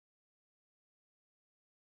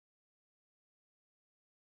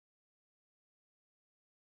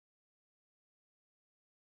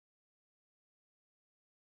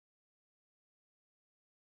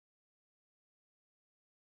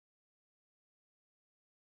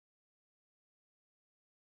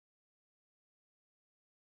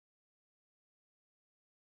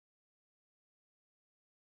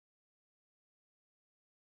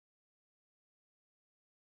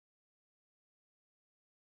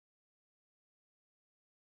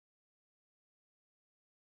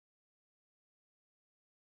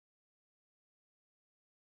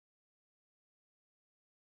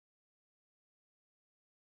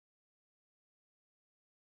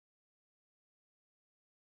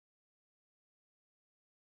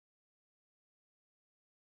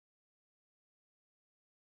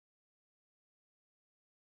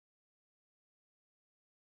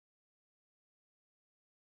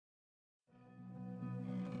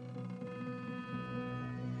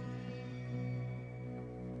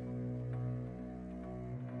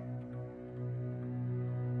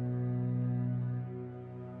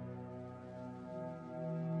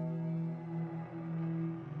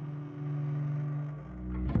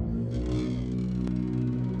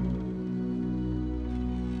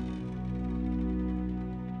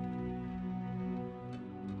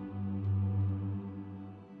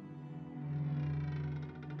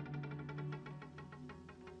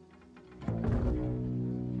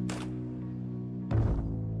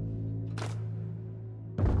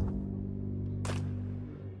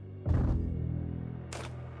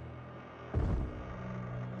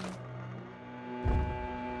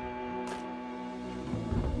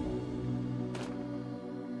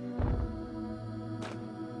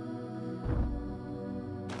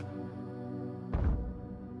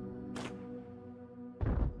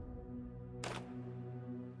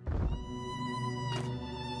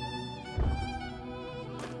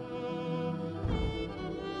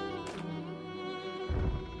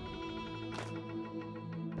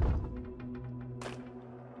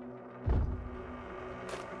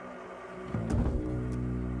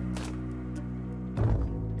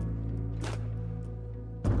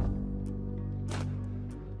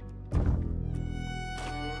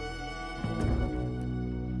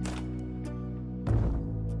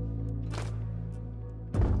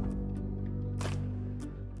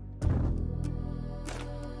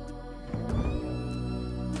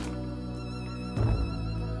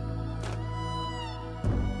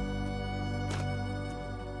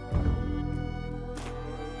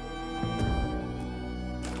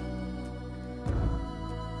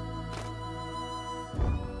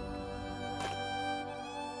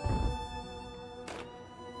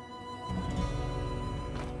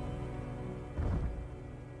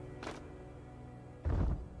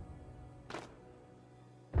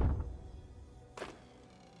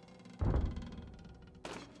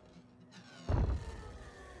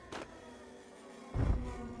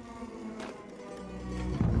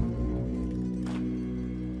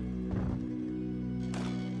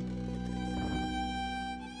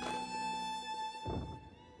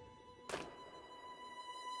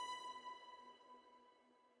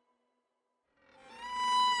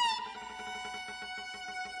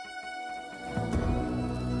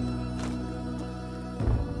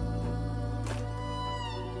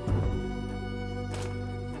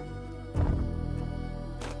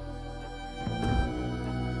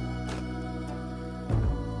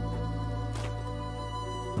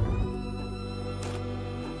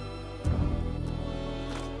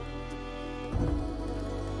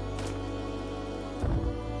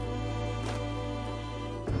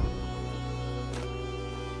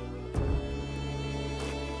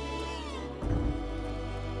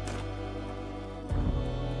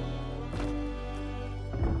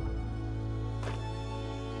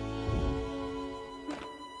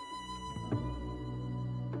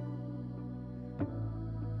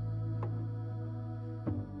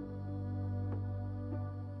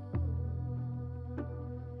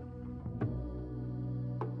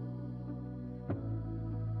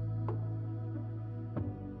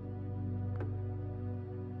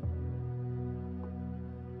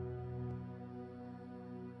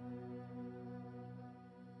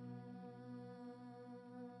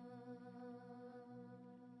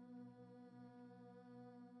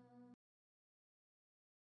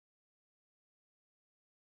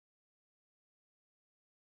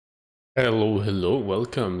Hello,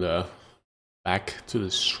 welcome back to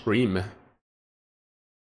the stream.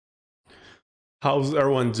 How's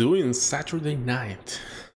everyone doing Saturday night?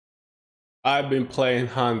 I've been playing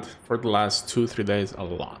Hunt for the last 2-3 days a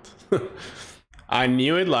lot. I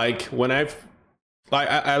knew it like when I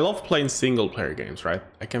love playing single player games, right?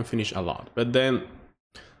 I can finish a lot, but then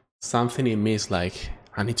something in me is like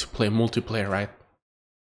I need to play multiplayer, right?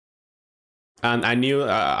 And I knew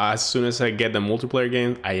as soon as I get the multiplayer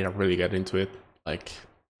game, I really get into it. Like,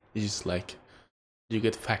 it's just like you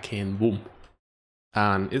get fucking boom,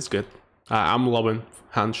 and it's good. I'm loving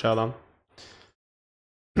Hand Showdown.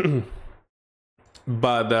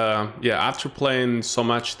 But yeah, after playing so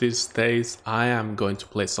much these days, I am going to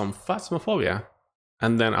play some Phasmophobia,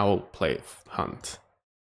 and then I will play Hunt.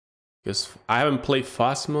 Because I haven't played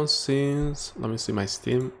Phasmo since, let me see my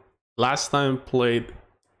Steam. Last time played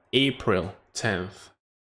April 10th.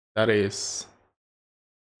 That is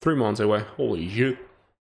 3 months away. Holy shit.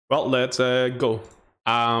 Well, let's go.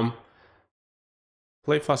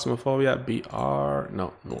 Play Phasmophobia BR,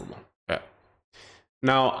 no, normal. Yeah.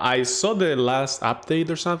 Now, I saw the last update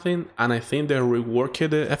or something, and I think they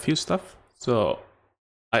reworked a few stuff. So,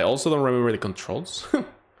 I also don't remember the controls.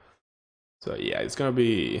 So, yeah, it's gonna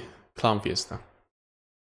be Clown Fiesta.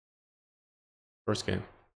 First game.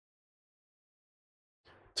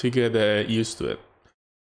 To get used to it.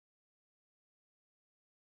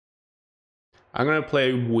 I'm gonna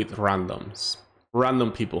play with randoms.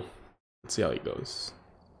 Random people. Let's see how it goes.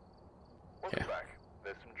 Okay.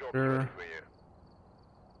 Sure.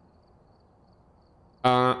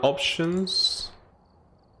 Options.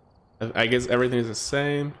 I guess everything is the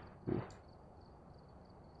same. Ooh.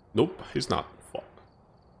 Nope, he's not. Fuck.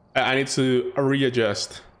 I need to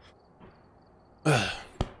readjust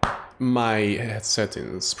my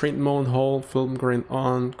settings. Sprint mode, hold, film grain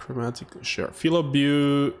on, chromatic, sure. Field of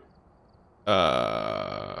view.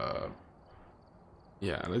 Yeah,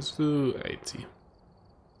 let's do 80.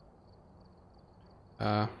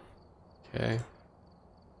 Okay.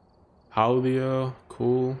 Audio,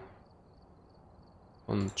 cool.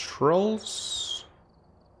 Controls.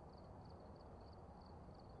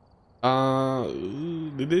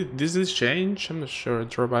 Did this change? I'm not sure.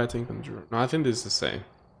 Draw by control. No, I think this is the same.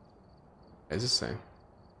 It's the same.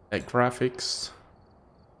 Like graphics.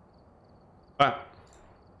 Ah.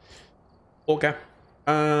 Okay.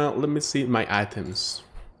 Let me see my items.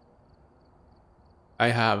 I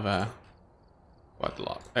have quite a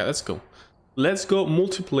lot. Right, let's go. Let's go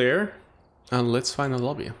multiplayer and let's find a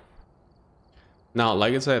lobby. Now,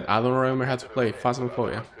 like I said, I don't remember how to play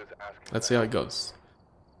Phasmophobia. Let's see how it goes.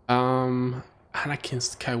 Anakin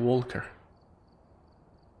Skywalker.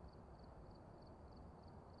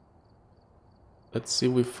 Let's see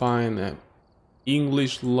if we find an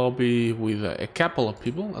English lobby with a couple of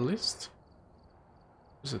people at least.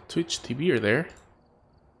 There's a Twitch TV there.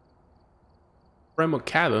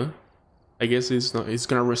 Remocado. I guess he's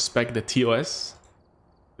gonna respect the TOS.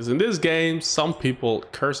 Because in this game, some people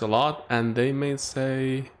curse a lot and they may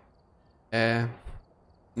say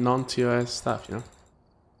non-TOS stuff, you know.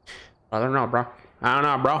 I don't know, bro.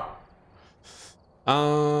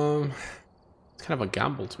 It's kind of a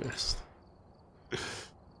gamble, to be honest.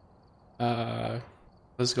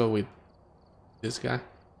 Let's go with this guy.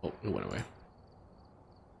 Oh, he went away.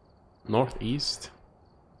 Northeast.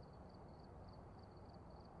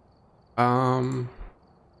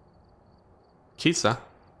 Quizá.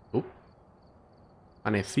 Oh.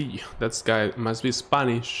 Anecillo. That guy must be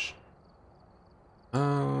Spanish.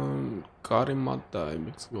 Carimata,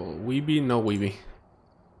 Mexico. Weeby? No Weeby.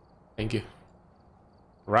 Thank you.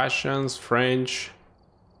 Russians, French,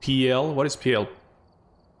 PL. What is PL?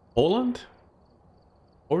 Poland?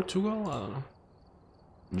 Portugal? I don't know.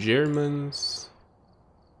 Germans.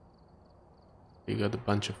 We got a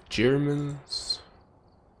bunch of Germans.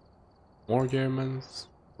 More Germans.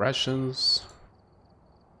 Russians.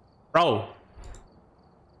 Bro!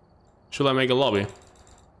 Should I make a lobby?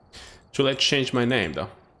 Should I change my name though?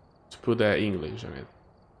 To put the English on it.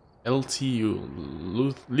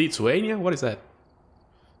 LTU. Lithuania? What is that?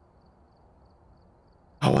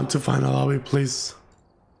 I want to find a lobby, please.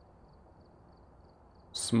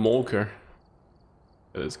 Smoker.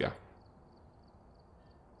 Look at this guy.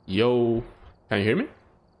 Yo. Can you hear me?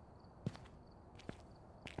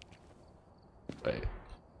 Wait.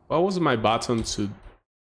 What was my button to...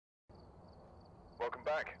 Welcome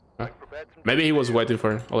back. Maybe he was waiting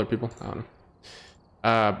for other people. I don't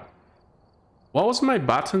know. What was my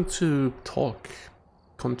button to talk?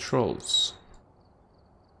 Controls.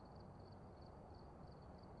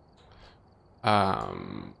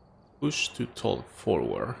 Push to talk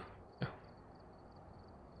forward. Yeah.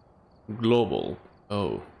 Global.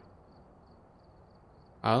 Oh.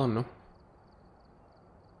 I don't know.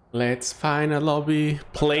 Let's find a lobby.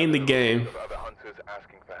 Playing the game.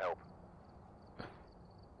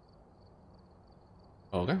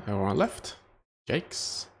 Okay, everyone left.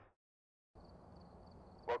 Jakes.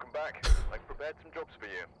 Welcome back. I've prepared some jobs for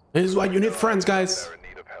you. This is why you need friends, guys.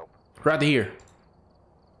 Right here.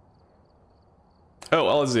 Oh,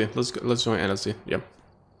 LSD. Let's join LSD. Yep.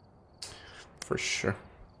 For sure.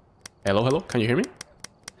 Hello, hello. Can you hear me?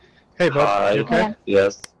 Hey, bud. Hi. You okay?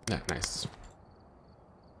 Yes. Yeah, nice.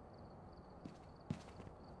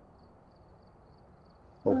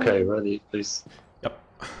 Okay, ready, please. Yep.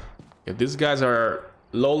 Yeah, these guys are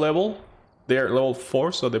low level. They're level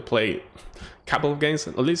 4, so they play couple of games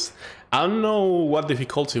at least. I don't know what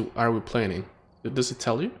difficulty are we playing in. Does it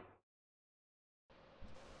tell you?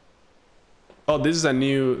 Oh, this is a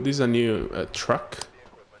new truck.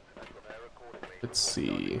 Let's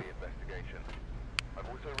see.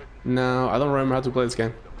 No, I don't remember how to play this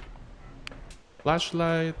game.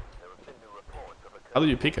 Flashlight. How do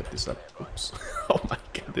you pick it this up? Oops. Oh my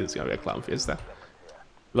god, this is gonna be a clown fiesta.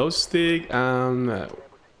 Low stick and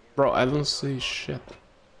bro, I don't see shit.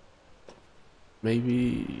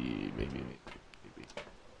 Maybe.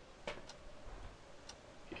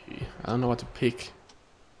 I don't know what to pick.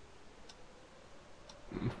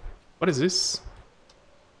 What is this?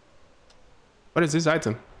 What is this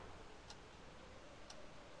item?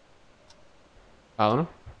 I don't know.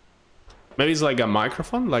 Maybe it's like a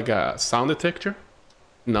microphone, like a sound detector?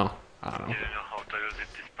 No, I don't know. You don't know how to use it,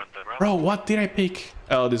 this pentagram? Bro, what did I pick?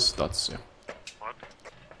 Oh, this dots, yeah. What?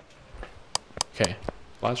 Okay,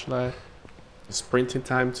 flashlight. Sprinting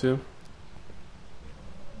time too.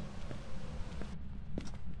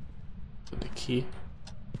 Put the key.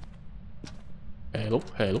 Hello,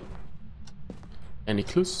 hello. Any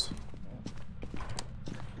clues?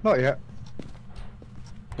 Not yet.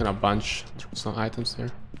 And a bunch, some items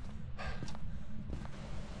there.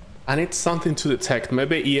 I need something to detect.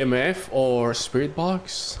 Maybe EMF or spirit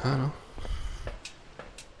box. I don't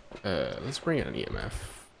know. Let's bring in an EMF.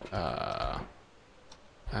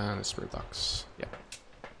 And a spirit box. Yeah.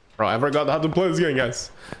 Bro, I forgot how to play this game,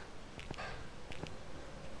 guys.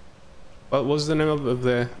 What was the name of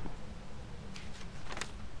the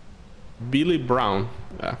Billy Brown?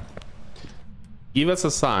 Yeah. Give us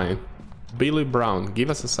a sign. Billy Brown, give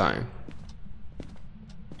us a sign.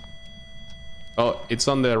 Oh, it's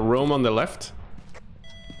on the room on the left.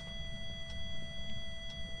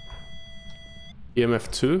 EMF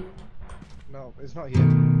 2. No, it's not here.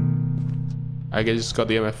 I guess just got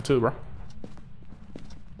the EMF 2, bro.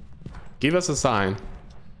 Give us a sign.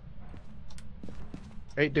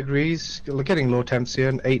 8 degrees. We're getting low temps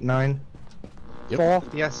here. 8, 9. Yep. 4.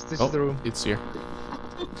 Yes, this is the room. It's here.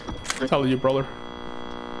 Tell you, brother.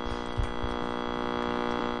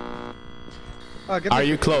 Are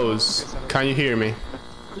you close? Can you hear me?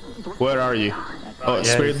 Where are you? Oh, yeah,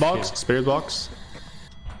 spirit it's box? here. Spirit box?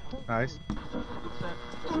 Nice.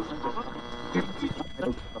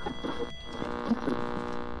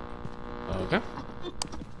 Okay.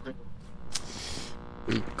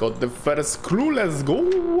 We got the first clue, let's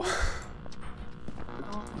go!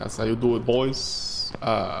 That's how you do it, boys.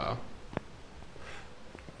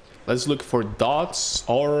 Let's look for dots,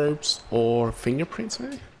 orbs, or fingerprints,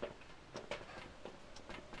 maybe?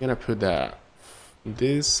 I'm gonna put that.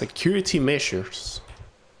 This security measures.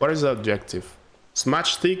 What is the objective?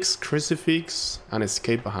 Matchsticks, crucifix, and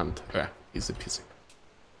escape a hunt. Yeah, easy peasy.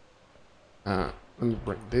 Let me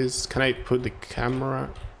bring this. Can I put the camera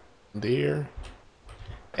there?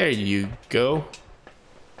 There you go.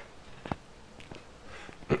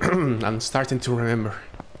 I'm starting to remember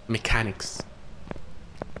mechanics.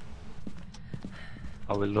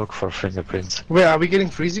 I will look for fingerprints. Wait, are we getting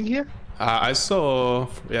freezing here? I saw,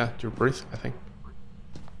 yeah, your breath, I think.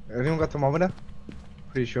 Anyone got thermometer?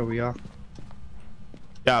 Pretty sure we are.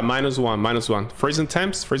 Yeah, -1. Freezing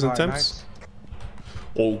temps, Alright, temps. nice.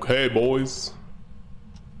 Okay, boys.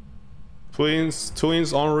 Twins,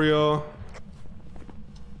 Onryo.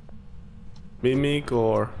 Mimic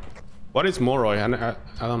or... What is Moroi?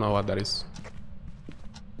 I don't know what that is.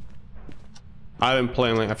 I've been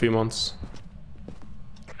playing like a few months.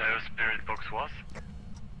 The spirit box was?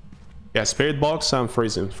 Yeah, Spirit Box and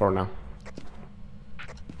Freezing for now.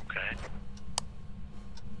 Okay.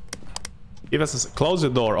 Give us a... Close the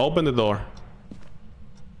door, open the door.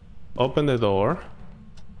 Open the door.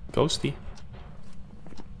 Ghosty.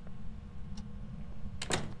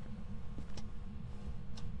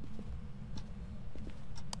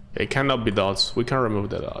 It cannot be dots. We can remove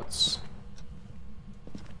the dots.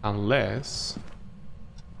 Unless...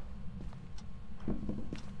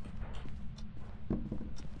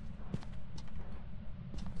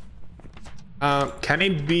 Can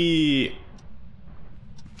it be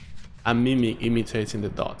a mimic imitating the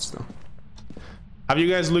dots? No. Have you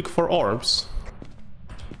guys looked for orbs?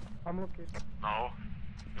 I'm looking. No,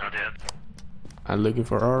 not yet. I'm looking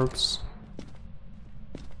for orbs.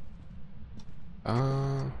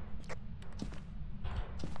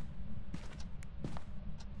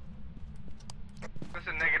 There's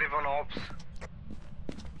a negative on orbs.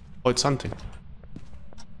 Oh, it's hunting.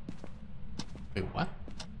 Wait, what?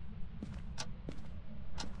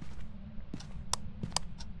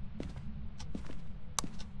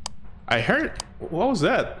 I heard. What was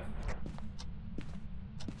that?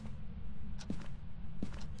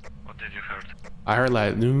 What did you heard? I heard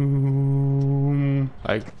like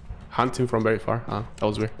hunting from very far. That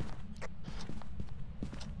was weird.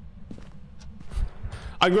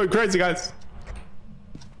 I'm going crazy, guys.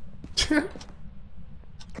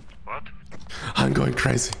 What? I'm going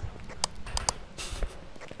crazy.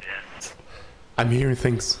 Yes. I'm hearing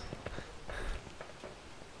things.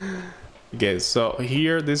 Okay, so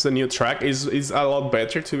here this is a new track. Is a lot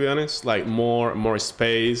better, to be honest. Like more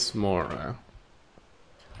space, more.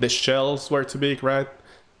 The shells were too big, right?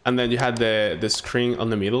 And then you had the screen on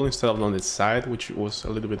the middle instead of on the side, which was a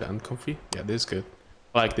little bit uncomfy. Yeah, this is good.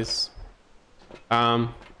 I like this. I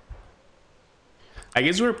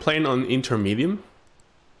guess we're playing on intermedium.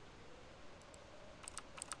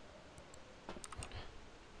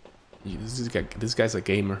 This guy's a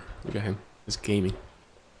gamer. Look at him. He's gaming.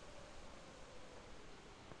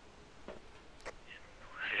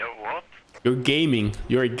 Yeah, what? You're gaming.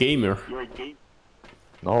 You're a gamer.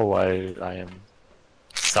 No, I am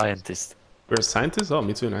scientist. You're a scientist? Oh,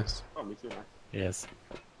 me too. Nice. Yes.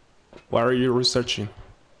 What are you researching?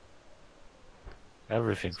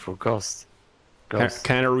 Everything for ghosts.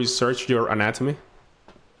 Can I research your anatomy?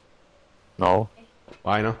 No.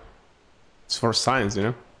 Why not? It's for science, you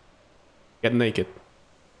know? Get naked.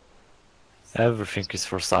 Everything is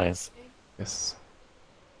for science. Yes.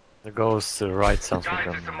 The ghost write something Guys,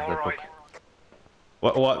 on it's a the Moroi. book.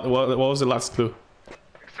 What was the last clue?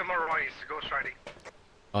 It's a Moroi, it's a ghost riding.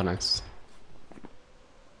 Oh, nice.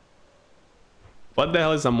 What the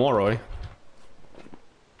hell is a Moroi?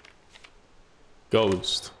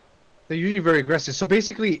 Ghost. They're usually very aggressive. So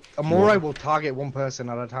basically, a Moroi will target one person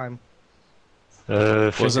at a time.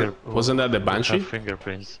 Wasn't that the Banshee?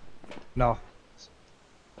 Fingerprints. No.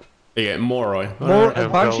 Yeah, Moroi. A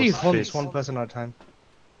Banshee ghost hunts face. one person at a time.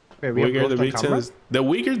 Wait, we Weaker have the both on victim camera? is, the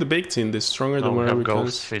weaker the victim, the stronger the No, we more have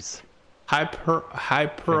ghost becomes. face.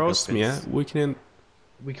 Hyperosmia. Fingerprints. We can.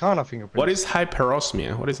 We can't have fingerprints. What is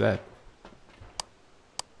hyperosmia? What is that?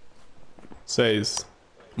 Says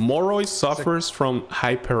Moroi suffers from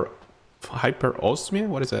hyperosmia.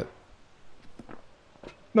 What is that?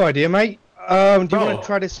 No idea, mate. Do you Bro. want to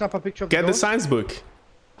try to snap a picture of the Get the ghost? science book. Do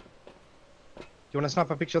you want to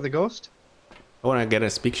snap a picture of the ghost? I want to get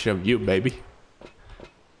a picture of you, baby.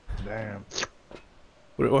 Damn.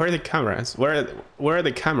 Where are the cameras? Where are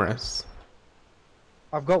the cameras?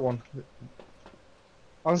 I've got one.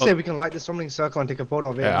 I'll say we can light the summoning circle and take a photo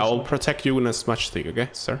of it. Yeah, I will protect you in a smudge stick, okay,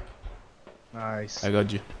 sir? Nice. I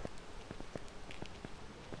got you.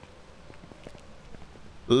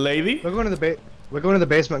 Lady? We're going to the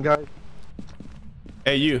basement, guys.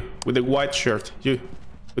 Hey, you with the white shirt. You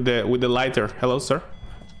with the lighter. Hello, sir,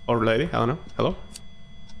 or lady. I don't know. Hello.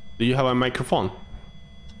 Do you have a microphone?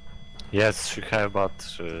 Yes, she have, but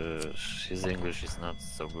his English is not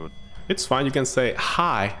so good. It's fine. You can say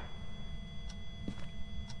hi.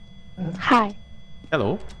 Hi.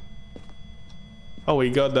 Hello. Oh, we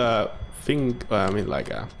got the thing. I mean, like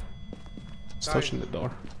a touching the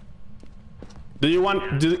door. Do you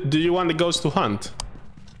want? Do you want the ghost to hunt?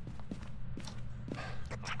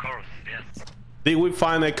 Of course, yes. Did we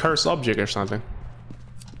find a cursed object or something?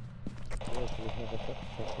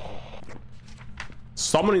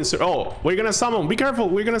 Summoning. Oh, we're gonna summon. Be careful.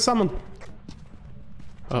 We're gonna summon.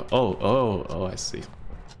 Oh, I see. Did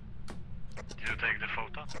you take the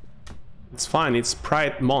photo? It's fine. It's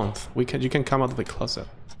Pride Month. You can come out of the closet.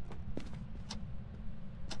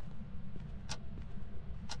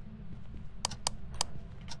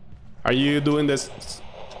 Are you doing this?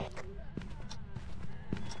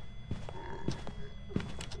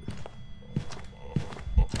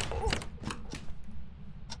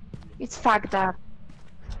 It's fucked up.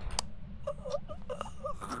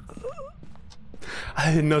 I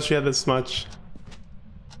didn't know she had this much.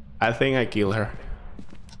 I think I killed her.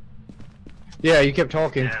 Yeah, you kept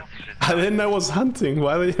talking. Yes, she's I didn't know I was hunting.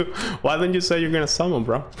 Why didn't you say you're gonna summon,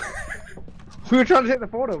 bro? We were trying to take the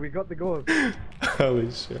photo. We got the ghost.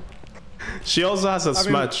 Holy shit. She also has a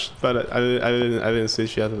smudge, but I didn't see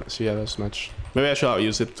she had a smudge. Maybe I should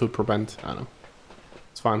use it to prevent. I don't know.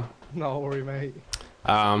 It's fine. No worry, mate.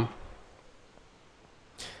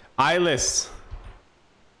 Eyeless.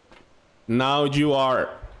 Now you are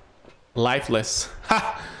lifeless.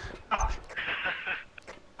 How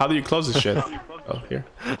do you close this shit? Oh, here.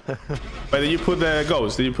 Wait, did you put the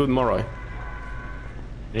ghost? Did you put Moroi?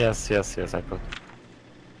 Yes, I put.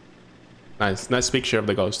 Nice picture of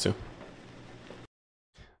the ghost too.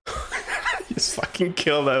 You just fucking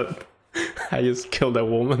killed that. I just killed that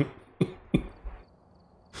woman.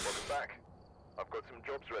 Back. I've got some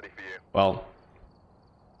jobs ready for you. Well,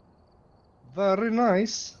 Very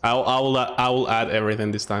nice. I will add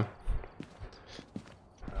everything this time.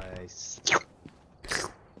 Nice.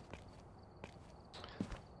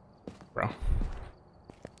 Bro.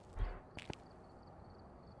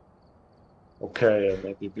 Okay,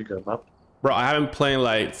 maybe bigger map. Bro, I haven't played in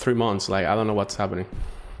like 3 months. Like, I don't know what's happening.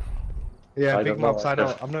 Yeah, I big don't know, maps. I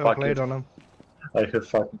I've never fucking- played on them. I have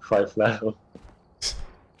fucking 5 level.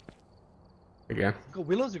 Again.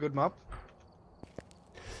 Willow's a good map.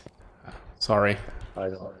 Sorry. I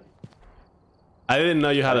don't. I didn't know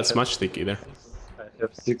you had a smudge stick either. I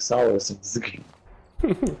have 6 hours in this game.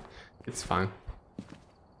 It's fine.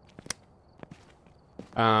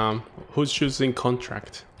 Who's choosing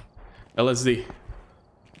contract? LSD.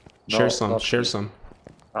 No, Share some. not Share me. some.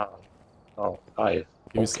 Ah. Oh, I.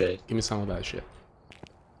 Okay. Give me some of that shit.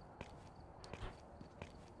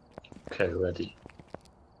 Okay, ready.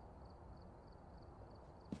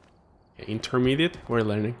 Okay, intermediate. We're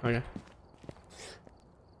learning. Okay.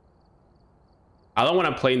 I don't want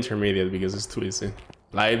to play intermediate because it's too easy.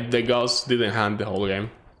 Like the ghosts didn't hand the whole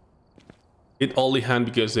game. It only hand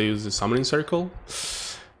because they use the summoning circle.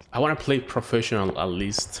 I want to play professional at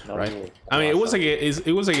least, No, right? I mean, it was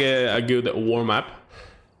like a good warm up.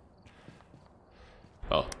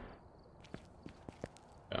 Oh.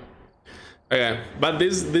 Yeah. Okay, but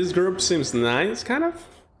this group seems nice, kind of.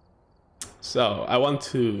 So I want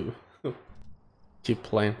to keep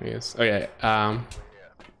playing, I guess. Okay.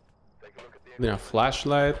 Then a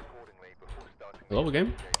flashlight. Hello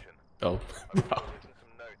again. Oh. Bro.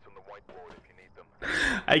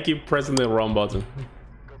 I keep pressing the wrong button.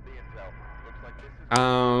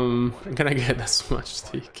 Can I get a smudge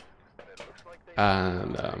stick?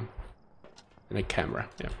 And a camera,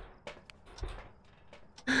 yeah.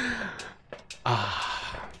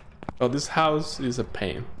 Oh, this house is a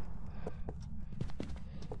pain.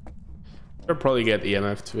 I'll probably get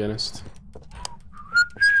EMF, to be honest.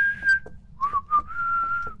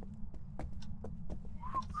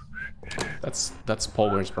 That's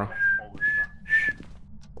poggers, bro.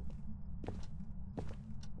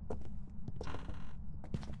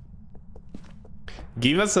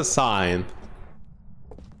 Give us a sign.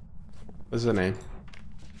 What's her name?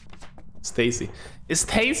 Stacy. Is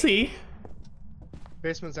Stacy?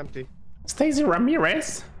 Basement's empty. Stacy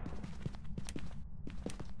Ramirez?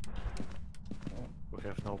 We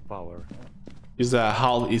have no power. She's a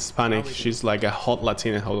half Hispanic. She's like a hot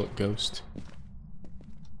Latina ghost.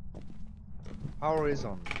 Power is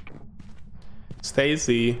on.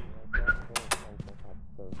 Stacy.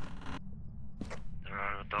 There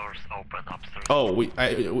are doors open upstairs.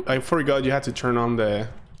 Oh, I forgot you had to turn on the.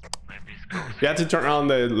 Maybe it's close. You had to turn on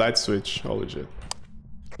the light switch. Holy shit!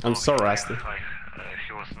 I'm so rusty.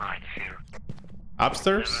 He was 9 here.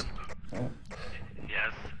 Upstairs?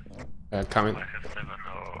 Yes. Coming. I have 7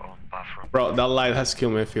 on bathroom. Bro, that light has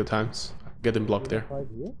killed me a few times. Getting blocked there.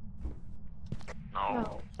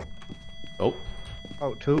 No. Oh.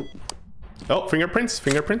 Oh, 2. Oh, fingerprints.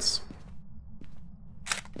 Fingerprints.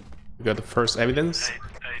 We got the first evidence. 8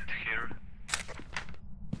 here.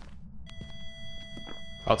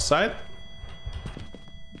 Outside.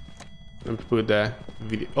 And put the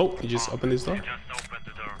video. Oh, you just opened this door? You just opened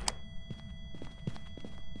the door.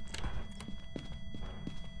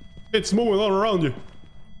 It's moving all around you.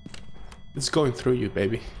 It's going through you,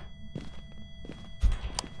 baby.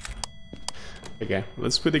 Okay,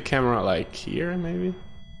 let's put the camera like here, maybe.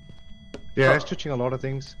 Yeah, it's touching a lot of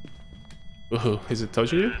things. Ooh, is it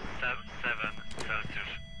touching you? 7 Celsius.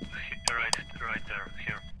 Right there.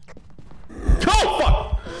 Here. Oh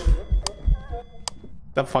fuck!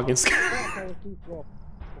 That fucking scared.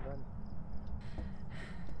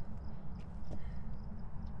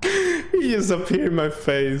 He just appeared in my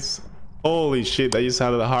face. Holy shit! I just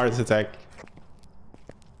had a heart attack.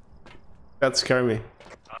 That scared me.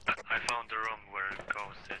 I found the room where the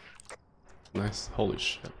ghost is. Nice. Holy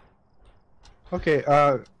shit. Okay,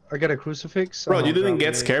 I got a crucifix. Bro, I'm you not didn't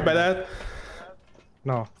get grabbing scared by that?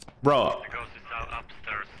 No. Bro, The ghost is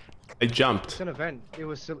upstairs. I jumped. It's an event. It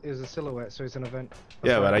was a silhouette, so it's an event.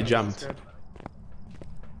 Yeah, why but I I'm jumped. scared.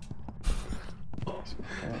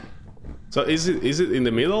 So is it in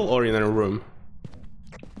the middle or in a room?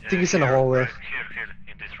 I think it's in a hallway. Here,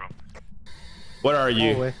 in this room. Where are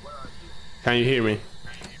you? Hallway. Can you hear me?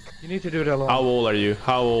 You need to do it alone. How old are you?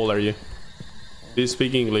 How old are you? Do you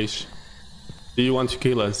speak English? Do you want to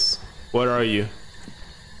kill us? Where are you?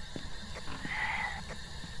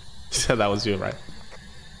 You said that was you, right?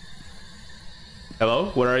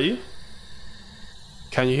 Hello? Where are you?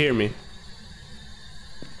 Can you hear me?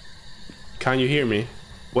 Can you hear me?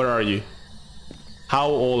 Where are you? How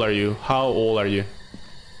old are you? How old are you?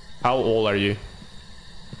 How old are you?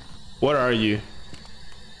 Where are you?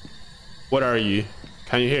 What are you?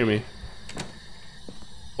 Can you hear me?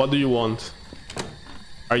 What do you want?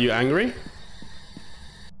 Are you angry?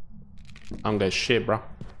 I'm gonna shit, bro.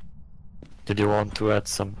 Did you want to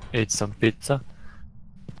eat some pizza?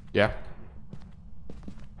 Yeah.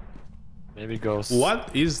 Maybe Ghost What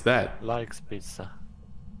is that? likes pizza.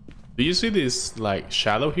 Do you see this like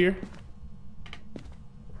shadow here?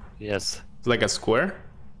 Yes, It's like a square.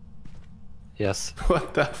 yes.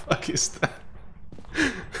 What the fuck is that?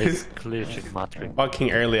 It's glitch in Matrix.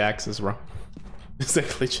 Fucking early access, bro. It's a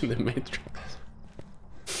glitch in the matrix.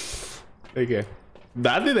 Okay.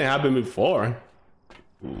 That didn't happen before.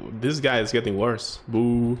 Ooh, this guy is getting worse.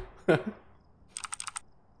 Boo.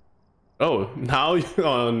 Oh, now you...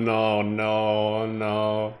 Oh, no, no,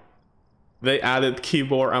 no. They added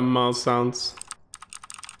keyboard and mouse sounds.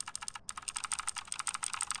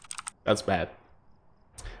 That's bad.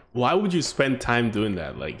 Why would you spend time doing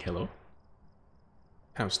that? Like, hello?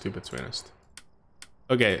 Kind of stupid, to be honest.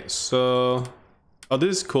 Okay, so... Oh,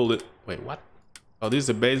 this is cool. Wait, what? Oh, this is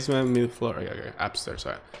the basement, mid floor. Okay, upstairs,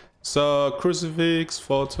 sorry. So, crucifix,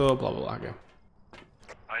 photo, blah, blah, blah. Okay.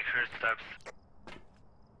 I heard steps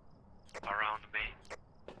around me.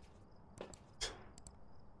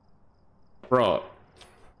 Bro.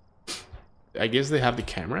 I guess they have the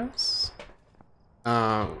cameras?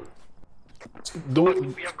 Do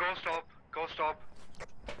We have ghost up. Ghost up.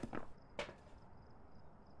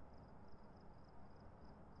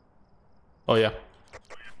 Oh, yeah.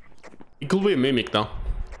 It could be a mimic, though.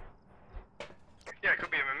 Yeah, it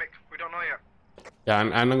could be a mimic. We don't know yet. Yeah,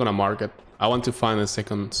 I'm not gonna mark it. I want to find a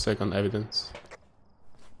second evidence.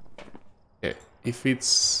 Okay, if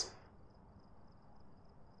it's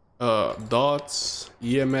dots,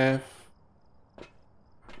 EMF.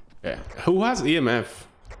 Yeah, who has EMF?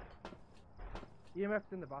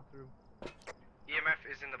 EMF's in the bathroom.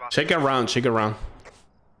 EMF is in the bathroom. Check around, check around.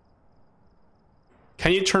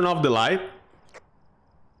 Can you turn off the light?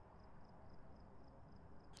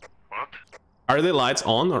 What? Are the lights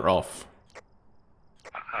on or off?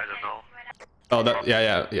 I don't know. Oh, that,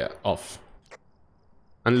 yeah, off.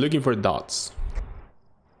 I'm looking for dots.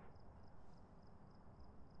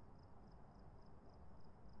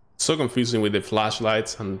 So confusing with the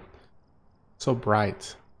flashlights and so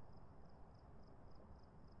bright.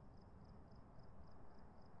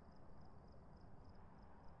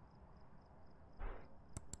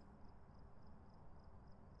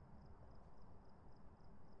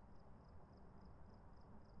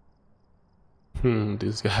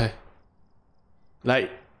 This guy. Like,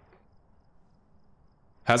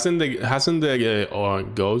 hasn't the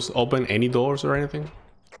ghost opened any doors or anything?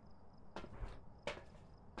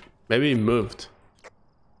 Maybe it moved.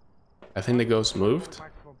 I think the ghost moved.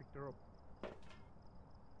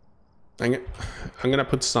 I'm gonna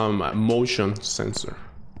put some motion sensor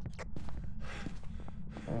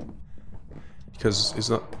because it's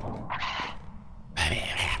not.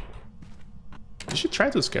 You should try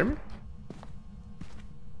to scare me.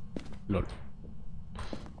 Lord.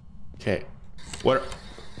 Okay. What?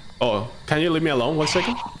 Oh, can you leave me alone 1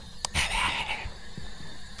 second?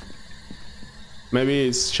 Maybe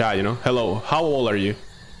it's shy, you know? Hello, how old are you?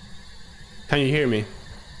 Can you hear me?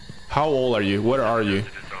 How old are you? Where are you?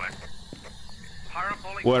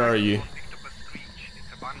 Where are you?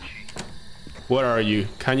 Where are you?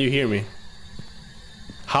 Can you hear me?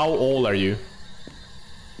 How old are you?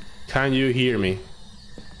 Can you hear me?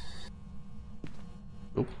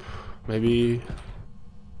 Oop. Maybe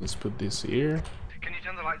let's put this here. Can you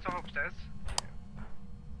turn the lights off upstairs?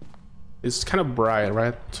 It's kind of bright,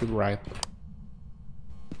 right? To the right.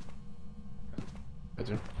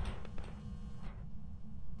 Better.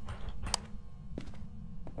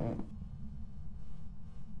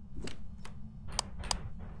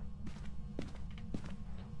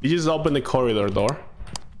 You just open the corridor door.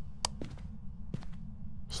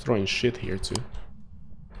 Just throwing shit here too.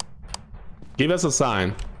 Give us a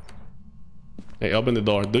sign. Hey, open the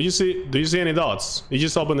door. Do you see any dots? You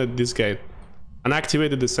just opened this gate and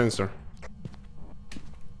activated the sensor.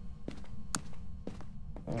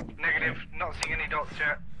 Negative. Not seeing any dots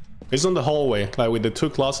yet. It's on the hallway, like with the 2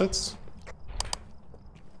 closets.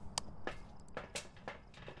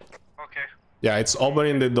 Okay. Yeah, it's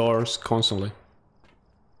opening the doors constantly.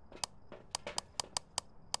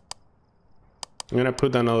 I'm gonna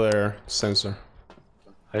put another sensor.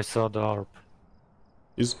 I saw the orb.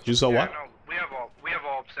 You saw what? No, we have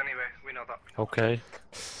orbs anyway. We know that. Okay.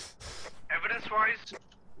 Evidence-wise,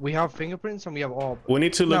 we have fingerprints and we have orb. We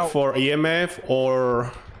need to look Now- for EMF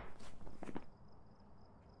or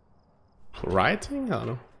writing. I don't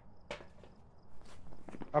know.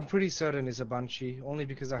 I'm pretty certain it's a banshee, only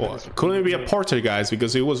because I had Well, this. couldn't it be a porter, guys?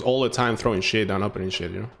 Because he was all the time throwing shit and opening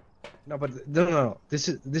shit, you know. No, but no. This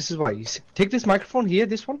is why. You see, take this microphone here.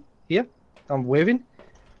 This one here. I'm waving.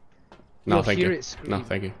 No, You'll thank hear you. it scream. No,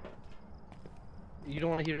 thank you. You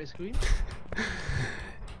don't want to hear it scream?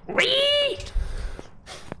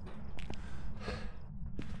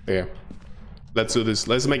 Yeah. Let's do this.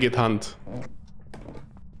 Let's make it hunt.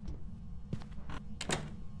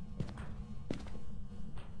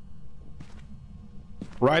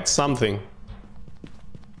 Write something.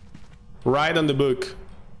 Write on the book.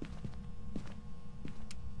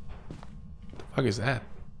 What the fuck is that?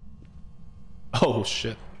 Oh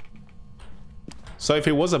shit. So if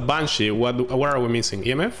it was a banshee, what are we missing?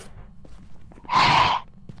 EMF?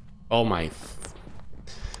 Oh my.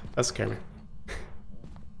 That scared me.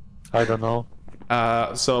 I don't know.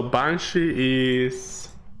 So Banshee is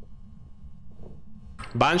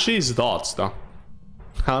dots though.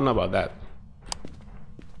 I don't know about that.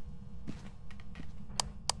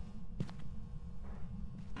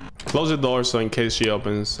 Close the door so in case she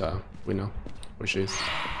opens, we know where she is.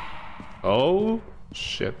 Oh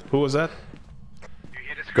shit! Who was that?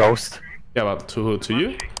 Ghost. Yeah, but to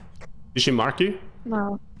you? Did she mark you?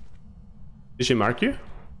 No. Did she mark you?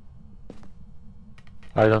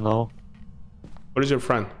 I don't know. What is your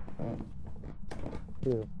friend?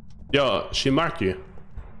 Yo, she marked you.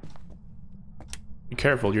 Be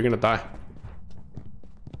careful, you're gonna die.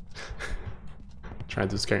 Trying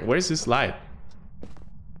to scare. Where's this light?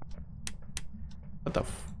 What the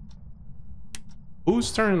f?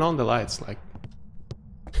 Who's turning on the lights? Like,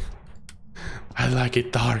 I like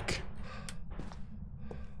it dark.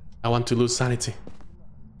 I want to lose sanity.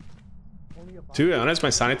 To be honest,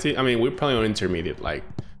 my sanity, I mean, we're probably on intermediate. Like,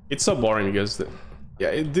 it's so boring because,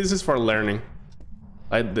 this is for learning.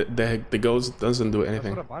 Like, the ghost doesn't do That's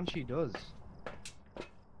anything. what a banshee does.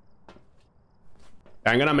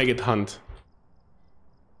 I'm gonna make it hunt.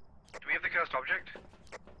 Do we have the cursed object?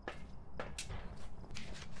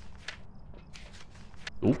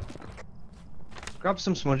 Ooh, Grab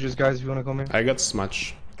some smudges, guys, if you want to come in. I got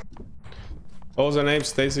smudge. What was her name?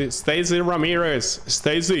 Stacy? Stacy Ramirez.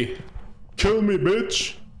 Stacy, kill me,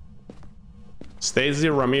 bitch. Stacy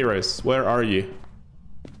Ramirez, where are you?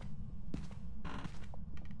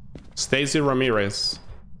 Stacy Ramirez.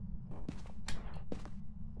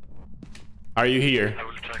 Are you here? I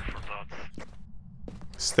will check for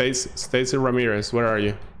that. Stacy Ramirez, where are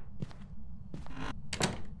you?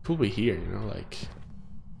 Could be here, you know, like.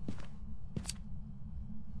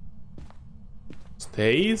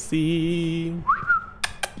 Stacy,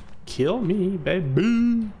 kill me,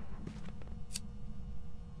 baby.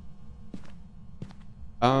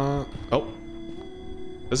 Oh,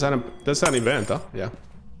 that's an event, huh? Yeah.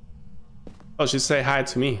 Oh, she say hi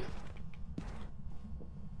to me.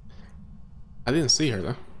 I didn't see her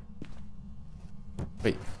though.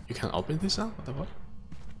 Wait, you can open this now? What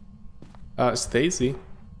the fuck? Stacy.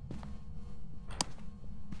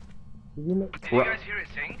 Did you guys hear it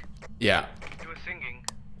sing? Yeah. It was singing.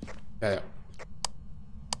 Yeah.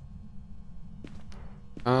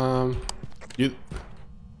 You.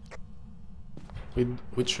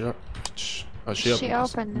 Which? Oh, she opened.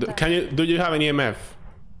 opened it. Can you? Do you have an EMF?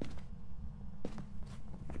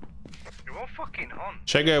 You're all fucking on.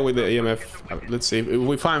 Check it with the EMF. Let's see. If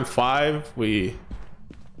we find 5, there's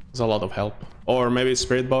a lot of help. Or maybe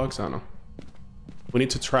spirit box. I don't know. We need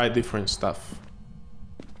to try different stuff.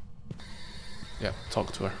 Yeah,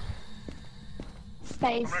 talk to her.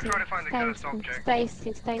 Stacy. I'm gonna try to find the cursed object.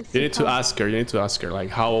 Stacy. You need to ask her. You need to ask her, like,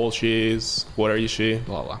 how old she is, where is she,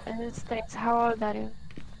 blah blah. Stacy, how old are you?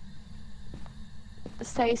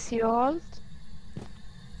 Stacy, you old?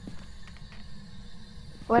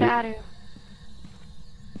 What are you?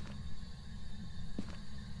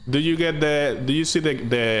 Do you get the? Do you see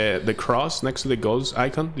the cross next to the ghost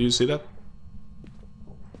icon? Do you see that?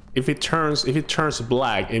 If it turns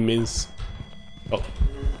black, it means. Oh.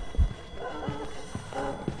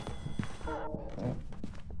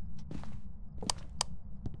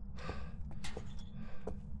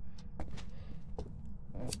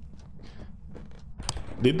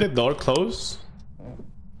 Did the door close?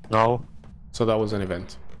 No. So that was an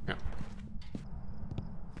event. Yeah.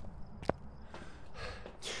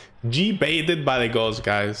 G-baited by the ghost,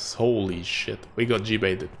 guys. Holy shit. We got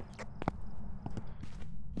G-baited.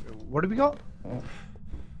 What do we got?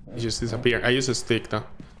 It just disappeared. I used a stick now.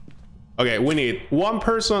 Okay, we need one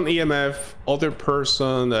person EMF, other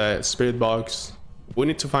person spirit box. We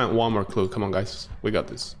need to find one more clue. Come on, guys. We got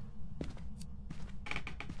this.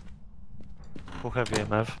 Who have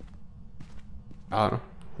EMF? I don't know.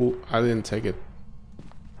 Who? I didn't take it.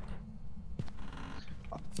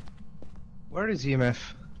 Where is EMF?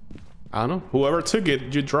 I don't know. Whoever took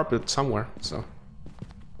it, you dropped it somewhere. So.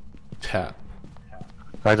 Yeah.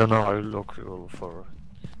 I don't know. I'll look for.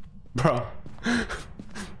 Bro.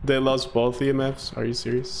 They lost both EMFs. Are you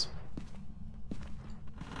serious?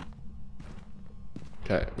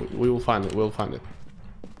 Okay, we will find it. We'll find it.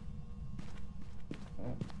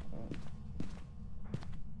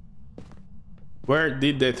 Where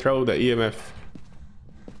did they throw the EMF?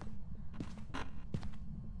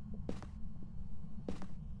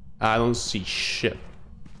 I don't see shit.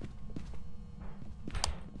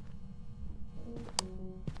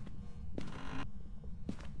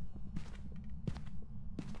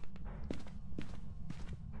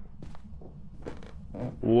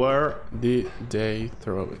 Where did they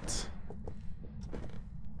throw it?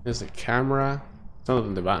 There's a camera. It's not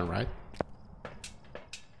in the van, right?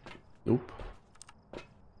 Nope.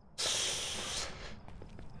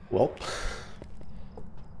 Well,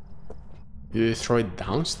 did they throw it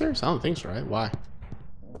downstairs? I don't think so, right? Why?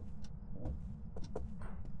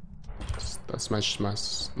 That's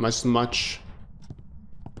much.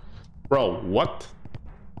 Bro, what?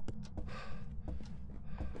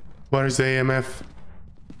 Where is the AMF?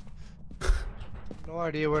 No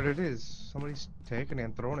idea where it is. Somebody's taken it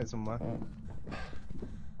and thrown it somewhere.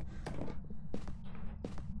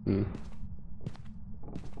 Hmm.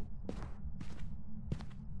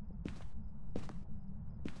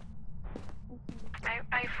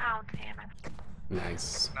 I found him.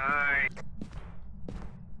 Nice.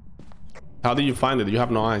 How did you find it? You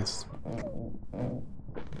have no eyes.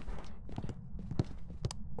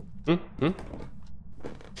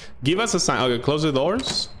 Give us a sign. Okay, close the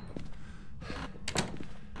doors.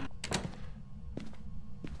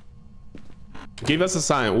 Give us a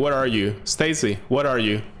sign. What are you? Stacy, what are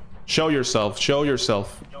you? Show yourself. Show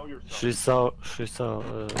yourself. She saw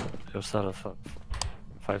yourself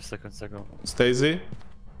 5 seconds ago. Stacy,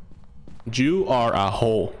 you are a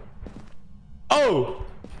hole. Oh!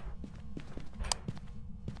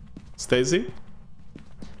 Stacy,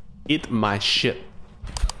 eat my shit.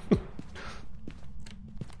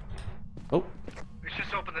 Oh. Let's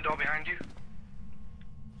just open the door behind you.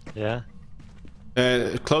 Yeah.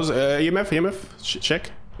 Close. EMF.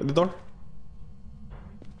 Check the door.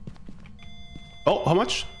 Oh, how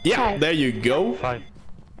much? Yeah, there you go. 5.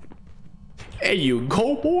 There you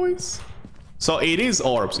go, boys. So it is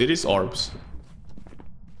orbs. It is orbs.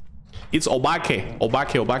 It's obake.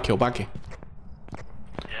 Obake.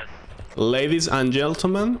 Yes. Ladies and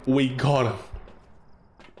gentlemen, we got him.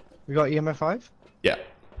 We got EMF 5? Yeah,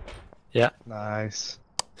 Yeah. Nice.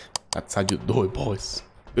 that's how you do it, boys.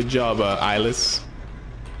 Good job, Eyeless.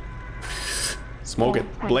 Smoke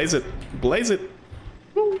it. Blaze it. Blaze it.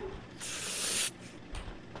 Woo.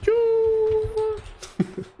 Choo.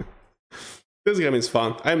 This game is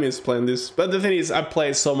fun. I miss playing this. But the thing is, I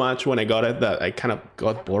played so much when I got it that I kind of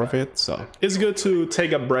got bored of it. So it's good to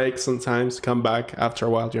take a break sometimes, come back after a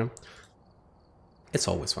while, you know. It's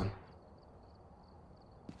always fun.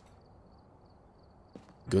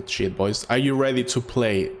 Good shit, boys. Are you ready to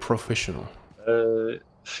play professional?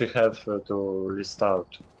 She have to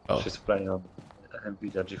restart. Oh. She's playing on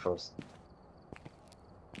Nvidia GeForce.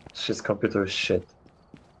 She's computer is shit.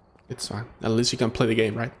 It's fine. At least you can play the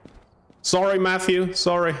game, right? Sorry, Matthew.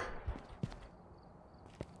 Sorry.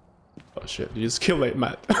 Oh shit! You just killed it,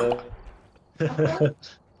 Matt.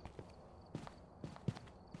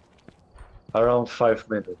 Around 5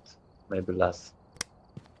 minutes, maybe less.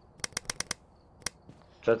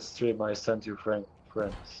 Chat stream, I sent you friends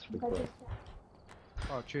request.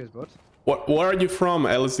 Oh, cheers, bud. Where are you from,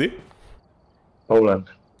 LSD? Poland.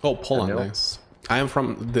 Oh, Poland, Hello. nice. I am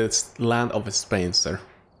from this land of Spain, sir.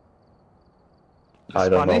 I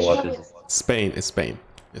don't know Spanish? what is. Spain is Spain.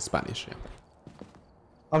 It's Spanish, yeah.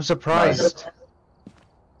 I'm surprised.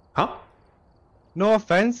 Huh? No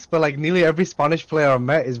offense, but like nearly every Spanish player I've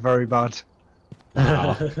met is very bad.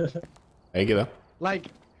 Thank you, though. Like,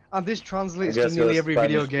 and this I translates to guess nearly you're every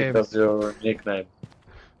Spanish video game. because your nickname.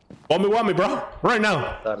 Want me, bro. Right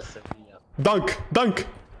now. Sevilla. Dunk.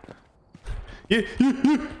 Yeah.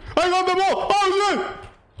 I got the ball. Oh, shit.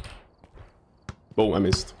 Oh, I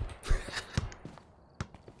missed.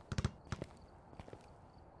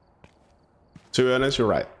 To be honest, you're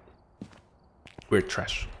right. We're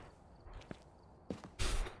trash.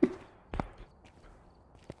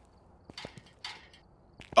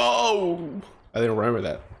 Oh! I didn't remember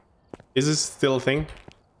that. Is this still a thing?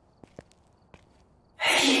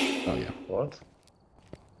 Oh, yeah. What?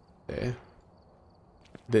 Yeah.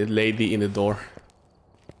 The lady in the door.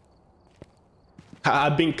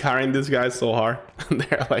 I've been carrying this guy so hard.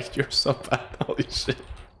 They're like, you're so bad. Holy shit.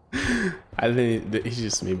 I think he's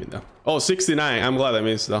just memeing though. Oh, 69. I'm glad I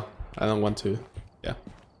missed though. I don't want to. Yeah.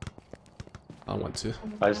 I don't want to.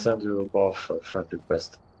 I send you both a friend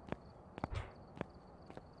request.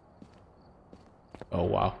 Oh,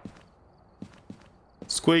 wow.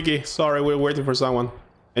 Squeaky, sorry, we're waiting for someone.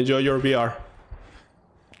 Enjoy your BR.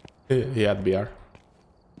 He had BR.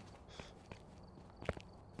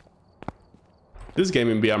 This game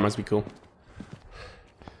in BR must be cool.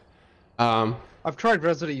 I've tried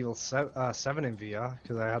Resident Evil 7 in VR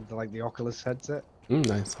because I had like the Oculus headset.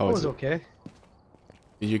 Nice. How It was was it? okay.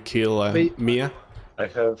 Did you kill Mia? I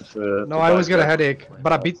have. No, I always got a headache,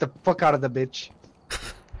 but I beat the fuck out of the bitch.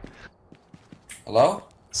 Hello?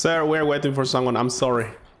 Sir, we're waiting for someone. I'm sorry.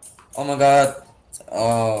 Oh my god.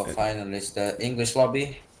 Oh, finally, it's the English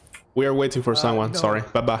lobby. We are waiting for someone. no. Sorry.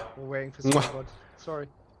 Bye bye. We're waiting for Mwah. someone. Sorry.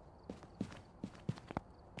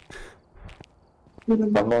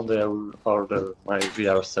 I'm on the order my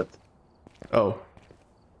VR set. Oh.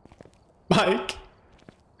 Mike.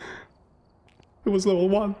 It was level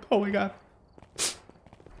 1. Oh my god.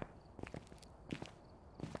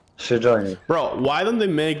 She joined. Bro, why don't they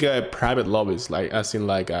make private lobbies? Like, as in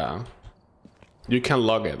like, you can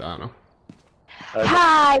log it. I don't know.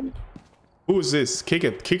 Hi. Who is this? Kick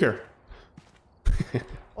it. Kick her.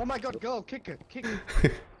 Oh my god, go, kick it, kick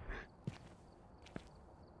it.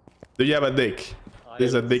 Do you have a dick?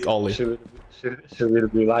 There's a dick only. She will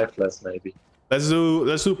be lifeless maybe. Let's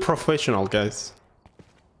do professional, guys.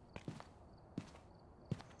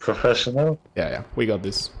 Professional? Yeah, we got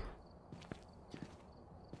this.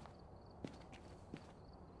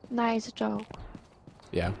 Nice joke.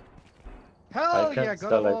 Yeah. Hell I can't yeah, go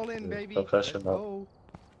select all in, baby. professional. Let's go.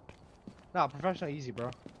 Nah, professional easy, bro.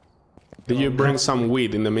 Did you bring some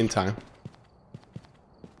weed in the meantime?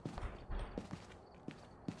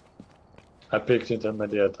 I picked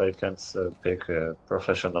intermediate. I can't pick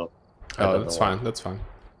professional. I Oh, don't that's know fine. That's fine.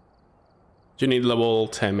 You need level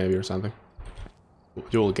 10 maybe or something.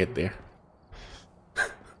 You will get there.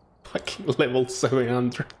 Fucking level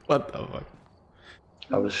 700. What the fuck?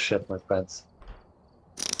 I will shit my pants.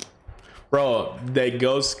 Bro, the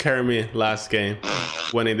ghost scared me last game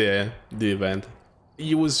when in the event.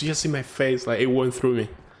 It was just in my face, like it went through me.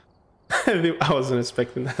 I wasn't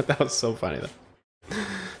expecting that. That was so funny though.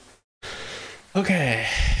 Okay.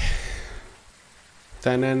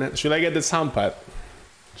 Should I get the sound pad?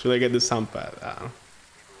 Should I get the sound pad?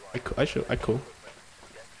 I should. I cool.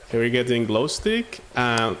 Okay, we're getting glow stick.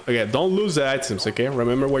 Okay, don't lose the items. Okay,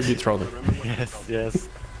 remember where you throw them. Yes, yes.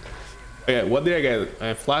 Okay, what did I get?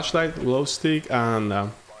 A flashlight, glow stick, and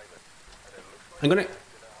I'm gonna.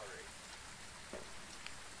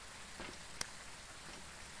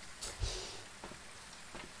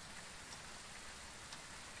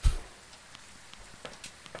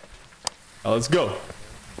 Let's go.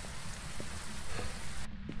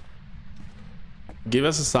 Give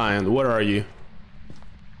us a sign. Where are you?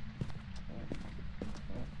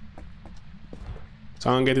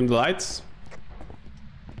 Someone getting the lights?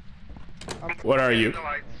 What are you? The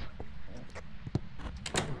lights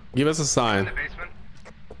Give us a sign. in the basement.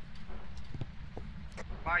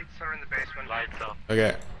 Lights are in the basement. Lights on.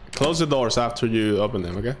 Okay. Close the doors after you open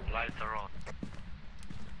them, okay? Lights are on.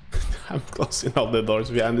 I'm closing all the doors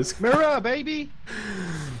behind this. Mirror, baby.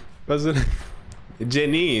 What's it?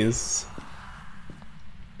 Janice.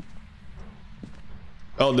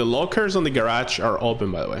 Oh, the lockers on the garage are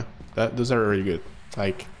open, by the way. Those are really good.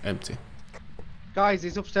 Like, empty. Guys,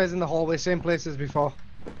 he's upstairs in the hallway, same place as before.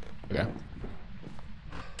 Okay.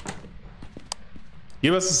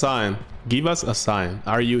 Give us a sign. Give us a sign.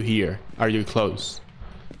 Are you here? Are you close?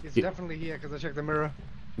 He's Yeah. definitely here because I checked the mirror.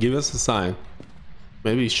 Give us a sign.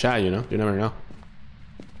 Maybe he's shy, you know? You never know.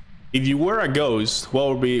 If you were a ghost, what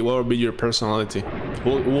would be your personality?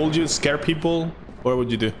 Would you scare people? What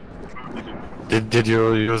would you do? Did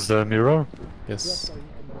you use the mirror? Yes.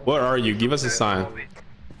 Where are you? Give us a sign.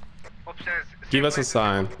 Upstairs. Give us a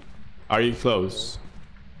sign. Are you close?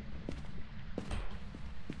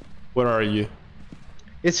 Where are you?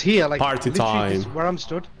 It's here, like Party literally this is time. where I'm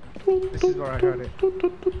stood. This is where I heard it.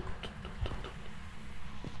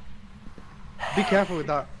 Be careful with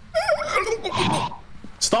that.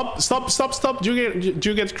 Stop. Do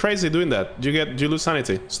you get crazy doing that? Do you lose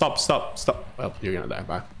sanity? Stop. Well, you're gonna die.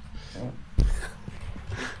 Bye.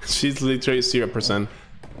 She's literally 0%.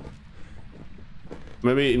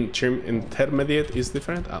 Maybe intermediate is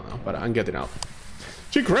different? I don't know, but I'm getting out.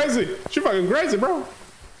 She crazy! She fucking crazy, bro!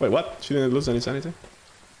 Wait, what? She didn't lose any sanity?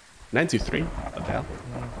 93? What the hell?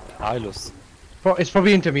 I lose. It's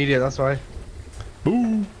probably intermediate, that's why.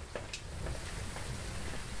 Boo!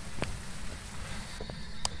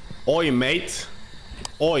 Oi, mate!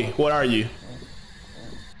 Oi, where are you?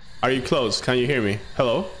 Are you close? Can you hear me?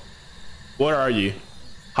 Hello? Where are you?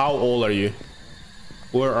 How old are you?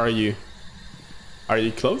 Where are you? Are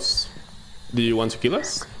you close? Do you want to kill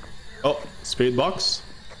us? Oh, spirit box.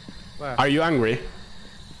 Where? Are you angry?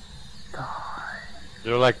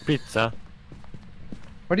 You like pizza?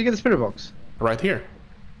 Where do you get the spirit box? Right here.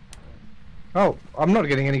 Oh, I'm not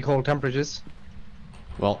getting any cold temperatures.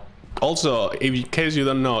 Well, also, in case you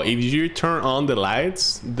don't know, if you turn on the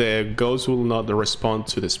lights, the ghost will not respond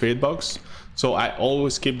to the spirit box. So I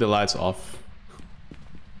always keep the lights off.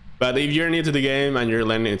 But if you're new to the game and you're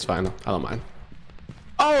learning, it's fine. I don't mind.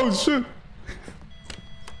 Oh shit!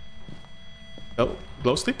 Oh,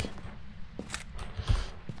 glow stick?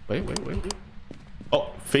 Wait.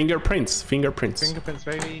 Oh, fingerprints. Fingerprints,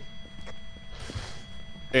 baby.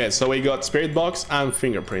 Yeah, so we got spirit box and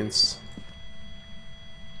fingerprints.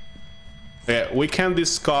 Yeah, we can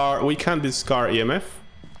discard EMF.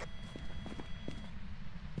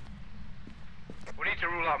 We need to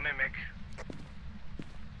rule out mimic.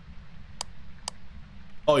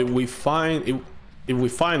 Oh, if we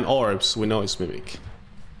find orbs, we know it's mimic.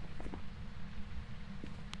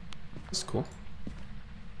 That's cool.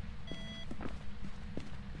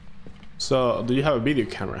 So, do you have a video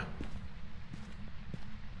camera?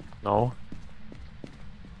 No.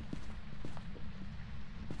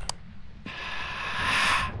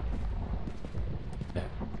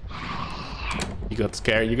 You got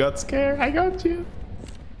scared. I got you.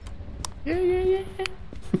 Yeah.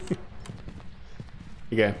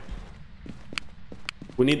 Okay.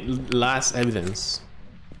 We need last evidence.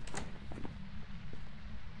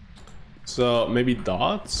 So maybe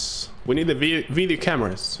dots? We need the video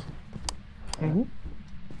cameras. Mm-hmm.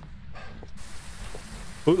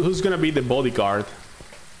 Who's gonna be the bodyguard?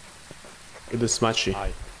 With the smushy.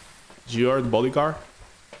 I. You're the bodyguard?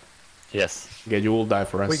 Yes. Okay, you will die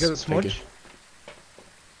for us. We get a Thank you. smudge?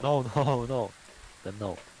 No. Then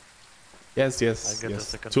no. Yes. I get a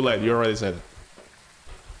second Too late, camera. you already said it.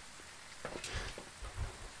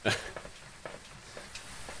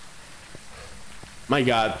 My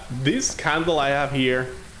god, this candle I have here,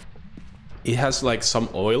 it has like some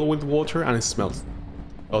oil with water and it smells.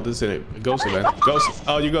 Oh, this is it. Ghost event. Ghost.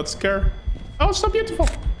 Oh, you got scared? Oh, so beautiful.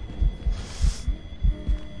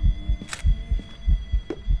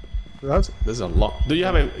 There's a lot. Do you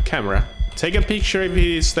have a camera? Take a picture if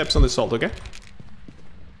he steps on the salt, okay?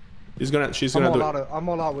 She's gonna do it. I'm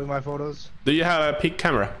all out with my photos. Do you have a pic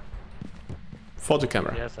camera? Photo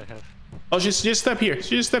camera. Yes, I have. Oh, she's just step here.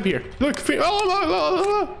 Look,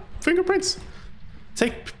 fingerprints.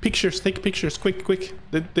 Take pictures, quick.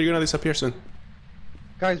 They're gonna disappear soon.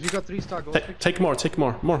 Guys, we got 3-star gold. Take more.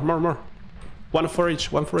 More. One for each.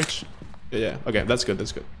 Yeah. Okay, that's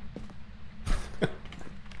good.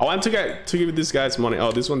 I want to give these guys money.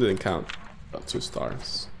 Oh, this one didn't count. Oh, 2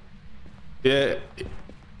 stars. Yeah.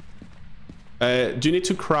 Do you need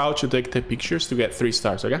to crouch to take the pictures to get 3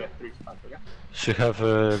 stars? Okay. She have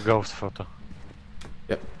a ghost photo.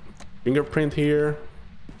 Yep. Fingerprint here.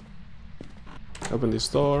 Open this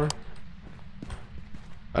door.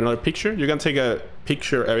 Another picture. You can take a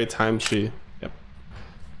picture every time she. Yep.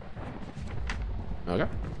 Okay.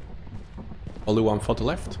 Only 1 photo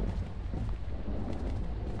left.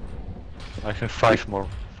 I have 5 more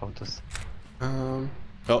photos. Oh,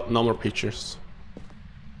 no more pictures.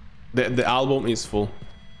 The album is full.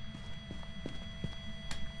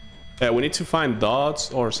 Yeah, we need to find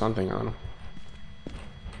dots or something. I don't know.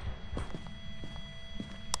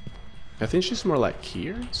 I think she's more like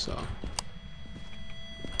here, so.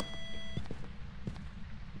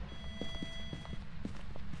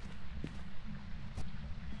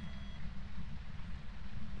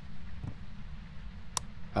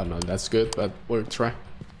 I don't know, that's good, but we'll try.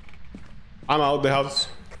 I'm out the house.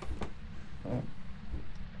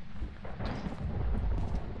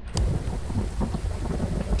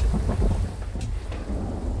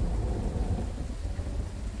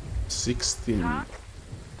 $16.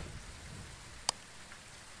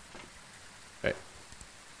 Okay.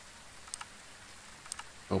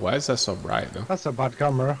 Oh, why is that so bright though? That's a bad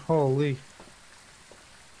camera. Holy.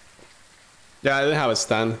 Yeah, I didn't have a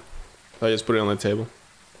stand. So I just put it on the table.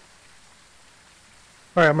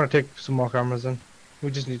 Alright, I'm gonna take some more cameras then.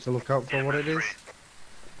 We just need to look out for what it is.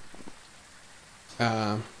 Did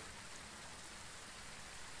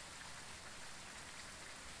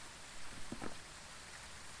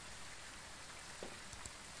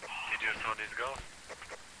you saw this ghost?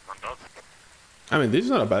 On dots? I mean, this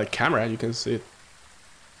is not a bad camera. You can see it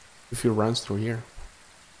if it runs through here.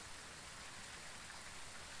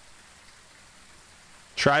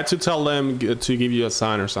 Try to tell them to give you a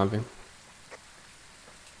sign or something.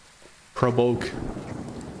 Provoke.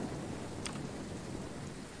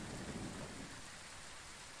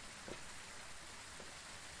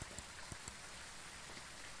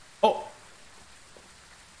 Oh!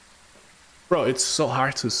 Bro, it's so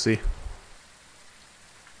hard to see.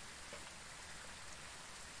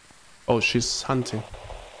 Oh, she's hunting.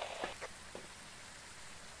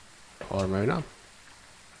 Or maybe not.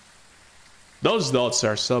 Those dots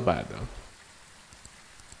are so bad though.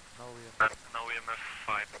 No EMF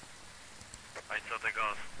 5. I saw the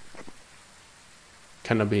ghost.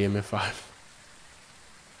 Cannot be MF5.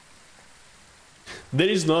 There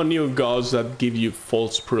is no new ghosts that give you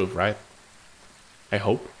false proof, right? I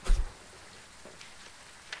hope.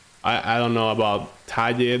 I don't know about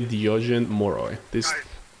Taye, Diogen, Moroi. This Guys,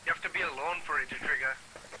 you have to be alone for it to trigger.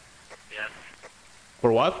 Yes.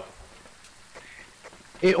 for what?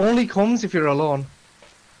 It only comes if you're alone.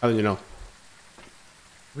 How do you know?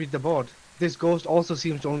 Read the board. This ghost also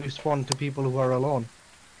seems to only spawn to people who are alone.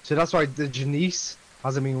 So that's why the Janice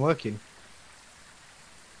hasn't been working.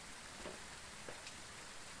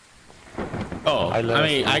 Oh, I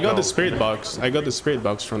mean, I got the spirit box. I got the spirit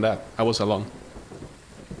box from that. I was alone.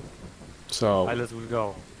 So Silas will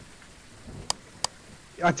go.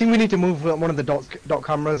 I think we need to move one of the dot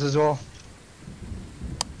cameras as well.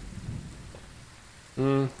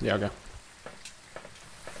 yeah, okay.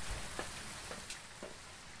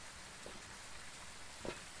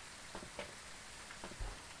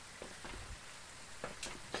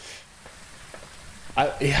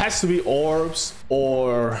 It has to be orbs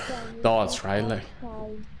or dots, right? Like,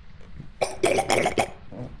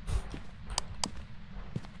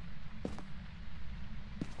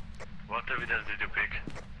 What evidence did you pick?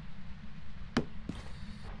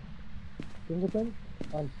 Fingerprint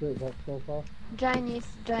and spirit box so far. Chinese.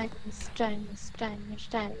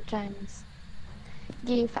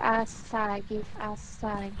 Give us sign, give us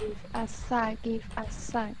sign, give us sign, give us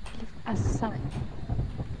sign, give us sign.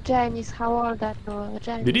 Chinese, how old are you?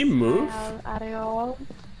 Chinese, did he move? how are you old?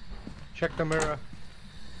 Check the mirror.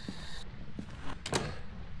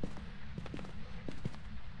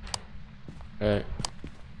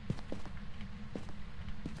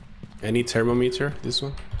 Any thermometer? This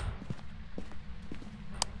one?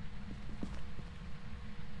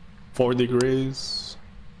 4 degrees.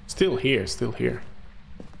 Still here, still here.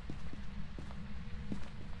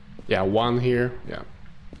 Yeah, 1 here. Yeah.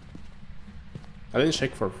 I didn't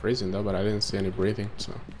check for freezing though, but I didn't see any breathing,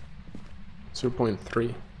 so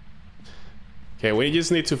 0.3. Okay, we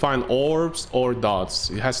just need to find orbs or dots.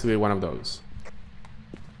 It has to be one of those.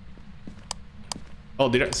 Oh,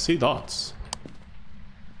 did I see dots?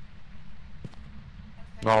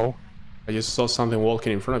 No. I just saw something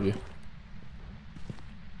walking in front of you.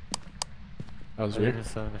 That was I weird. didn't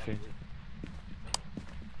saw anything.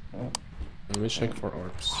 Let me check for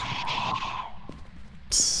orbs.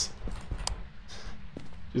 Psst.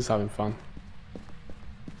 Just having fun.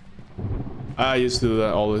 I used to do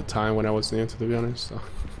that all the time when I was new, to be honest. So.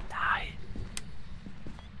 Die.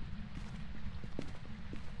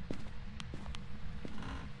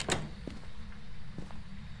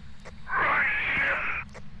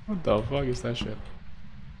 What the fuck is that shit?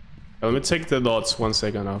 Let me take the dots 1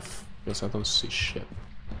 second off, because I don't see shit.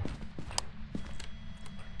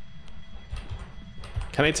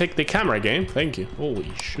 Can I take the camera game? Thank you.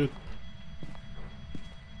 Holy shit.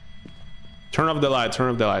 Turn off the light,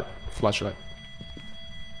 turn off the light. Flashlight.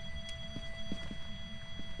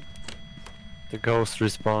 The ghost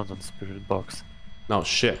respawns on spirit box. No,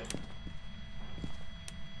 shit.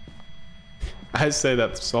 I said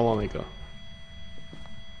that so long ago.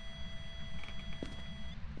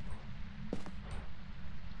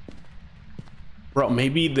 Bro,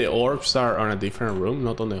 maybe the orbs are on a different room,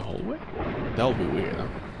 not on the hallway? That would be weird, huh?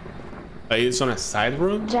 Like it's on a side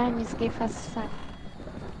room? Chinese, give us sign.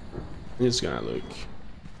 I'm just gonna look.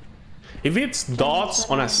 If it's dots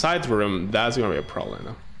on a side room, that's gonna be a problem,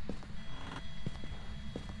 though.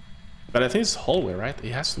 But I think it's hallway, right?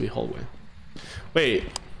 It has to be hallway. Wait.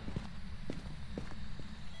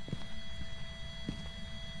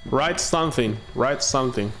 Write something. Write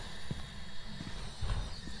something.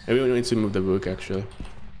 Maybe we need to move the book, actually.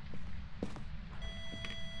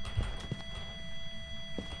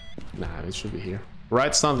 it should be here.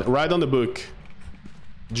 Write something. Write on the book.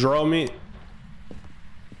 Draw me.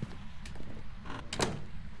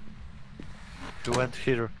 You went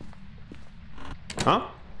here. Huh?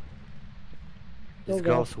 This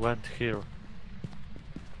ghost went here.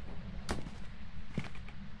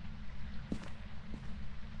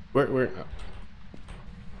 Where?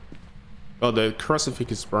 Oh, the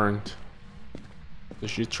crucifix is burned. So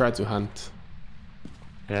she tried to hunt.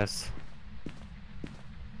 Yes.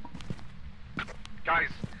 Guys,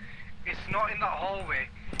 it's not in that hallway.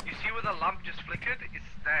 You see where the lamp just flickered? It's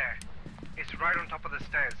there. It's right on top of the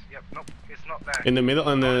stairs. Yep, nope, it's not there. In the middle,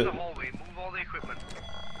 and Not in the. the hallway. Move all the equipment.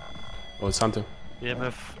 Oh, it's hunting.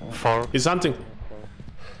 EMF 4. It's hunting.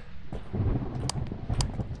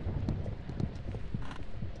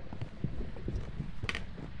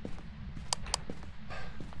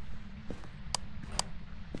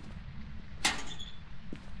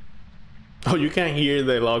 Oh, you can hear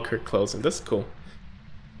the locker closing. That's cool.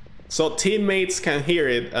 So teammates can hear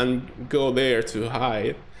it and go there to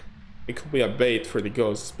hide. It could be a bait for the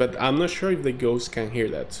ghosts, but I'm not sure if the ghosts can hear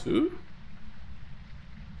that too.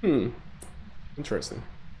 Interesting.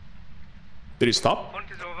 Did he stop?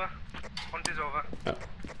 Hunt is over. Hunt is over. Oh.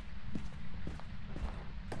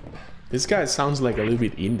 This guy sounds like a little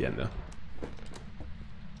bit Indian though.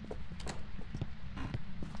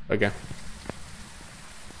 Okay.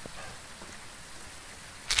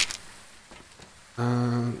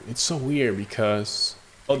 It's so weird because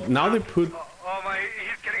now they put. Oh my,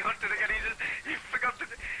 he's getting hunted again. He forgot to.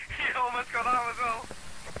 He almost got out as well.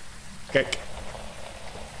 Okay.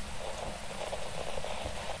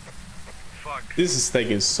 Fuck. This is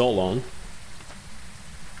taking so long.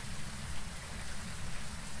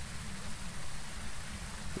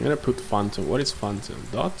 I'm gonna put Phantom. What is Phantom?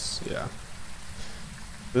 Dots? Yeah.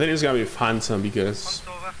 I think it's gonna be Phantom because. Hunt's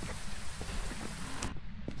over.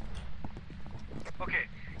 Okay,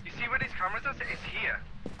 you see where these cameras are? It's here.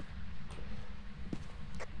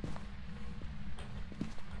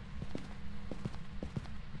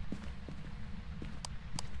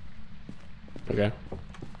 Okay.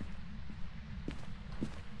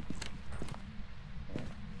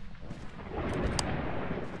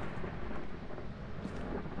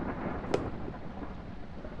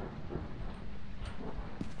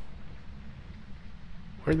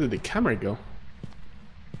 Where did the camera go?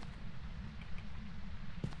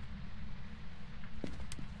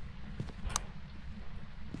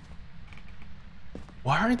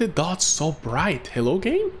 Why are the dots so bright? Hello,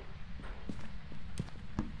 game?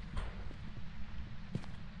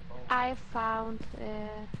 I found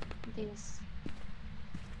this.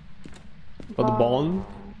 But the ball?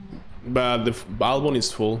 But the album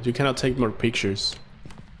is full. You cannot take more pictures.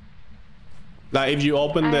 Like if you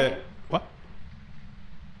open the... What?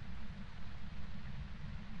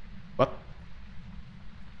 What?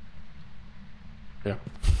 Yeah.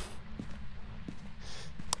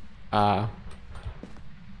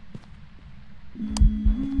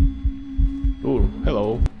 Ooh,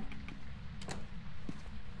 hello.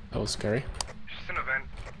 That was scary. It's an event.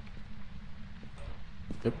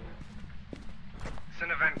 Yep. It's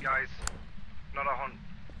an event, guys. Not a hunt.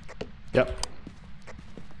 Yep.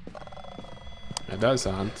 Yeah, that's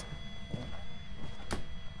a hunt.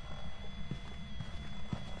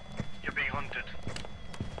 You're being hunted.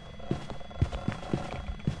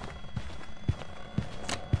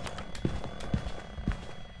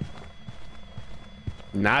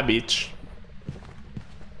 Nah, bitch.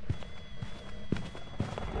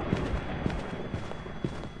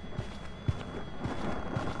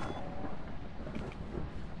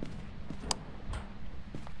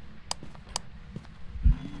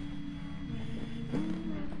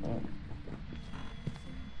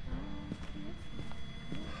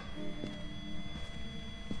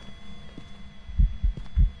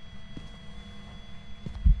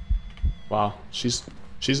 Wow, she's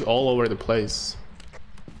all over the place.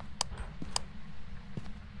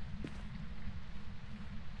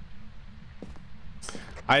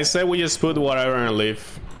 I say we just put whatever and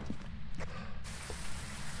leave.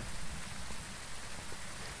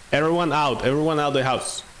 Everyone out the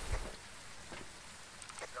house.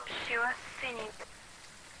 She was singing.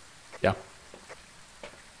 Yeah.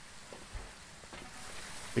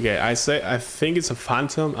 Okay, I think it's a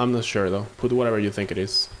phantom. I'm not sure though. Put whatever you think it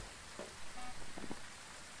is.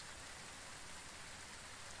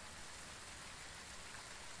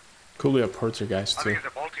 Could be a poltergeist I too. think it's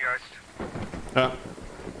a poltergeist.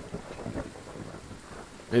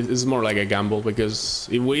 It's more like a gamble because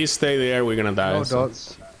if we stay there, we're gonna die. No so-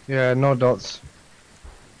 dots. Yeah, no dots.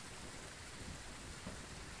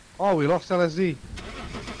 Oh, we lost LSD.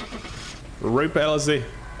 Rip LSD.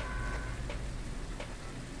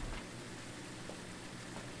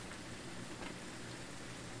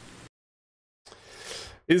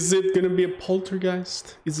 Is it gonna be a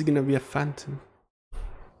poltergeist? Is it gonna be a phantom?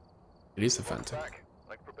 It is a phantom.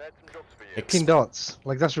 15 dots.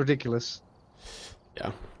 Like, that's ridiculous.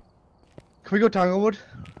 Yeah. Can we go Tanglewood?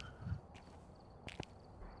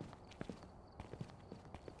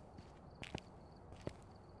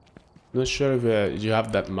 Not sure if you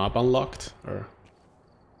have that map unlocked or.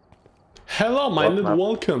 Hello, minded.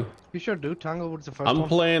 Welcome. You sure do. Tanglewood's the first I'm one.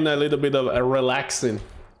 playing a little bit of a relaxing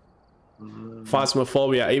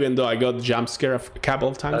Phasmophobia, even though I got jump scare a couple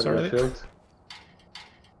of times already. Battlefield.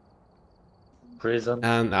 Prison.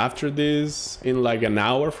 And after this, in like an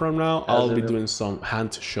hour from now, I'll be Asylum. doing some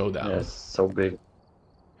Hunt Showdown. Yes, so big.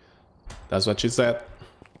 That's what she said.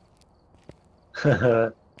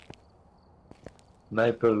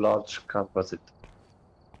 Maple large composite.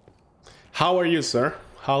 How are you, sir?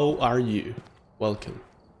 How are you? Welcome.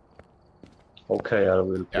 Okay, I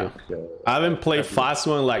will Yeah. pick. I haven't played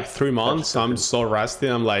Phasmo in like 3 months, so I'm so rusty.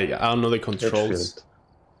 I'm like, I don't know the controls. Edgefield.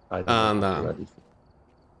 I don't And know already.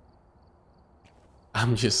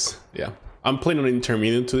 I'm just, yeah. I'm playing an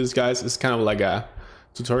intermediate to these guys. It's kind of like a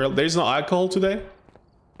tutorial. There's no alcohol today.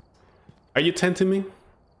 Are you tempting me?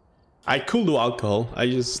 I could do alcohol. I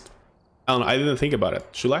don't know. I didn't think about it.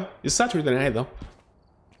 Should I? It's Saturday night though.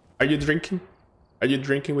 Are you drinking? Are you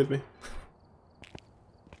drinking with me?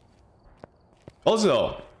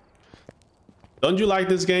 Also, don't you like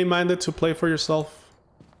this game, Minded, to play for yourself?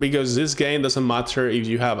 Because this game doesn't matter if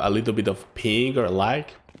you have a little bit of ping or lag.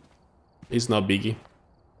 It's not biggie.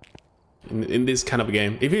 In this kind of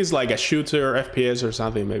game. If it's like a shooter, FPS or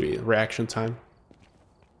something, maybe reaction time.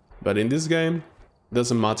 But in this game, it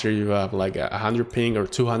doesn't matter if you have like 100 ping or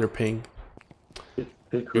 200 ping. Pick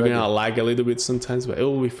You're ready. gonna lag a little bit sometimes, but it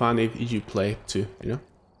will be fun if you play too, you know?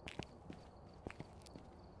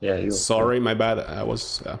 Yeah, you. Sorry, my bad. I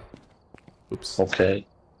was... oops. Okay.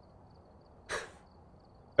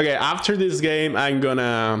 Okay, after this game, I'm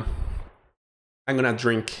gonna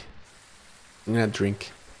drink. I'm gonna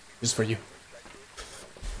drink. Just for you.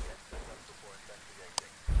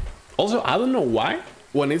 Also, I don't know why,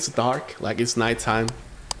 when it's dark, like it's nighttime,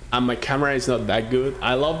 and my camera is not that good.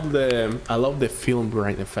 I love the film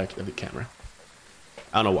grain effect of the camera.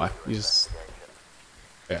 I don't know why. You just...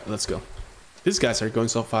 Yeah, let's go. These guys are going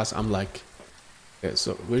so fast. I'm like... Okay,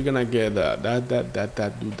 so we're gonna get that,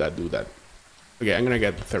 do that. Okay, I'm gonna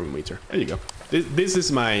get the thermometer. There you go. This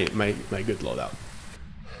is my good loadout.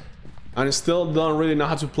 And I still don't really know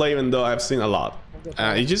how to play, even though I've seen a lot.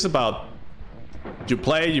 It's just about... You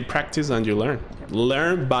play, you practice, and you learn.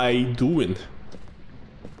 Learn by doing.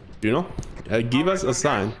 You know? Give us a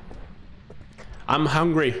sign. I'm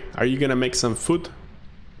hungry. Are you gonna make some food?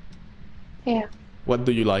 Yeah. What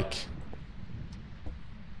do you like?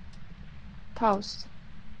 Toast.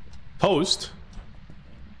 Toast?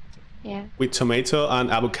 Yeah. With tomato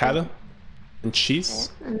and avocado? And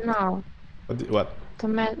cheese? No. What?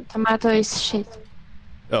 Tomato is shit.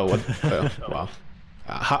 Oh, what? Wow.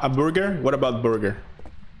 A burger? What about burger?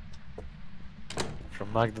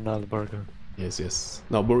 From McDonald's burger. Yes.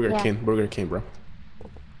 No, Burger Yeah. King. Burger King, bro.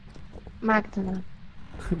 McDonald's.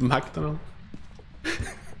 McDonald.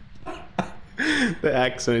 The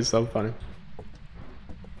accent is so funny.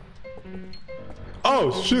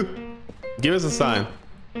 Oh, shoot. Give us a sign.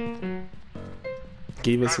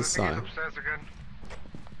 Give us a sign. Upstairs again.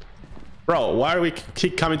 Bro, why are we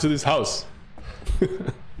keep coming to this house?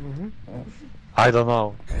 I don't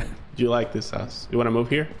know. Do you like this house? You want to move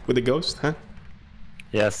here with the ghost, huh?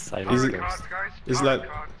 Yes, I Is like it- those. Cards, guys. It's Tarot like-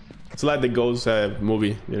 cards. It's like the ghost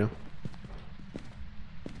movie, you know?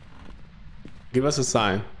 Give us a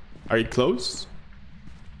sign. Are you close?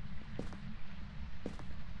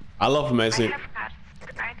 I love messing. cards.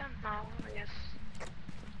 I don't know. Yes.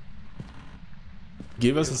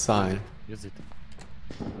 Give us a sign. Use it.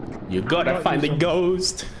 You gotta find the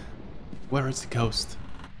ghost. Where is the ghost?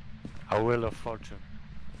 A wheel of fortune.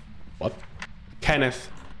 What? Kenneth.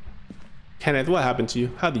 Kenneth, what happened to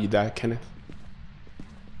you? How did you die, Kenneth?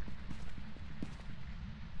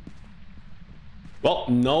 Well,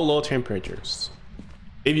 no low temperatures.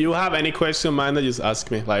 If you have any question, mind, just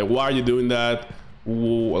ask me. Like, why are you doing that?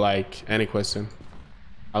 Ooh, like, any question.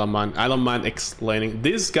 I don't mind explaining.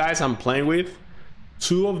 These guys I'm playing with,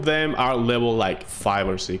 2 of them are level like 5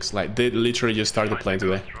 or 6. Like, they literally just started playing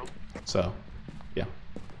today. So, yeah.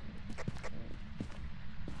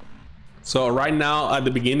 So right now, at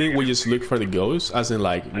the beginning, we just look for the ghost, as in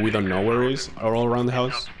like, we don't know where it is, all around the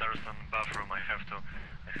house. Upstairs and bathroom. I have 6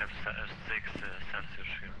 sensors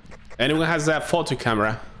here. Anyone has that photo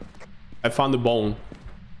camera? I found the bone.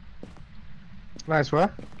 Nice,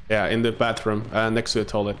 where? Yeah, in the bathroom, next to the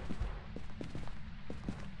toilet.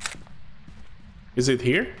 Is it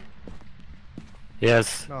here?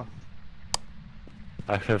 Yes. No.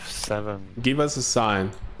 I have 7 Give us a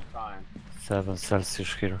sign.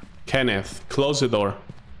 Celsius here. Kenneth, close the door.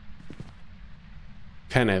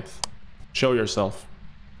 Kenneth, show yourself.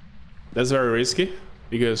 That's very risky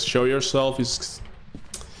because show yourself is.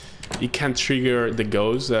 It can trigger the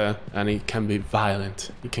ghost and it can be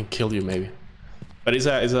violent. It can kill you maybe. But it's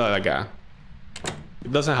like a.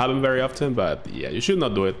 It doesn't happen very often, but yeah, you should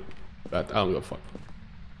not do it. But I don't give a fuck.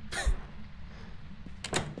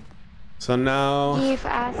 So now Give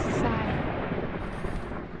us a sign.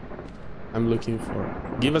 I'm looking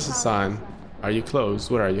for. Give us a sign. Are you close?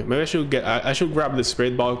 Where are you? Maybe I should get. I should grab the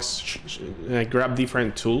spirit box. Grab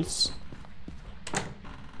different tools.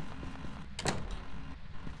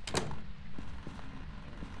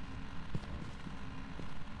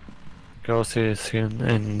 Ghost is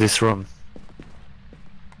in this room.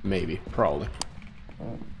 Maybe. Probably.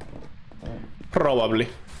 Probably.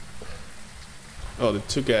 Oh, they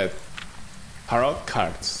took a tarot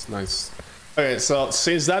cards. Nice. Okay, so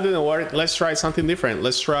since that didn't work, let's try something different.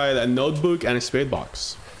 Let's try a notebook and a spirit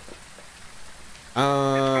box.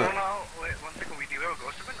 Oh no, wait, 1 second, we do have a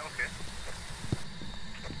ghost event? Okay.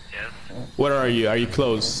 Yes. Where are you? Are you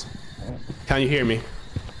close? Can you hear me?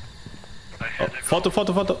 I had a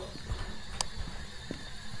Photo.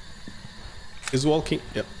 He's walking.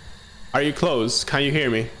 Yep. Are you close? Can you hear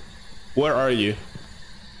me? Where are you?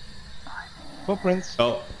 Footprints.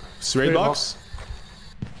 Oh, spirit box?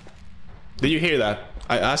 Did you hear that?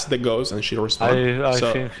 I asked the ghost and she responded. I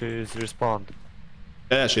think she's respond.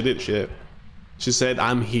 Yeah, she did. She said,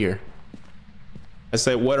 "I'm here." I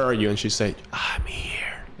said, "Where are you?" And she said, "I'm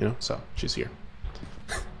here." You know, so she's here.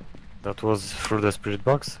 That was through the spirit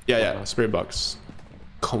box? Yeah, spirit box.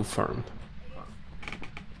 Confirmed.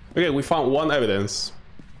 Okay, we found 1 evidence.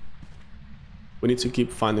 We need to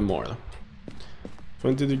keep finding more.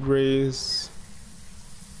 20 degrees.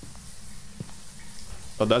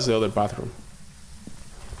 Oh, that's the other bathroom.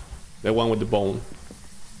 The one with the bone.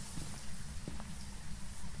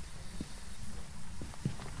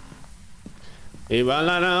 Iba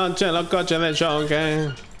la noche los coches de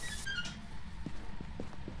choque.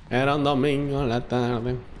 Era un domingo la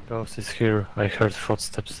tarde. Ghost is here. I heard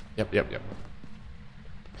footsteps. Yep.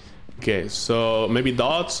 Okay, so maybe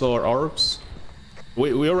dots or orbs?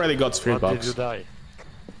 We already got spirit How box. did you die?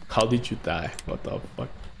 How did you die? What the fuck?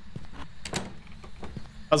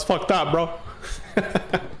 That's fucked up, bro.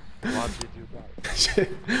 What did you die?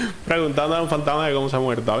 Preguntando a un fantasma de cómo se ha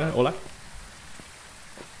muerto. A ver, hola.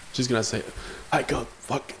 She's gonna say, I got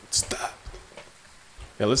fucking stabbed.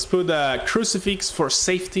 Yeah, let's put a crucifix for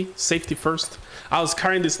safety. Safety first. I was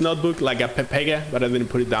carrying this notebook like a pepega, but I didn't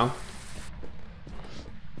put it down.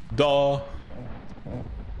 Duh.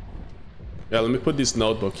 Yeah, let me put this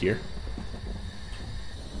notebook here.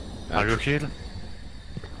 Are you here?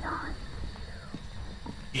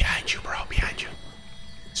 Behind you, bro. Behind you.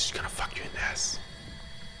 She's gonna fuck you in the ass.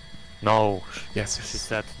 No. Yes. She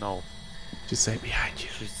said no. She said behind you.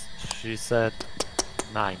 She said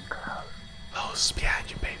 9. Close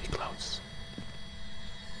behind you, baby. Close.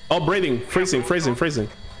 Oh, breathing. Freezing.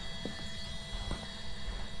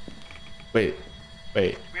 Wait.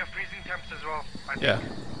 We have freezing temps as well, I think. Yeah.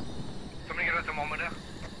 Somebody get a thermometer.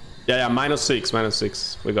 Yeah.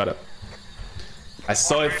 -6. We got it. I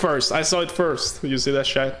saw it first. You see that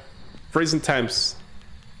shit? Freezing temps.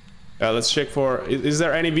 Let's check for. Is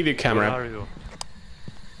there any video camera? Where are you?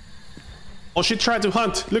 Oh, she tried to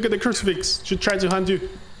hunt. Look at the crucifix. She tried to hunt you.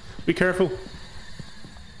 Be careful.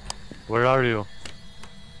 Where are you?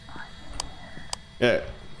 Yeah.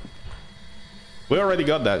 We already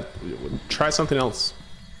got that. Try something else.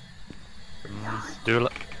 Do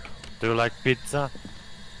you like pizza?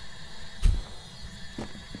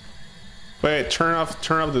 Wait, turn off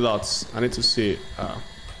the dots. I need to see.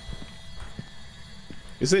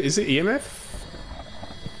 Is it EMF?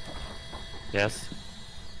 Yes.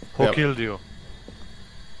 Who Yep. killed you?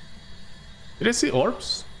 Did I see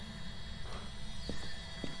orbs?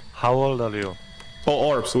 How old are you? Oh,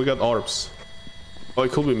 orbs. We got orbs. Oh,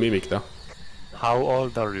 it could be mimic though. How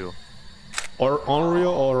old are you? Or unreal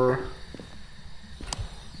or.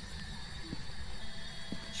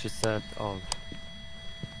 She said old.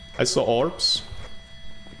 I saw orbs.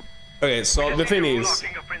 Okay, so the thing is.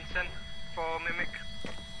 Fingerprints in for mimic.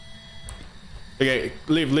 Okay,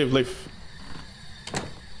 leave.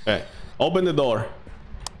 Okay, open the door.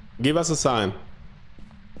 Give us a sign.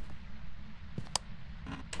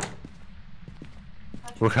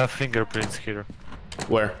 We have fingerprints here.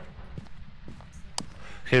 Where?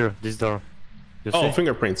 Here, this door. You Oh, see?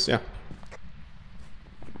 fingerprints, yeah.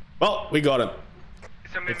 Well, we got it.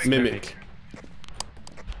 It's a mimic. It's mimic.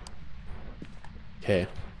 Okay.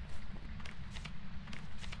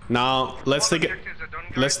 Now let's take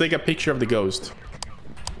a picture of the ghost.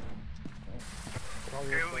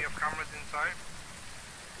 Okay, we have cameras inside.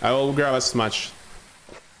 I will grab as much.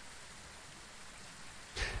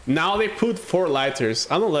 Now they put 4 lighters.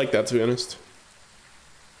 I don't like that, to be honest.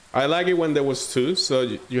 I like it when there was 2,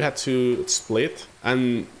 so you had to split.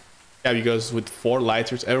 And yeah, because with 4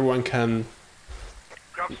 lighters, everyone can.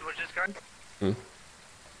 Grab switches, guys.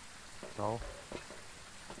 No.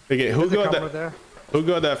 Okay, who There's a got camera the there. who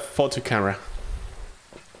got the photo camera?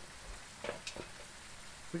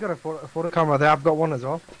 We got a photo camera there. I've got one as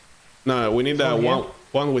well. No, we need It's on here.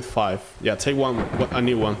 one with 5. Yeah, take one. A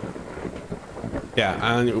new one.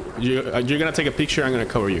 Yeah, and you're gonna take a picture. I'm gonna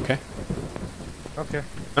cover you. Okay? Okay.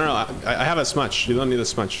 No, I have a smudge. You don't need a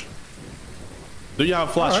smudge. Do you have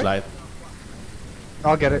a flashlight?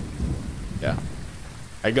 I'll get it. Yeah.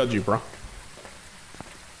 I got you, bro.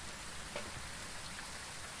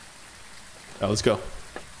 Yeah, let's go.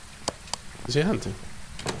 Is he hunting?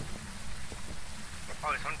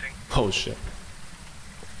 Oh, he's hunting. Oh shit.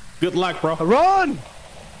 Good luck, bro. Run!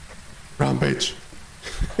 Run, bitch.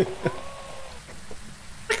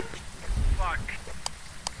 Fuck.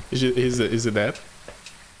 Is it dead?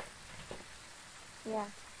 Yeah.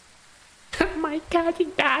 Oh my god, he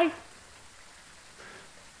died.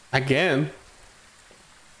 Again?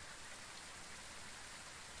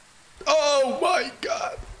 Oh my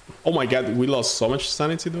god. Oh my god, we lost so much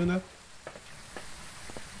sanity doing that.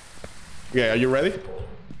 Okay, are you ready?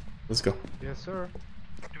 Let's go. Yes, sir.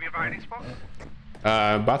 Do we have a hiding spot?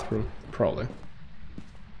 Bathroom, probably.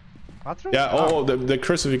 Bathroom? Yeah, oh, the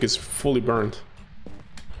crucifix is fully burned.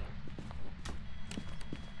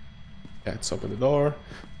 Yeah, let's open the door.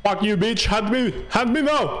 Fuck you, bitch! Hunt me! Hunt me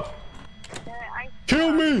now!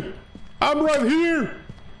 Kill me! I'm right here!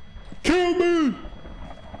 Kill me!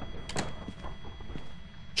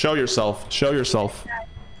 Show yourself. Show yourself.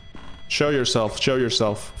 Show yourself. Show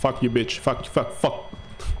yourself. Fuck you, bitch. Fuck.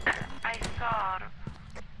 I saw.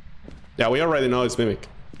 Yeah, we already know it's Mimic.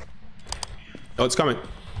 Oh, it's coming.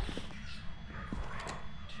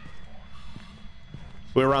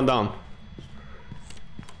 We run down.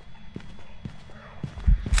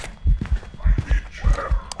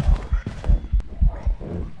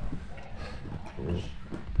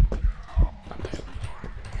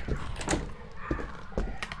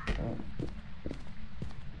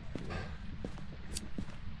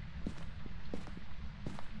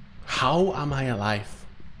 How am I alive?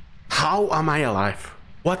 How am I alive?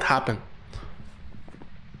 What happened?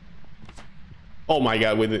 Oh my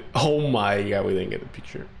god, we didn't. Oh my god, we didn't get the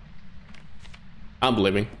picture. I'm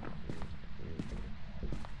believing.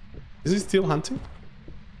 Is he still hunting?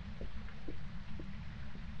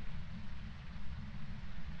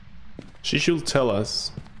 She should tell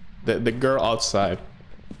us. The girl outside.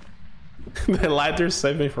 The lighter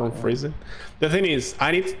saved me from freezing. The thing is,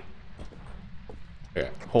 I need. Yeah.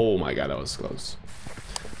 Oh my god, that was close.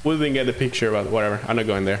 We didn't get the picture, but whatever. I'm not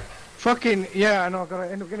going there. Fucking yeah, I know. I gotta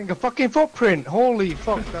end up getting a fucking footprint. Holy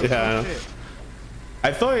fuck! That's Yeah, I know. shit.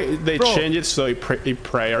 I thought they Bro. changed it so it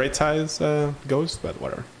prioritized Ghost, but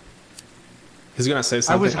whatever. He's gonna say I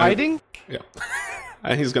something. was hiding. Yeah.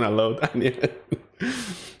 And he's gonna load.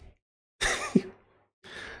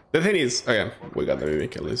 The thing is, okay, we got the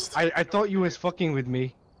mimic at least. I thought you was fucking with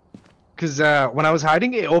me. Cause when I was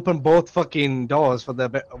hiding, it opened both fucking doors for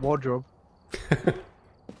the wardrobe.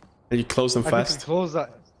 And you close them I quickly fast. closed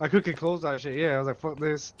that. I quickly closed that shit. Yeah, I was like, fuck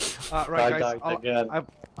this. Right, I guys. died again.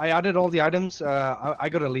 I added all the items. I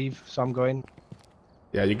gotta leave, so I'm going.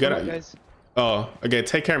 Yeah, you Good gotta. night, guys. Oh, okay.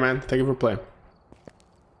 Take care, man. Thank you for playing.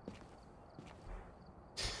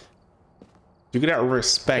 You gotta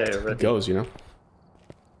respect Yeah, ready. Ghost, you know.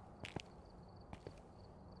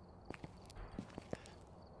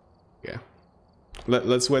 Yeah.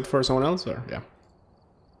 Let's wait for someone else, or yeah.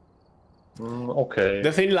 Okay.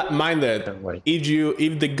 The thing, mind that Can wait.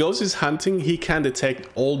 if the ghost is hunting, he can detect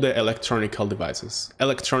all the electronical devices.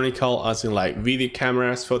 Electronical, as in like video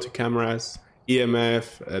cameras, photo cameras,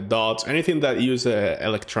 EMF, dots, anything that use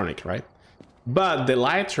electronic, right? But the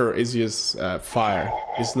lighter is just fire.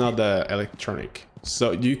 It's not the electronic.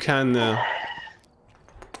 So you can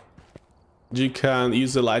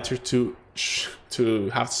use the lighter to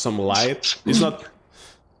have some light. It's not.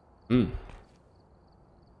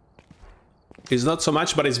 It's not so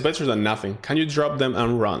much, but it's better than nothing. Can you drop them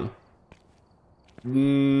and run?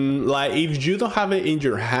 Like if you don't have it in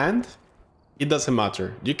your hand, it doesn't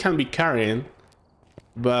matter. You can be carrying,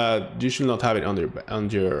 but you should not have it on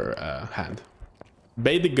your hand.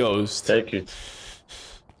 Bait the ghost. Take it.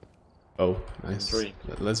 Oh, nice. Three.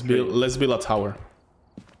 Let's build a tower.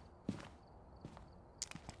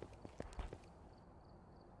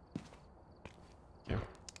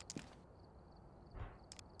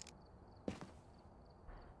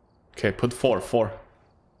 Okay, put 4.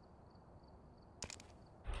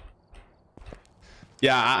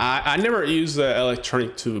 Yeah, I never use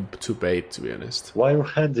electronic to bait, to be honest. Why your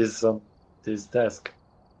hand is on this desk?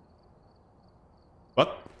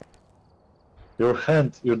 What? Your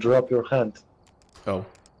hand, you drop your hand. Oh,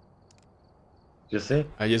 You see?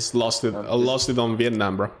 I just lost it. I lost it on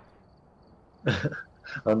Vietnam, bro.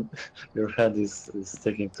 And your hand is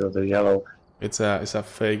sticking to the yellow. It's a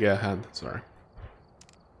fake hand. Sorry.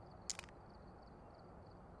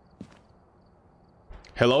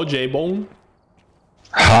 Hello, J-Bone.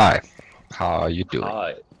 Hi, how are you doing?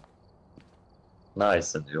 Hi.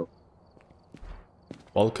 Nice, and you?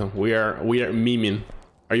 Welcome. We are memeing.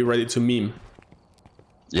 Are you ready to meme?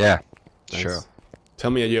 Yeah, Nice. sure.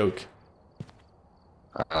 Tell me a joke.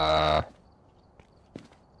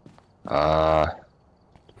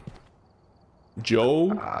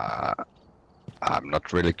 Joe? I'm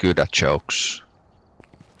not really good at jokes.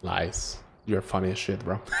 Lies. You're funny as shit,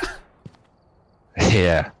 bro.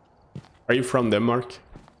 Yeah. Are you from Denmark?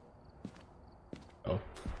 Oh.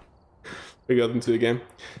 We got into the game.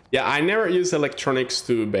 Yeah, I never use electronics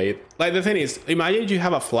to bait. Like, the thing is, imagine you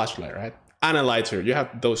have a flashlight, right? And a lighter. You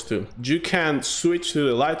have those two. You can switch to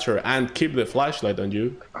the lighter and keep the flashlight on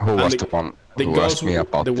you. Who was the one who asked me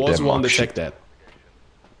about the was one Denmark shit? detect that.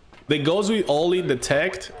 The ghost will only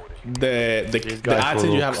detect the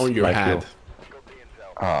item you have on your like head.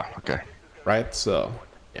 Ah, okay. Right? So,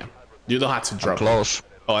 yeah. You don't have to drop it. Close.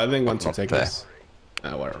 Oh, I didn't want to not take there. this.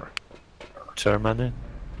 Whatever. Germany?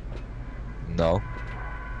 No.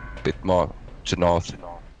 Bit more to north.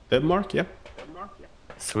 Denmark, yeah.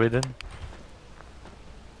 Sweden?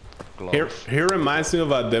 Close. He reminds me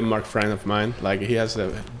of a Denmark friend of mine. Like, he has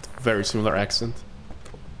a very similar accent.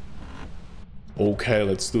 Okay,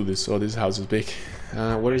 let's do this. Oh, this house is big.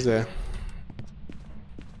 What is the...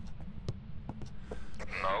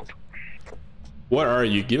 Nope. What are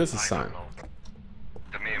you? Give us a sign.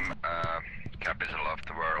 The meme, capital of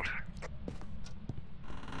the world.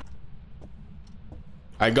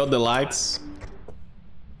 I got the lights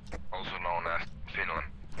Also known as Finland.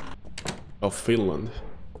 of Finland.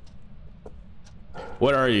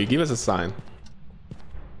 What are you? Give us a sign.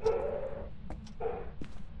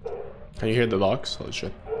 Can you hear the dogs? Holy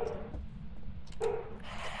shit.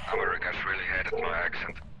 Americans really hated my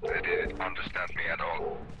accent. They didn't understand me at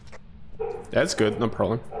all. That's good, no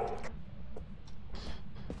problem.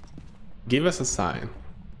 Give us a sign.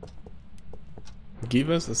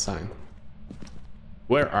 Give us a sign.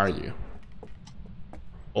 Where are you?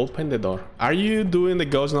 Open the door. Are you doing the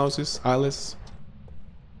ghost noses, Alice?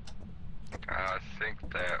 I think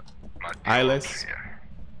there might be Eyeless? orbs here.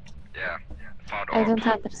 Yeah, found I don't orbs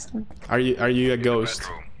understand. Are you a in the ghost?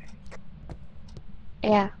 bedroom.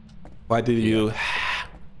 Yeah. Why did you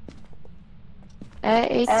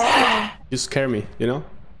It's you scare me, you know?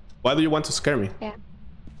 Why do you want to scare me? yeah.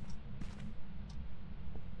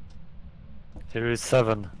 Here is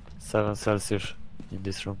 7 Celsius in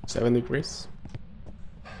this room. 7 degrees.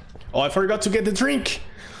 Oh, I forgot to get the drink.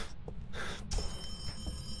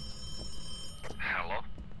 Hello?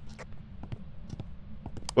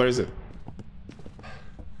 Where is it?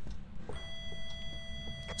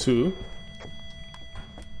 2.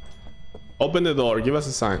 Open the door. Give us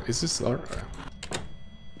a sign. Is this door?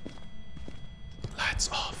 Lights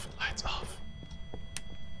off. Lights off.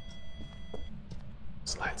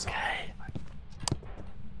 Lights off.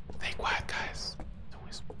 Stay quiet, guys. Don't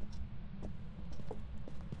whisper.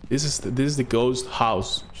 This is the ghost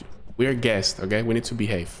house. We're guests, okay? We need to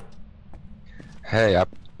behave. Hey, I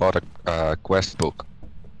bought a quest book.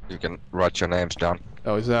 You can write your names down.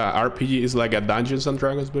 Oh, is that RPG? Is like a Dungeons and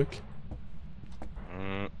Dragons book?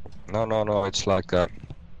 No. It's like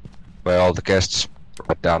where all the guests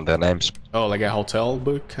write down their names. Oh, like a hotel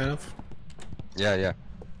book, kind of? Yeah.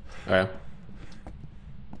 Alright.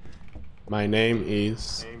 My name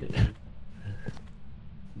is...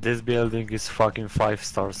 This building is fucking 5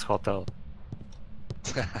 stars hotel.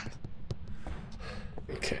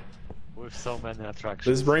 Okay. With so many attractions.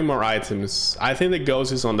 Let's bring more items. I think the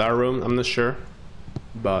ghost is on that room. I'm not sure.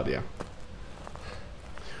 But yeah.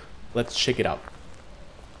 Let's check it out.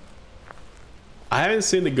 I haven't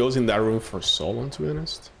seen the ghost in that room for so long, to be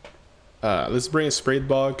honest. Let's bring a spirit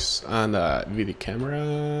box and a video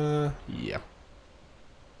camera. Yeah.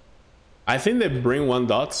 I think they bring 1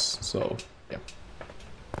 dots, so yeah.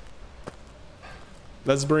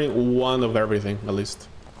 Let's bring 1 of everything, at least.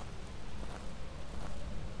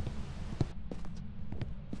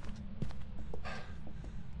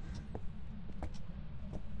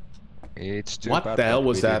 It's too What bad the hell that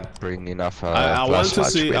was we that? didn't bring enough I want to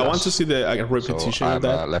flashlights see. with I want us. to see the repetition So of I'm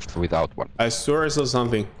that. left without one. I swear I saw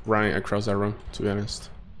something running across that room. To be honest.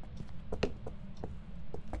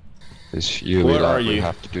 This you Where will are you?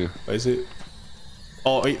 have to do. What is it?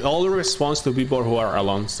 Oh, it only responds to people who are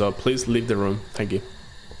alone. So please leave the room. Thank you.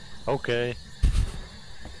 Okay.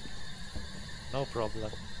 No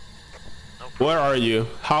problem. Where are you?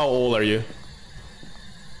 How old are you?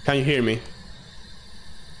 Can you hear me?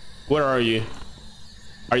 Where are you?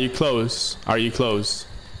 Are you close? Are you close?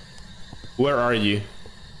 Where are you?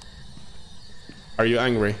 Are you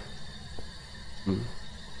angry?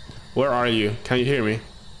 Where are you? Can you hear me?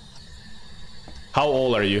 How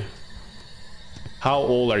old are you? How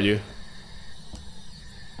old are you?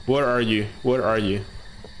 Where are you? Where are you?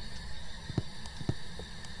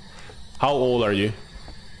 How old are you?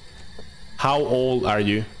 How old are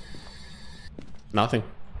you? Nothing.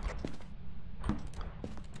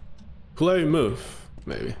 Play move,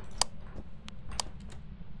 maybe.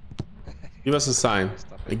 Give us a sign.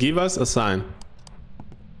 Give us a sign.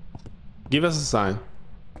 Give us a sign.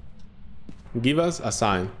 Give us a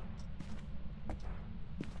sign.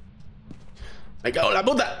 ¡Me cago en la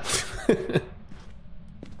puta!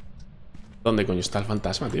 ¿Dónde coño está el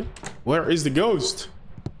fantasma, tío? Where is the ghost?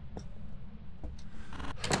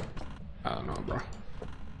 I don't know, bro.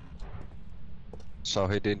 So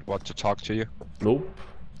he didn't want to talk to you? Nope.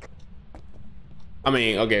 I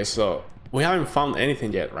mean, okay, so we haven't found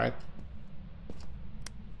anything yet, right?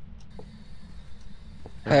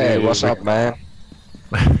 Hey, what's up, man?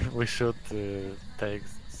 We should take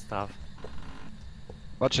stuff.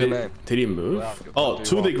 What's your name? Did he move? Well, Oh, what do you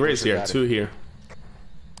 2 want? degrees Who's your here, daddy? 2 here.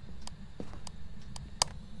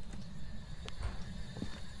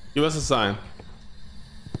 Give us a sign.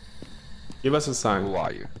 Give us a sign. Who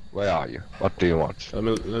are you? Where are you? What do you want? Let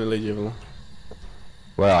me leave you alone.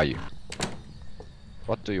 Where are you?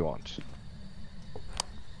 What do you want?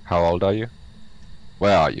 How old are you?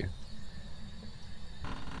 Where are you?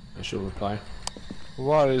 I should reply.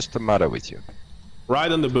 What is the matter with you?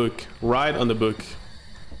 Write on the book. Write on the book.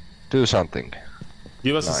 Do something.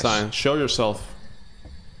 Give us Nice. a sign. Show yourself.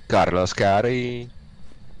 Carlos Cari.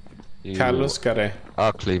 You Carlos Care.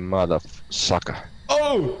 ugly mother sucker.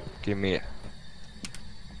 Oh! Give me a...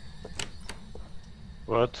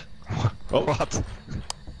 What? Oh. What?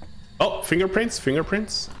 Oh, fingerprints,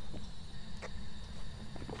 fingerprints.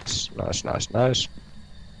 Nice, nice, nice.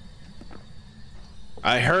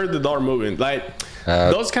 I heard the door moving. Like,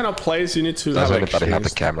 those kind of plays you need to Does have anybody have the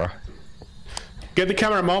experience. camera? Get the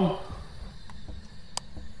camera, mom.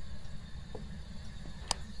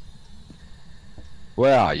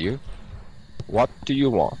 Where are you? What do you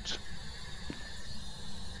want?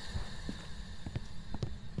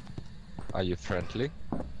 Are you friendly?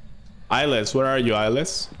 Eyeless, where are you,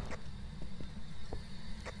 Eyeless?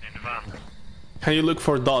 In van. Can you look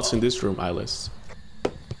for dots in this room, Eyeless?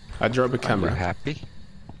 I drop a Are you camera. happy?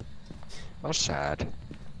 Or sad?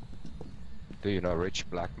 Do you know Rich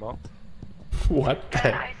Blackmore? What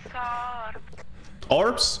the? I saw.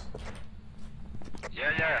 Orbs?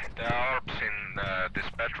 Yeah, there are orbs in this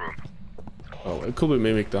bedroom. Oh, it could be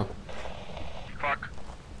Mimic though. Fuck.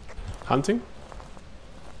 Hunting?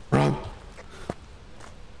 Run!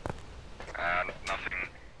 Nothing.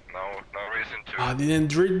 No reason to I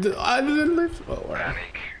didn't read the... I didn't live... Oh, well.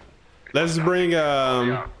 panic. Let's bring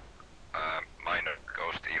Minor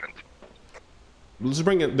ghost event. let's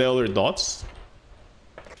bring the other dots.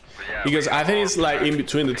 But yeah, Because we I think have it's like in orbs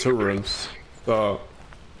between the and two rooms. So...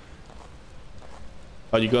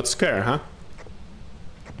 Oh, you got scared, huh?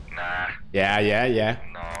 Nah, Yeah.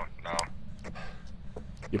 no.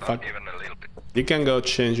 You Not fuck... even a little bit. You can go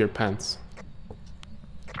change your pants.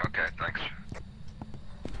 Okay, thanks.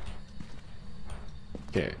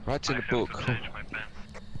 Okay. Right in the I have book. to change my pants.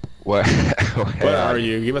 Where, Where are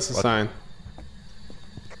you? Give us a What? sign.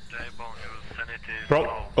 J-Bone, your sanity is Bro,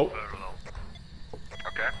 low, oh. very low.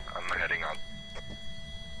 Okay, I'm heading out.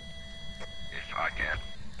 If I can.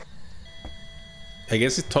 I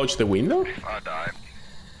guess it touched the window? If I die,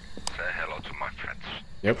 say hello to my friends.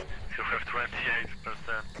 Yep. You have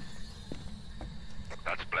 28%.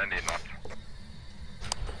 That's plenty enough.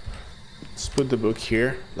 Let's put the book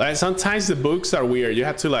here. Like sometimes the books are weird. You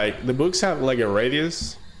have to like... The books have like a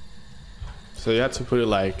radius. So you have to put it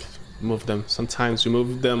like... Move them. Sometimes you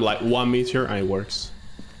move them like 1 meter and it works.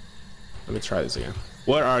 Let me try this again.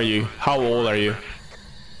 Where are you? How old are you?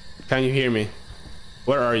 Can you hear me?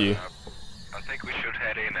 Where are you? I think we should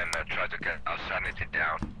head in and try to get our sanity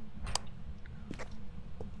down.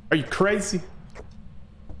 Are you crazy?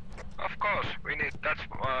 Of course, we need. That's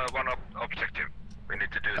one objective. We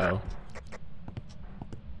need to do that. Oh.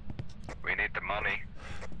 We need the money.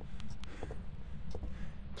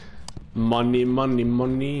 Money, money,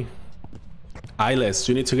 money. Eyeless,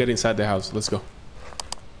 you need to get inside the house. Let's go.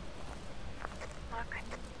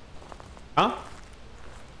 Huh?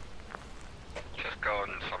 Just go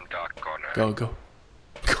in some dark corner. Go, go.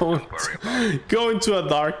 Go into a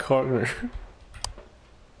dark corner.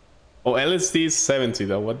 Oh, LSD is 70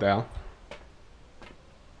 though. What the hell?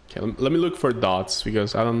 Okay, let me look for dots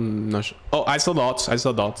because I don't know. Oh, I saw dots. I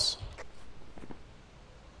saw dots.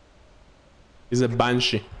 It's a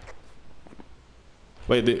banshee.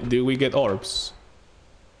 Wait, did we get orbs?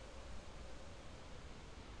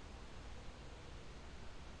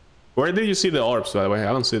 Where did you see the orbs, by the way?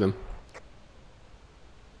 I don't see them.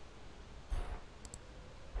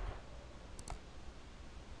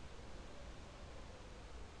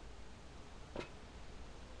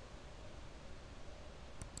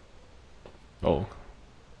 Oh.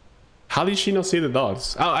 How did she not see the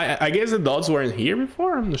dots? Oh, I guess the dots weren't here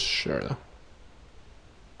before? I'm not sure though.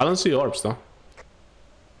 I don't see orbs though.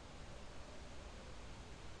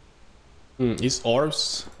 Is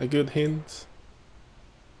orbs a good hint?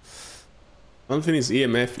 I don't think it's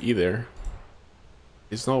EMF either.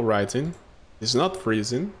 It's not writing. It's not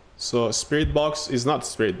freezing. So spirit box is not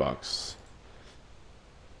spirit box.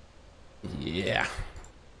 Yeah.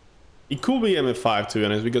 It could be EMF5 to be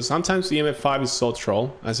honest, because sometimes EMF5 is so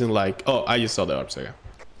troll, as in like, oh, I just saw the orbs again.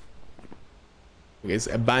 Okay, it's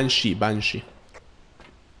a banshee, banshee.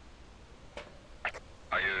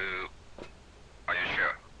 Are you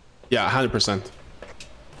sure? Yeah, 100%.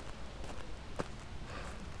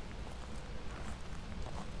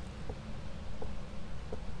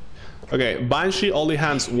 Okay, banshee only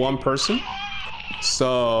hands one person,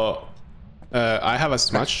 so I have a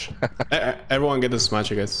smudge. Everyone get a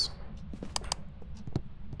smudge, I guess.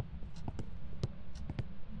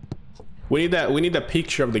 We need a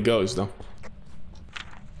picture of the ghost though.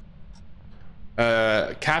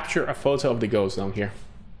 Capture a photo of the ghost down here.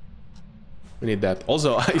 We need that.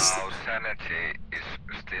 Also, Our sanity is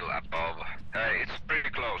still above. It's pretty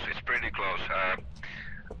close. It's pretty close.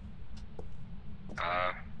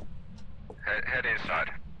 Head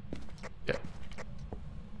inside. Yeah.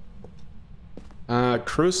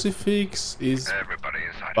 Crucifix is Everybody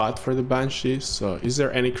inside. bad for the banshees. So, is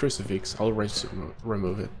there any crucifix? I'll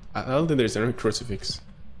remove it. I don't think there's any crucifix.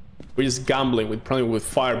 We're just gambling with probably with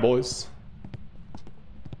fire, boys.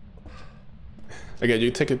 Okay,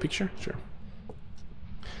 you take a picture? Sure.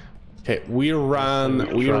 Okay, we ran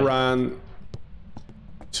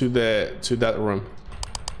to that room.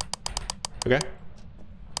 Okay?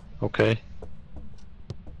 Okay.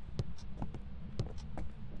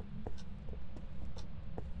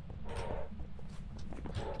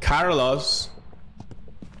 Carlos,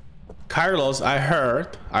 I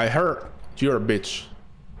heard you're a bitch.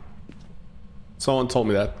 Someone told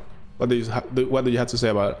me that. What did you have to say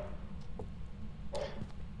about it?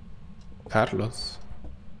 Carlos,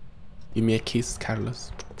 give me a kiss,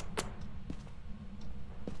 Carlos.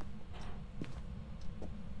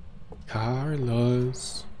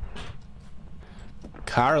 Carlos,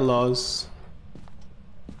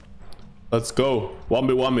 let's go.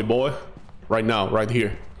 1v1 boy, right now, right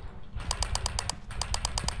here.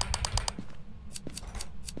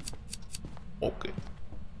 Okay.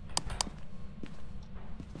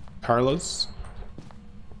 Carlos.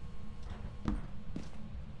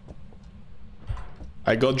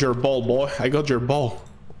 I got your ball, boy. I got your ball.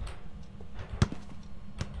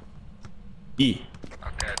 E.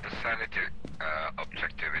 Okay, the sanity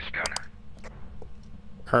objective is done.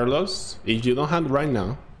 Carlos, if you don't have it right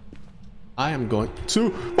now, I am going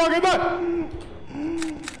to fucking die.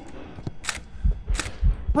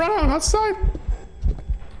 Run out outside.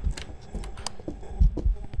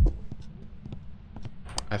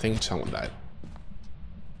 I think someone died.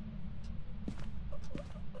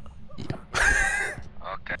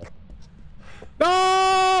 Okay.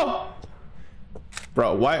 No!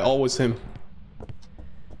 Bro, why always him?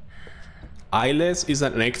 Eyeless is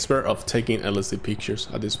an expert of taking LSD pictures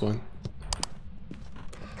at this point.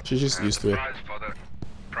 She's just used to it.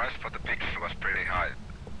 Price for the picture was pretty high.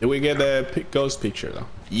 Did we get a ghost picture though?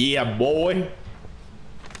 Yeah, boy.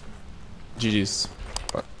 GG's.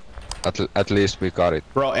 At least we got it.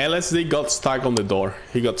 Bro, LSD got stuck on the door.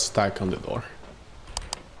 He got stuck on the door.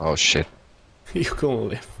 Oh shit. You couldn't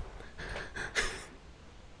live.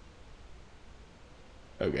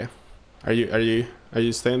 Okay. Are you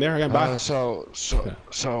staying there? Okay, bye. So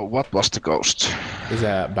what was the ghost? It's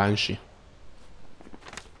a banshee.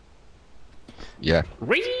 Yeah.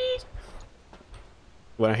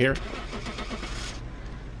 Wanna hear?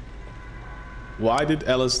 Why did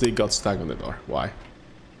LSD got stuck on the door? Why?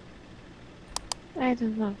 I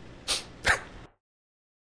don't know.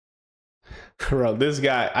 Bro, this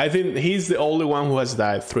guy, I think he's the only one who has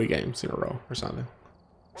died 3 games in a row or something.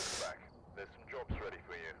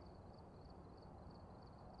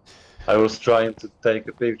 I was trying to take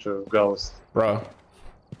a picture of Ghost. Bro.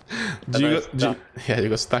 You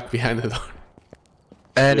got stuck behind the door.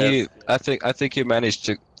 And Yes. I think you managed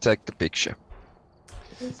to take the picture.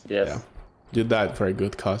 Yes. Yeah. You died for a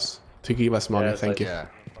good cause. To give us money, Yes, thank you. Yeah.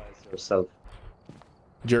 Sacrifice yourself.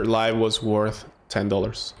 Your life was worth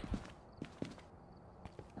 $10.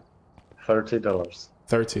 $30.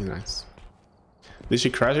 30, nice. Did she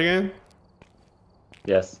crash again?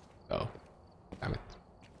 Yes. Oh. Damn it.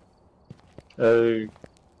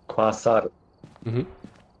 Quasar.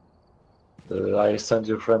 Mm-hmm. I sent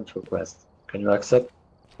you friend request. Can you accept?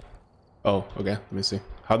 Oh, okay. Let me see.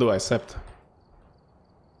 How do I accept?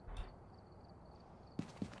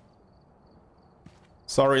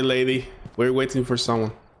 Sorry, lady. We're waiting for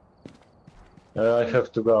someone. I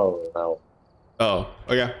have to go now. Oh,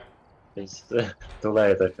 okay. It's too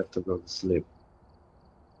late. I have to go to sleep.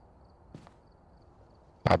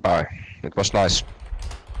 Bye bye. It was nice.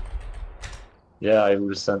 Yeah, I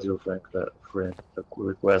will send you friend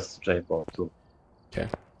request, J-Ball too. Okay.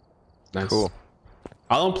 Nice. Cool.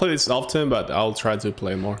 I don't play this often, but I'll try to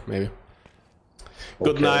play more, maybe.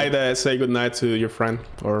 Good Okay. night. Say good night to your friend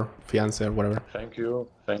or fiance or whatever. Thank you.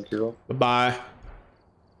 Thank you. Bye.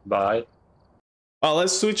 Bye. Oh,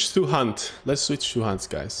 let's switch to hunt. Let's switch to hunts,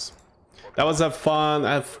 guys. That was a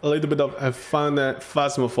little bit of a fun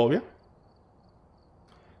phasmophobia.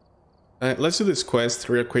 Let's do this quest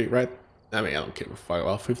real quick, right? I mean, I don't care if I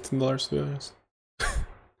about $15 to be honest.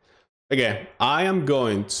 Okay, I am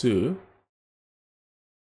going to.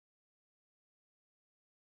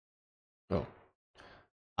 Oh,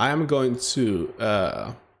 I am going to.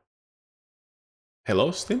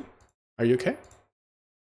 Hello, Steam. Are you okay?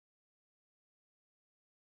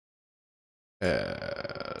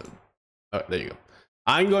 Oh, there you go.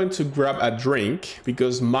 I'm going to grab a drink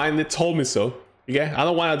because mine told me so. Okay, I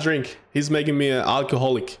don't want a drink. He's making me an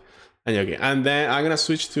alcoholic. And okay, and then I'm gonna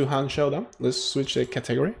switch to Hunt Showdown. Let's switch the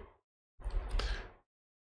category.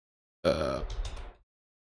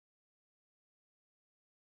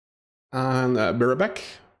 And be right back.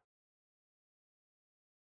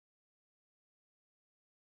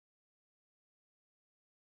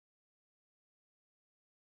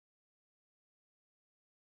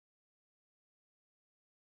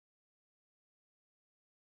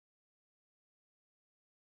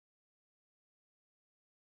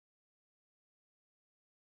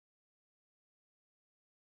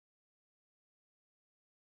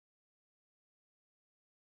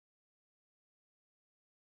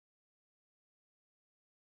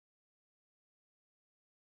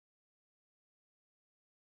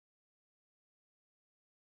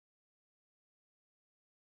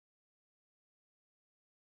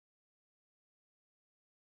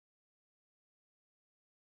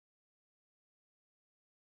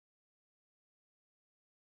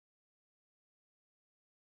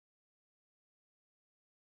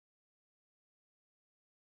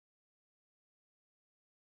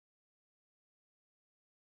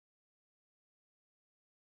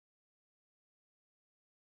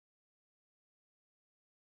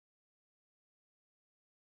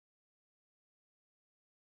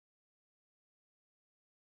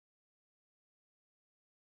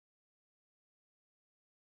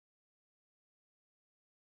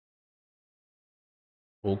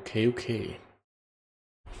 Okay.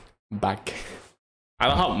 Back. I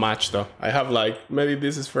don't have much though. I have like, maybe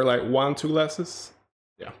this is for like 1-2 glasses.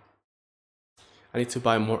 Yeah. I need to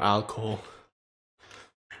buy more alcohol.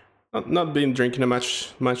 Not been drinking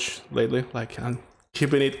much lately. Like I'm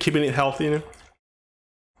keeping it healthy, you know.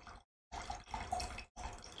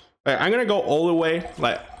 I'm gonna go all the way.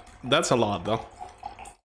 Like that's a lot though.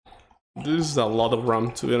 This is a lot of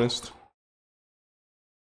rum to be honest.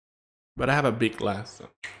 But I have a big glass. So.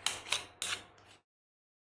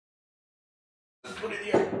 Let's put it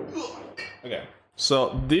here. Okay.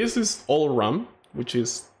 So this is all rum, which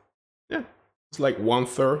is it's like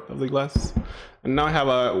 1/3 of the glass. And now I have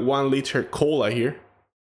a 1 liter cola here.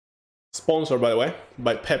 Sponsored, by the way,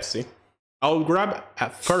 by Pepsi. I'll grab a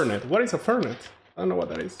Fernet. What is a Fernet? I don't know what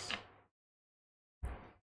that is.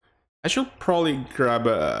 I should probably grab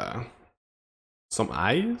some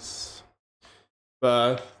ice.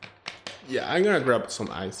 But yeah, I'm gonna grab some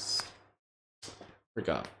ice.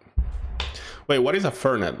 Forgot. Wait, what is a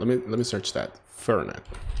Fernet? Let me search that. Fernet.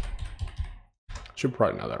 Should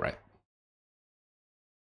probably know that, right?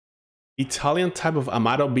 Italian type of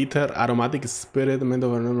Amaro bitter aromatic spirit made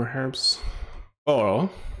of a number of herbs. Oh.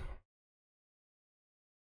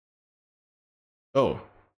 Oh.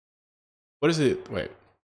 What is it? Wait.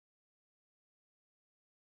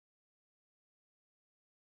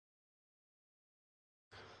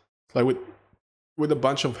 Like with a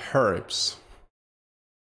bunch of herbs.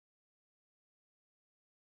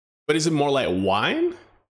 But is it more like wine?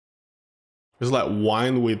 It's like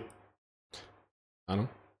wine with, I don't know,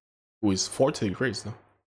 with 40 degrees, no?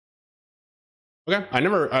 Okay, I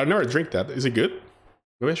never drink that. Is it good?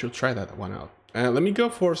 Maybe I should try that one out. Let me go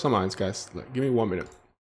for some lines, guys. Give me 1 minute.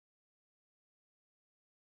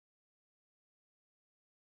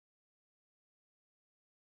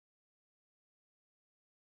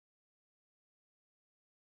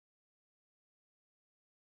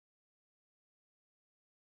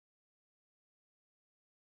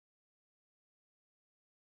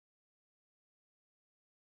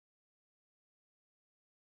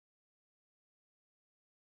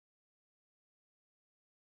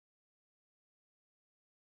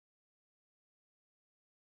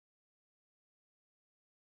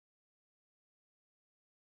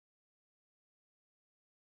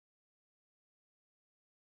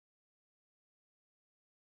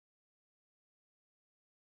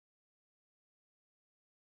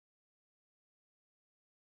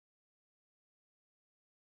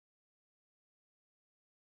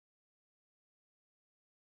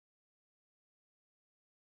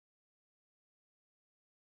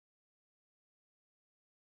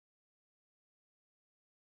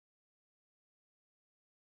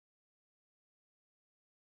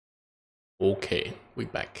 Okay, we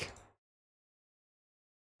back.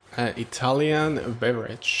 Italian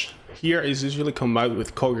beverage. Here is usually combined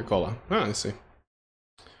with Coca-Cola. Ah, I see.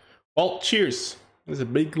 Well, cheers. There's a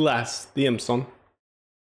big glass. DM, son.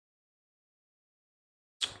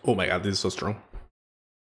 Oh my god, this is so strong.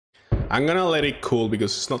 I'm gonna let it cool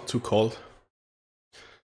because it's not too cold.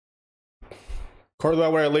 Cordoba,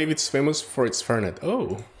 where I live, it's famous for its Fernet.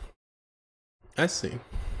 Oh, I see.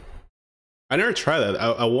 I never tried that.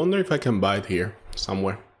 I wonder if I can buy it here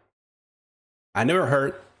somewhere. I never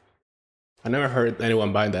heard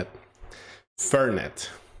anyone buy that. Fernet.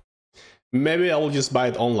 Maybe I will just buy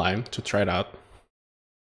it online to try it out.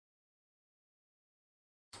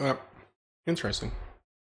 Interesting.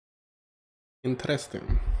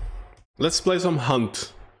 Interesting. Let's play some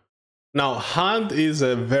Hunt. Now, Hunt is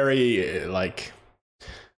a very, like...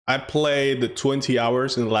 I played 20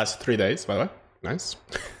 hours in the last 3 days, by the way. Nice.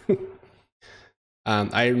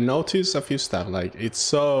 And I noticed a few stuff, like, it's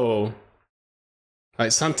so...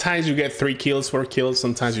 Like, sometimes you get 3 kills, 4 kills,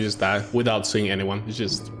 sometimes you just die without seeing anyone. It's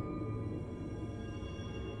just...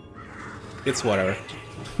 It's whatever,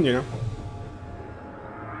 you know?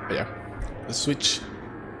 But yeah, let's switch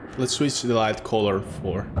the light color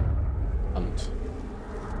for Hunt.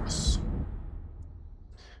 Yes.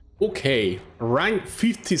 Okay, rank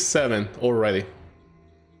 57 already.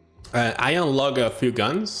 I unlocked a few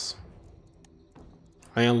guns.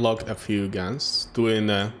 Doing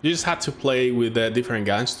you just had to play with different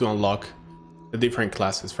guns to unlock the different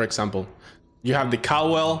classes. For example, you have the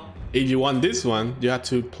Caldwell. If you want this one, you have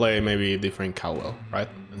to play maybe a different Caldwell, right?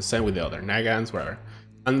 And the same with the other Nagans, whatever.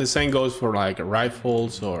 And the same goes for like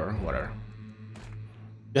rifles or whatever.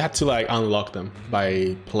 You have to like unlock them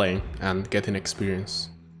by playing and getting experience.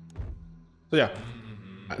 So yeah,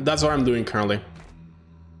 that's what I'm doing currently.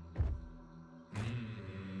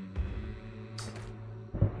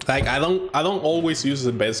 Like I don't always use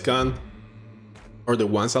the best gun or the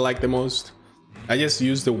ones I like the most. I just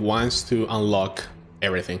use the ones to unlock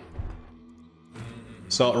everything.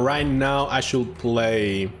 So right now I should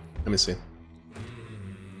play, let me see.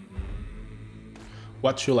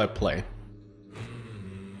 What should I play?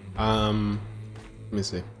 Let me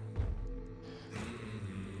see.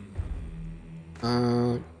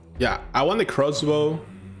 Yeah, I want the crossbow.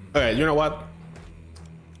 Okay, you know what?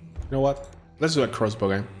 Let's do a crossbow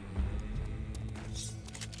game.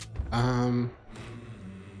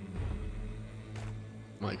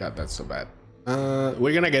 My god, that's so bad.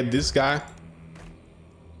 We're gonna get this guy.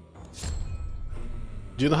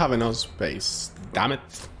 You don't have enough space. Damn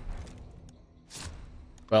it.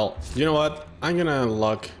 Well, you know what? I'm gonna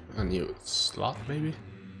unlock a new slot, maybe.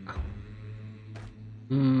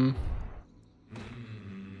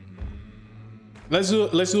 Let's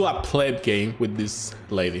do a pleb game with this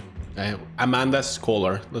lady. Amanda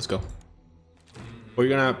Scholar. Let's go. We're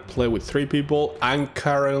gonna play with 3 people. I'm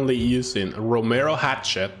currently using Romero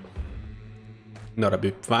Hatchet. Not a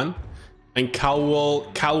big fan. And Caldwell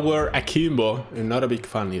Akimbo. Not a big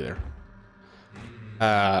fan either.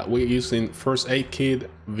 We're using first aid kit,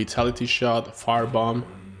 vitality shot, firebomb,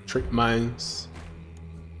 trick mines.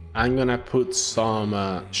 I'm gonna put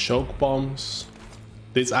some choke bombs.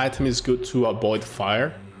 This item is good to avoid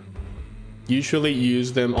fire. Usually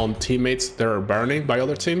use them on teammates that are burning by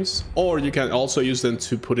other teams, or you can also use them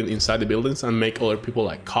to put it inside the buildings and make other people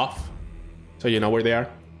like cough, so you know where they are.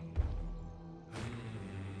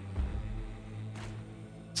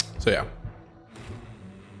 So yeah.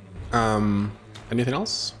 Anything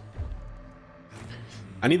else?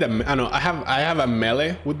 I need a. I know I have a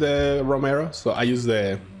melee with the Romero, so I use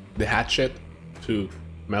the hatchet to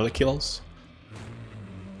melee kills.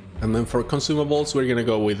 And then for consumables, we're gonna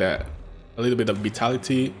go with a little bit of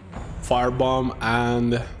vitality, firebomb,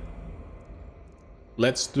 and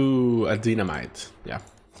let's do a dynamite. Yeah.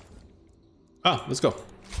 Ah, let's go.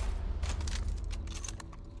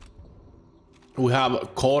 We have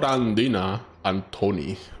Corandina and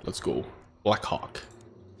Tony. Let's go. Blackhawk.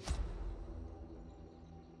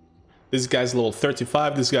 This guy's level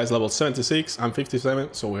 35, this guy's level 76, I'm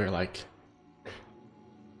 57, so we're like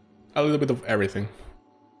a little bit of everything.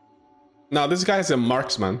 Now this guy is a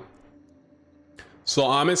marksman, so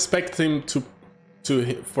I'm expecting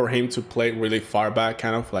for him to play really far back,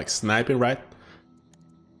 kind of like sniping, right?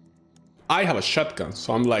 I have a shotgun,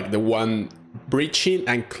 so I'm like the one breaching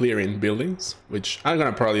and clearing buildings, which I'm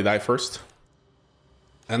gonna probably die first.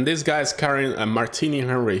 And this guy is carrying a Martini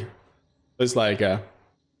Henry. It's like kind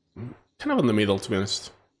of in the middle, to be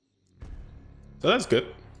honest. So that's good.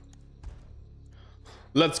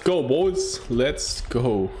 Let's go, boys. Let's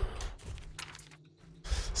go.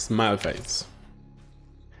 Smile face.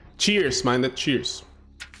 Cheers, minded. Cheers.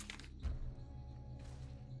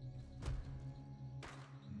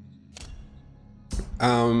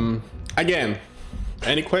 Again,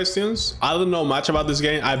 any questions? I don't know much about this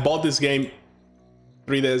game. I bought this game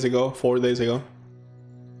 3 days ago, 4 days ago.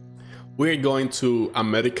 We're going to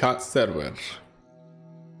America server.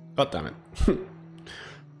 God damn it.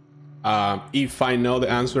 If I know the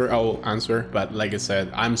answer, I will answer. But like I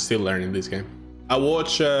said, I'm still learning this game. I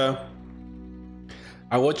watched a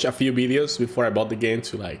few videos before I bought the game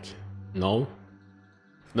to like know,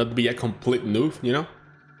 not be a complete noob, you know.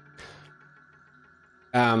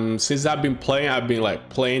 Since I've been like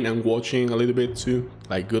playing and watching a little bit too,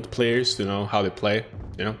 like good players to know how they play,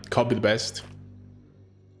 you know, copy the best.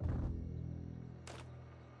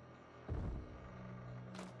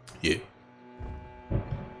 Yeah.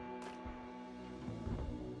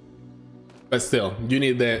 But still, you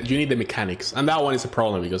need the mechanics, and that one is a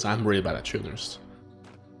problem because I'm really bad at shooters.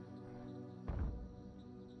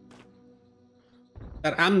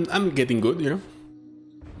 But I'm getting good, you know.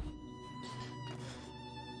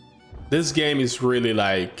 This game is really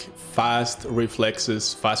like fast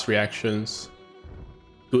reflexes, fast reactions,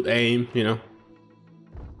 good aim, you know.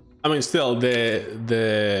 I mean, still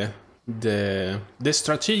the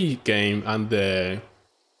strategic game and the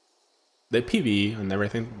PvE and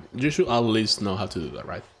everything, you should at least know how to do that,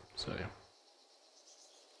 right? So yeah.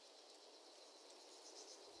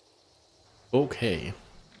 Okay.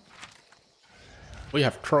 We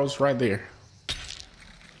have trolls right there.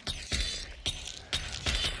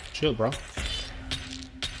 Chill, bro.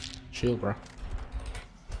 Chill, bro.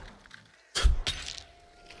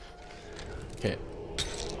 Okay.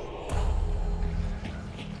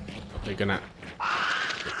 They're gonna...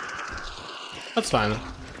 That's fine.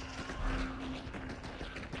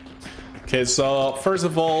 Okay, so first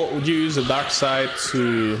of all, would you use the dark side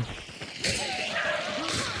to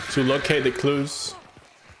locate the clues?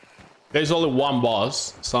 There's only one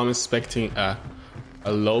boss, so I'm expecting a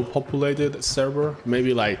low populated server,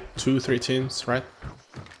 maybe like 2-3 teams, right?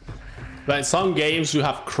 But in some games you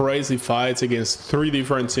have crazy fights against 3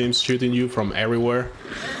 different teams shooting you from everywhere.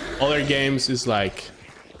 Other games is like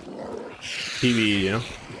PvE, you know.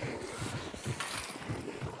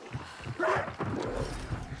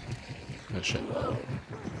 Oh shit.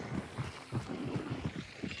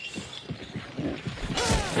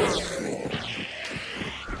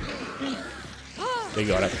 They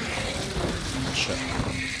got it. Shit.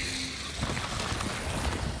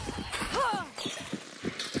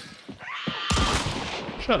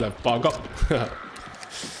 Shut the fuck up.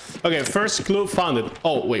 Okay, first clue found it.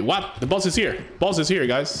 Oh, wait, what? The boss is here. Boss is here,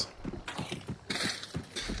 guys.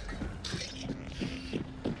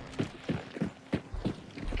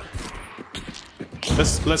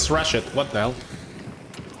 Let's rush it. What the hell?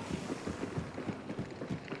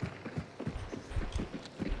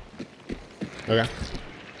 Okay.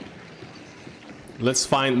 Let's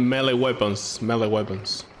find melee weapons. Melee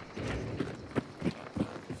weapons.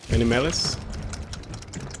 Any melees?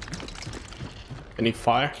 Any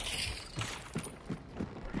fire?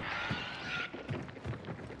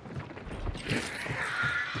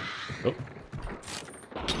 Oh.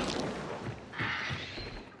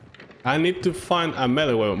 I need to find a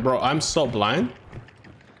melee weapon. Bro, I'm so blind.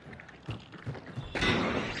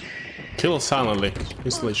 Kill silently.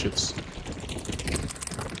 Instantly shoots.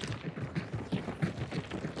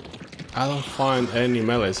 I don't find any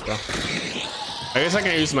melees, bro. I guess I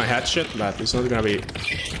can use my hatchet, but it's not gonna be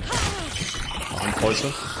on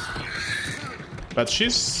poison. But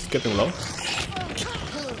she's getting low.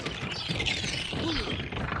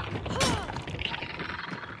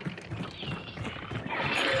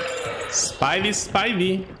 Spidey,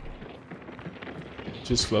 Spidey.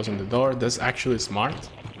 She's closing the door. That's actually smart.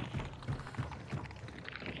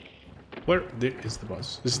 Where is the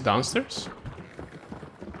boss? Is it downstairs?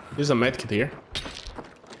 There's a medkit here.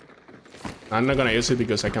 I'm not gonna use it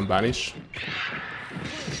because I can banish.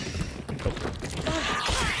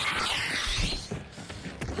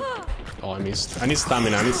 Oh, I missed. I need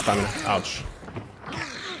stamina. I need stamina. Ouch.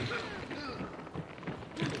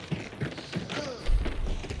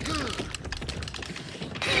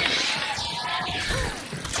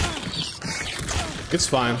 It's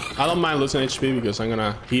fine. I don't mind losing HP because I'm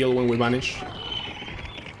gonna heal when we vanish.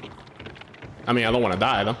 I mean, I don't want to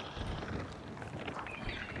die, though.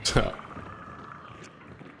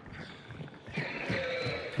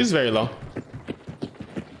 He's very low.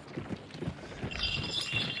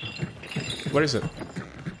 Where is it?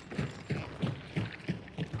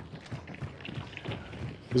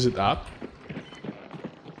 Is it up?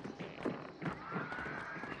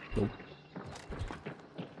 Nope.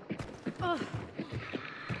 Oh,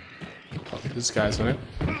 this guy's on it.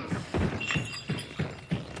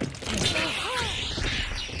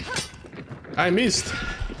 I missed.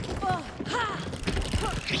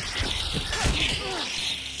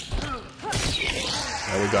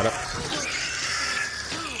 Oh, we got it.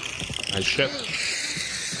 Nice shit.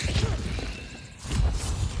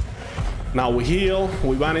 Now we heal,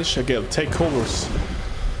 we vanish, again, takeovers.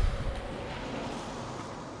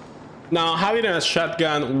 Now having a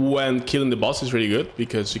shotgun when killing the boss is really good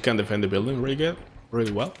because you can defend the building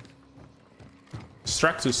really well.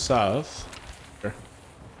 Strike to south. Sure.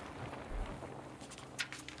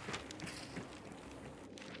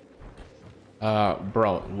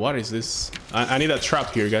 Bro, what is this? I need a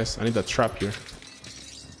trap here, guys. I need a trap here.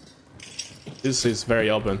 This is very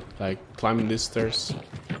open, like climbing these stairs.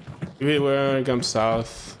 If it were to come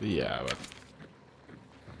south, yeah, but...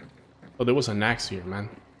 Oh, there was an axe here, man.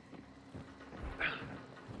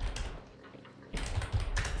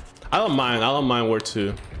 I don't mind where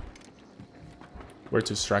to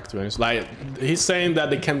strike, to be honest. Like, he's saying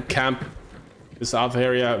that they can camp the south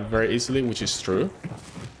area very easily, which is true.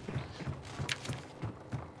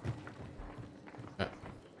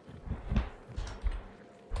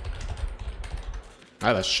 I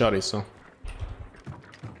had a shotty, so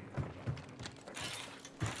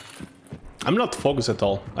I'm not focused at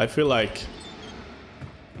all. I feel like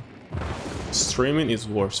streaming is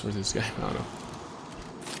worse for this game. I don't know.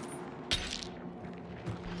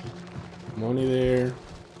 Money there.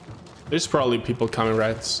 There's probably people coming,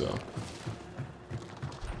 right? So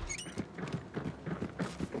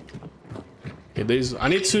okay, I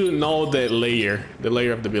need to know the layer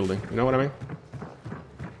of the building. You know what I mean?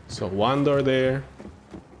 So one door there.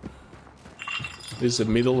 This is a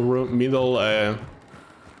middle room, middle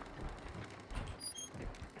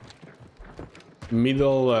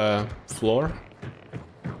floor.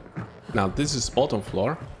 Now this is bottom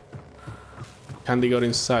floor. Can they go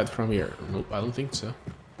inside from here? Nope, I don't think so.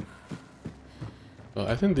 Well,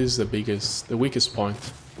 I think this is the weakest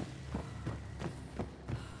point.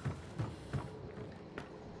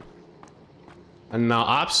 And now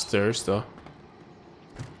upstairs, though.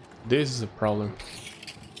 This is a problem.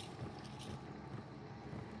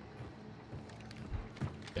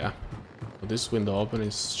 Yeah. Well, this window open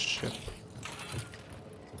is shit.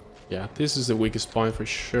 Yeah, this is the weakest point for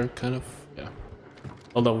sure, kind of. Yeah.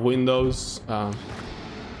 All the windows. I'm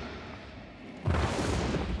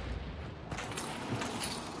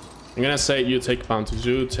gonna say you take bounties.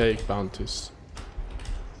 You take bounties.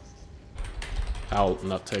 I'll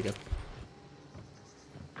not take it.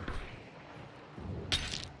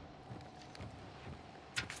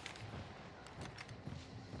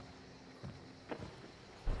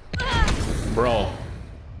 Bro.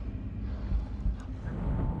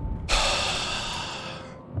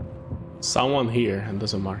 Someone here and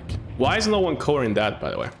doesn't mark. Why is no one covering that,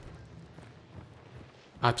 by the way?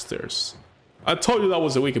 Upstairs. I told you that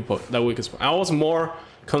was the weakest point. I was more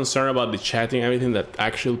concerned about the chatting, everything, that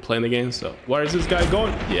actually playing the game. So where is this guy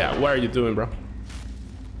going? Yeah, what are you doing, bro?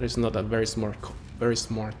 There's not that very smart. Very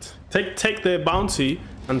smart. Take the bounty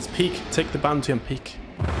and peek. Take the bounty and peek.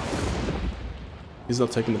 He's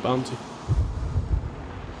not taking the bounty.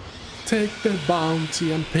 Take the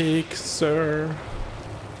bounty and pick, sir.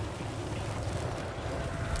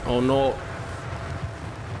 Oh no.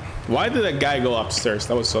 Why did that guy go upstairs?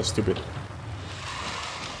 That was so stupid.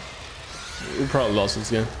 We probably lost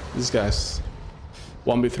this game. This guy's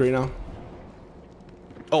 1v3 now.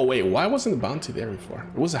 Oh wait, why wasn't the bounty there before?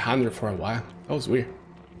 It was 100 for a while. That was weird.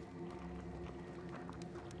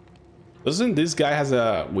 Doesn't this guy has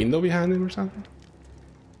a window behind him or something?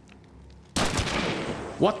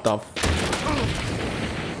 What the f—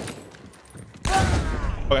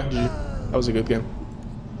 Okay, GG. That was a good game.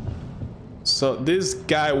 So this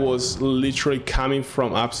guy was literally coming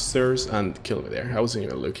from upstairs and killed me there. I wasn't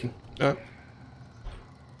even looking. Yeah.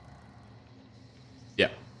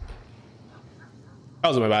 That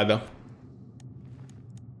wasn't my bad though.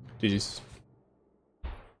 GG's.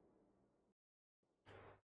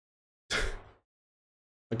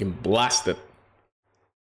 Fucking blasted.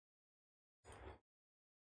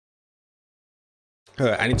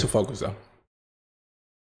 I need to focus though.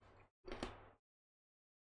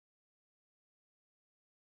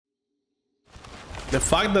 The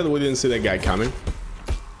fact that we didn't see that guy coming.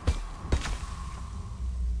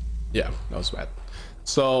 Yeah, that was bad.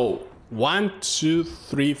 So 1, 2,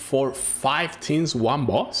 3, 4, 5 teams, 1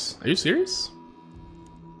 boss. Are you serious?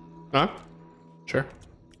 Huh? Sure.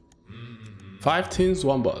 5 teams,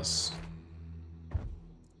 1 boss.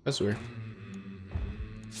 That's weird.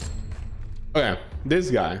 Okay,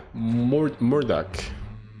 this guy, Murdoch.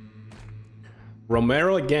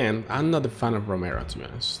 Romero again. I'm not a fan of Romero, to be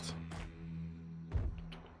honest.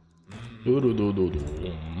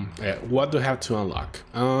 Yeah, what do I have to unlock?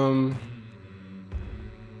 I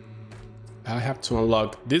have to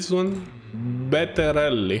unlock this one,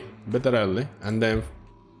 Betterelli, and then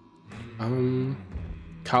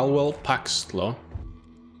Caldwell Paxtlo,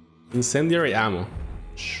 incendiary ammo.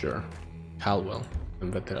 Sure, Caldwell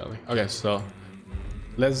and Betterelli. Okay, so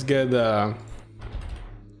let's get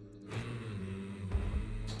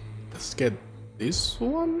this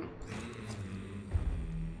one.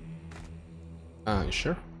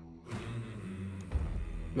 Sure. I'm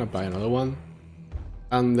gonna buy another one,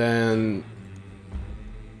 and then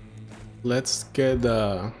let's get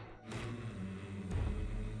a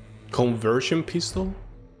conversion pistol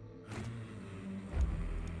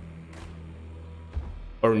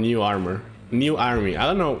or new armor, new army. I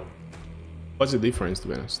don't know what's the difference, to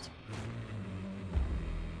be honest.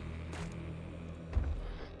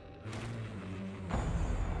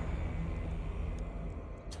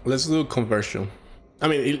 Let's do conversion. I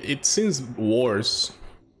mean, it seems worse.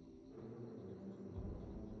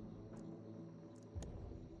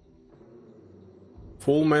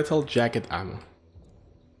 Full metal jacket ammo.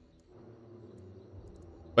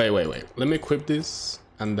 Wait. Let me equip this,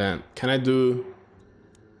 and then can I do?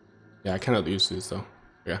 Yeah, I cannot use this though.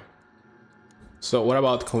 Yeah. So what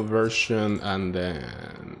about conversion and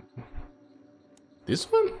then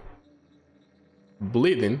this one?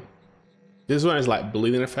 Bleeding. This one is like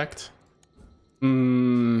bleeding effect.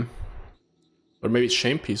 Or maybe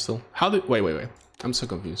chain pistol. How do— wait. I'm so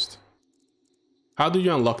confused. How do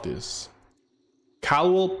you unlock this?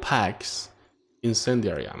 Caldwell packs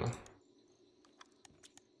incendiary ammo.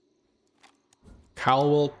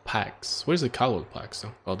 Caldwell packs. Where's the Caldwell packs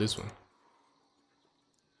though? Oh, this one.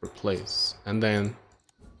 Replace. And then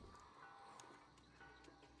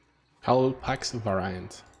Caldwell packs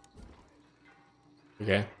variant.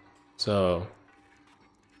 Okay. So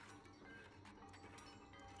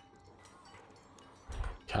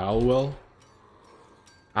Caldwell.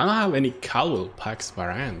 I don't have any Caldwell packs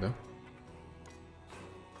variant though.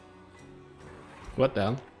 What the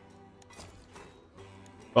hell?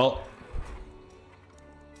 Well,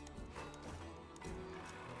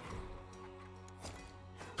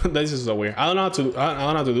 this is so weird. I don't know how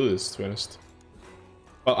to do this, to be honest.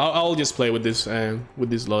 Well, I'll just play with this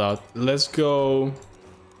loadout. Let's go.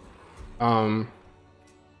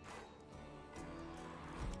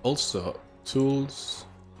 Also tools.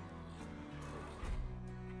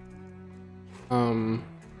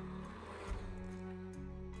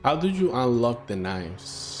 How do you unlock the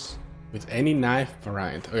knives? With any knife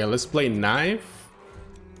variant. Okay, let's play knife.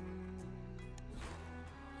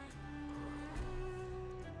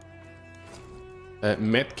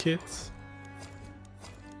 Medkit.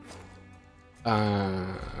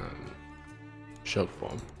 Shock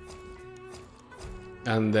bomb.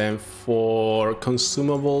 And then for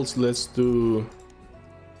consumables, let's do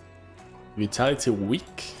Vitality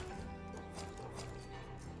Weak.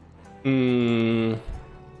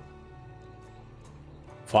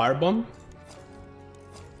 Firebomb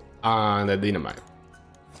and a dynamite.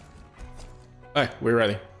 Hey, we're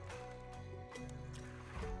ready.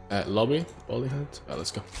 Lobby, bowling hunt.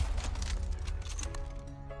 Let's go.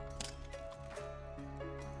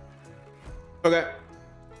 Okay.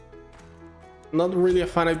 Not really a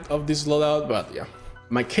fan of this loadout, but yeah.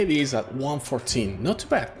 My KD is at 114. Not too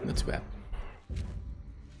bad. Not too bad.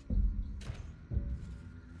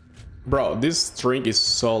 Bro, this drink is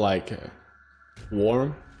so like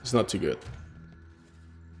warm. It's not too good.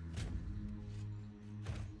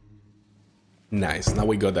 Nice. Now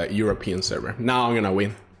we got that European server. Now I'm gonna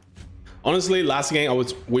win. Honestly, last game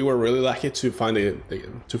we were really lucky to find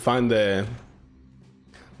the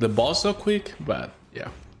boss so quick, but yeah,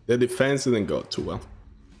 the defense didn't go too well.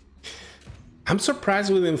 I'm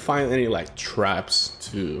surprised we didn't find any like traps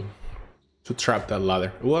to trap that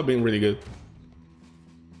ladder. It would have been really good.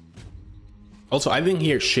 Also, I didn't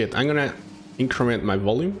hear shit. I'm gonna increment my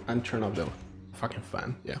volume and turn off the fucking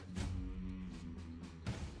fan. Yeah.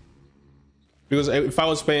 Because if I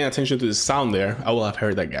was paying attention to the sound there, I would have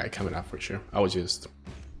heard that guy coming up for sure. I was just...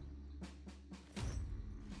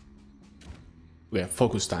 Yeah,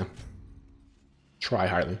 focus time. Try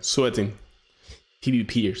hardly. Sweating.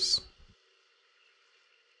 PvPers.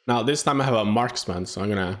 Now this time I have a marksman, so I'm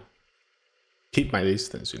gonna keep my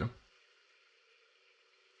distance, you know.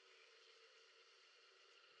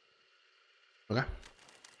 Okay.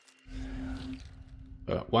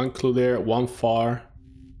 One clue there, one far.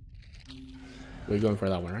 We're going for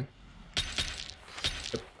that one, right?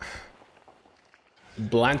 Yep.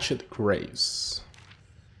 Blanchett Graves.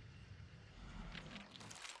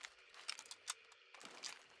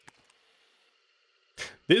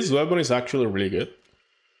 This weapon is actually really good.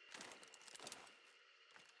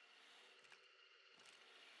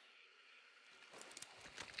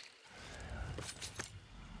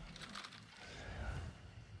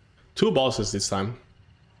 Two bosses this time.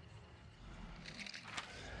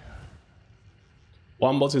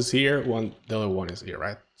 One boss is here, the other one is here,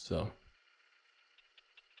 right? So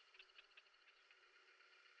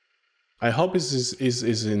I hope this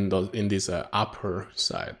is in this upper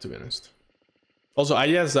side, to be honest. Also, I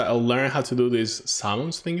just learned how to do these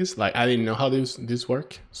sounds thingies. Like I didn't know how this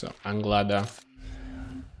work, so I'm glad that.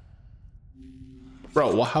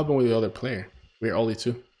 Bro, what happened with the other player? We're only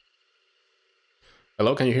two.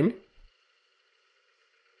 Hello, can you hear me?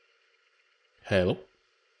 Hello.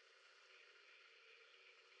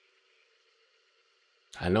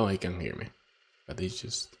 I know he can hear me, but he's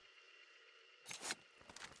just...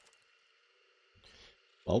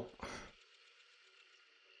 Well,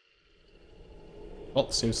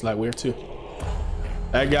 seems like we're two.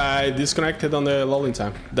 That guy disconnected on the loading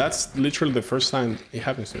time. That's literally the first time it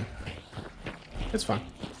happens to me. It's fine.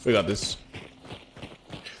 We got this.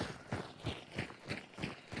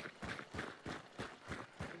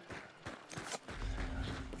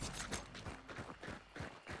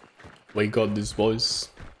 We got this, boys.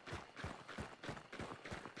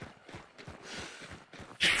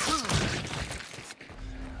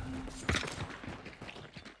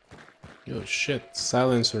 Yo, shit.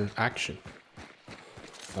 Silencer action.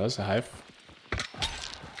 Oh, that's a hive.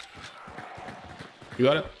 You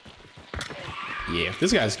got it? Yeah,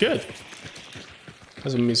 this guy's good.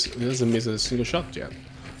 Doesn't miss a single shot yet.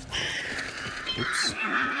 Oops.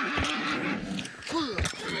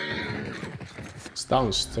 It's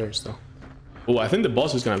downstairs though. Oh, I think the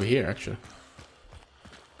boss is gonna be here actually.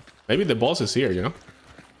 Maybe the boss is here, you know?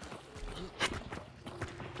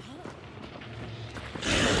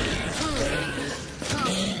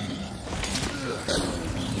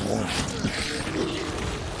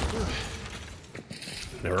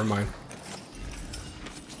 Never mind.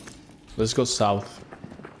 Let's go south.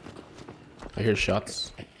 I hear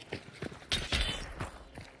shots.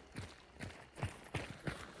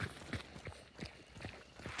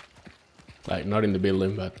 Like, not in the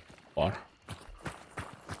building, but far.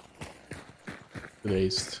 To the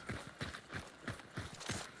east.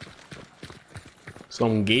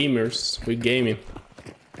 Some gamers. We gaming.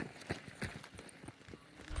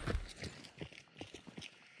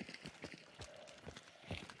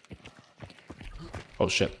 Oh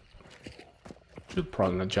shit. Should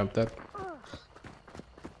probably not jump that.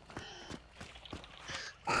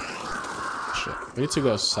 Shit. We need to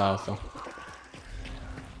go south though.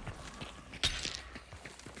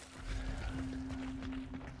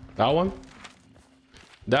 That one?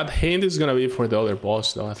 That hint is gonna be for the other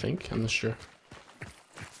boss though, I think. I'm not sure.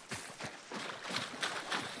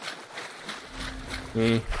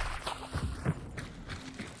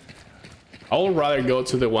 I would rather go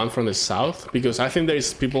to the one from the south because I think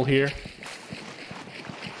there's people here.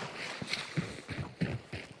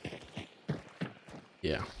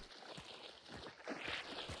 Yeah.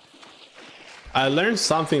 I learned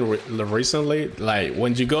something recently. Like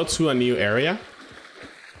when you go to a new area,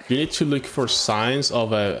 you need to look for signs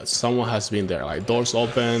of someone has been there, like doors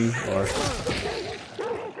open or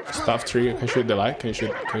stuff trigger. Can you shoot the light? Can you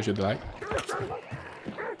shoot the light?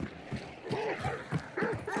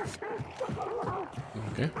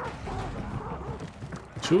 Okay.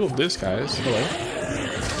 2 of these guys. Hello.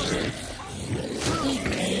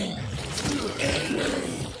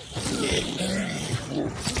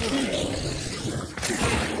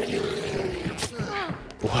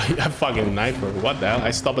 Why a fucking knifer? What the hell?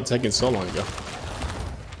 I stopped attacking so long ago.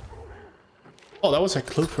 Oh, that was a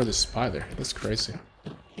clue for the spider. That's crazy.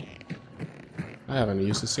 I haven't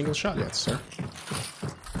used a single shot yet, sir.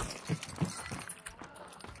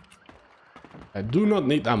 I do not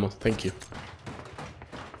need ammo, thank you.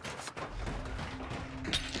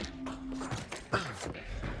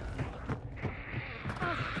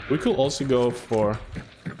 We could also go for...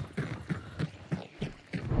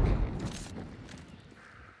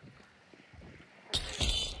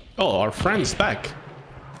 Oh, our friend's back.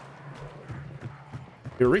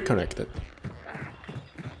 You're reconnected.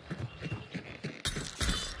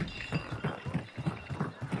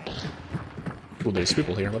 Oh, there's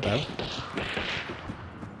people here, what the hell?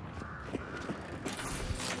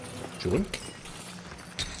 Joink.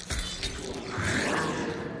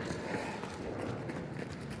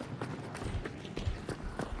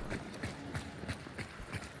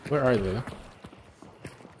 Where are they?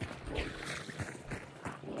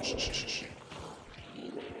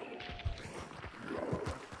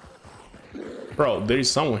 Bro, there is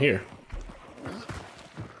someone here.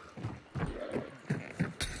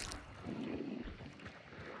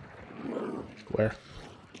 Where?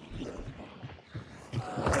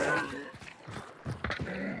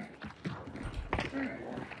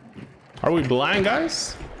 Are we blind,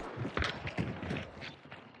 guys?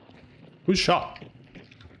 Who shot?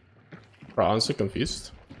 Bro, I'm so confused.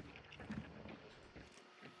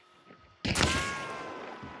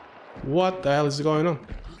 What the hell is going on?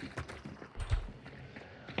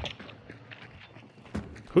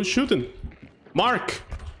 Who's shooting? Mark!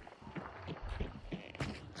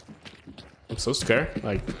 I'm so scared.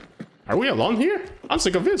 Like, are we alone here? I'm so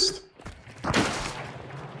confused.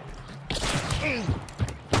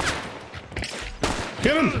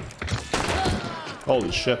 Get him!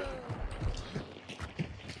 Holy shit.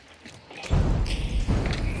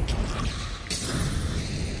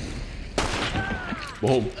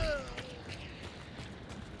 Whoa.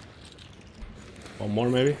 One more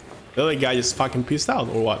maybe? The other guy just fucking pissed out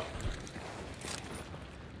or what?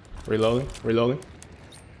 Reloading, reloading.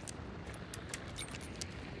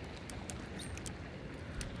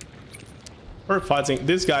 We're fighting.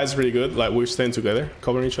 This guy's really good. Like we're staying together,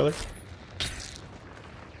 covering each other.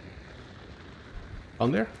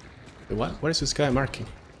 On there? Wait, what? What is this guy marking?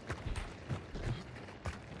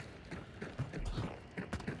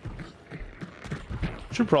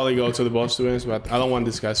 Should probably go to the boss to win, but I don't want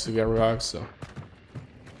these guys to get revived, so.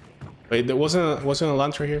 Wait, there wasn't a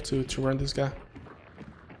lantern here to run this guy?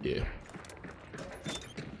 Yeah.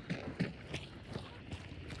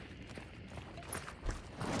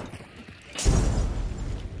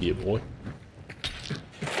 Yeah, boy.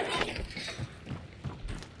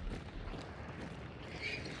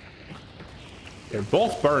 They're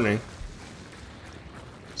both burning.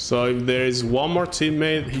 So if there is one more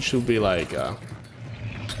teammate, he should be like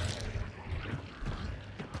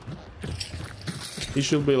he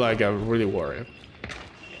should be like a really worried.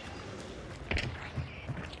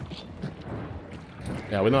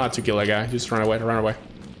 Yeah, we don't have to kill that guy. Just run away, run away.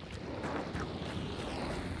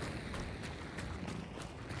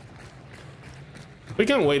 We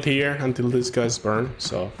can wait here until this guy's burned,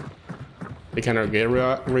 so they cannot get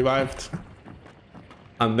revived.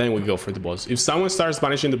 And then we go for the boss. If someone starts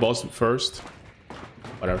banishing the boss first,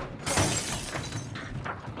 whatever.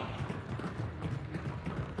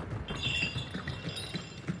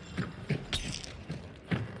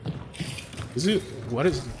 Is it? What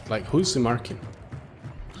is it? Like, who's the marking?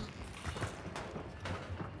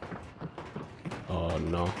 Oh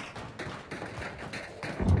no.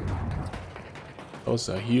 That was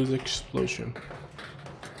a huge explosion.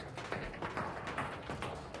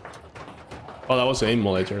 Oh, that was an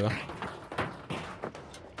emulator though.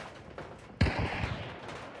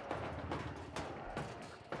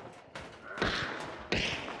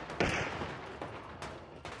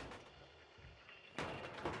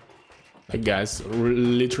 Like guys,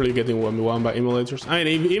 literally getting 1v1 by emulators. I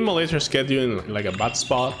mean, if emulators get you in like a bad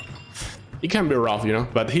spot, it can be rough, you know.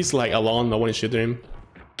 But he's like alone, no one is shooting him.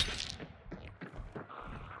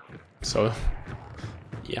 So,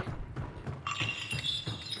 yeah.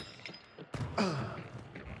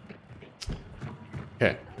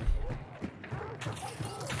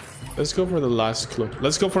 Let's go for the last clue.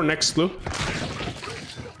 Let's go for next clue.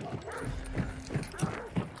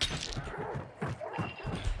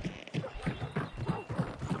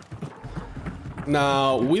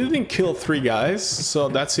 Now, we didn't kill 3 guys, so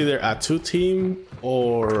that's either a 2 team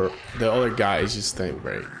or the other guy is just staying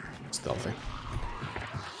very stealthy.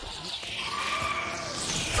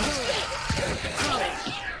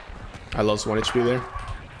 I lost 1 HP there.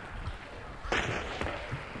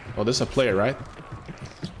 Oh, there's a player, right?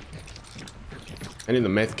 I need the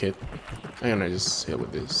med kit. I'm gonna just hit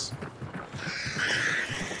with this.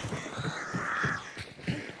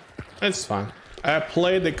 It's fine. I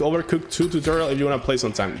played the Overcooked 2 tutorial if you want to play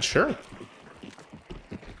sometime. Sure.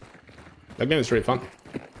 That game is really fun.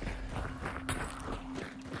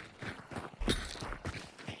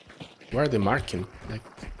 Where are they marking? Like,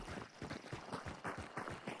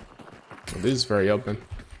 oh, this is very open.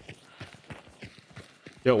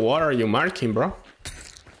 Yo, what are you marking, bro?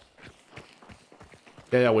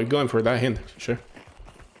 Yeah, we're going for that hint. Sure.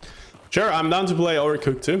 Sure, I'm down to play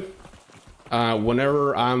Overcooked 2.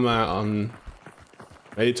 Whenever I'm on...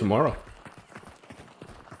 Maybe tomorrow.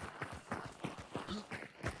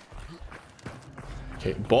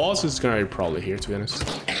 Okay, boss is gonna be probably here, to be honest.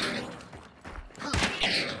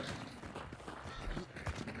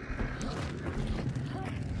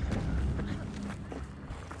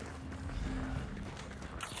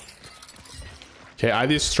 Okay, I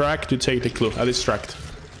distract to take the clue. I distract.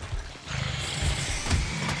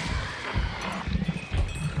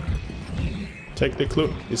 Take the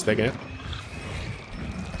clue. He's taking it.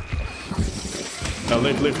 Oh,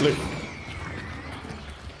 leave.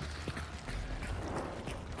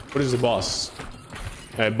 What is the boss?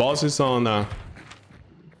 Boss is on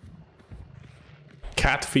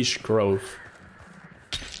Catfish Grove.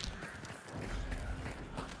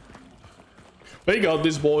 There you go,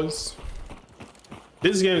 these boys.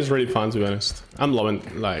 This game is really fun, to be honest. I'm loving,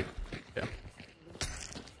 like, yeah.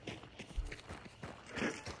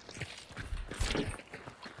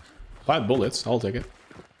 Five bullets, I'll take it.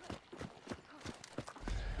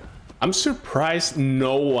 I'm surprised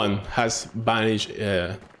no one has banished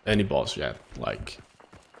any boss yet. Like,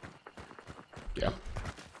 yeah.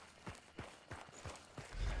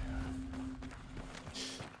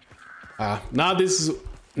 Now this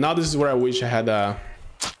is where I wish I had a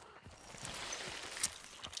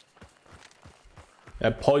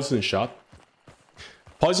poison shot.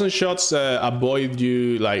 Poison shots avoid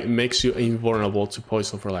you, like, makes you invulnerable to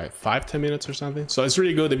poison for like 5-10 minutes or something. So it's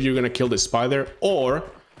really good if you're gonna kill the spider, or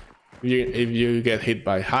if you get hit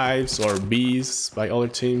by hives or bees by other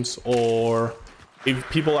teams, or if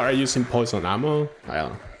people are using poison ammo. I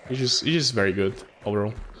don't know. It's just very good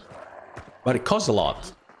overall. But it costs a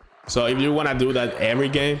lot. So if you want to do that every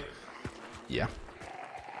game, yeah.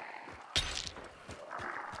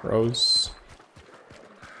 Rose.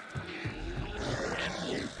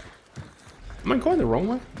 Am I going the wrong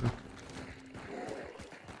way? No.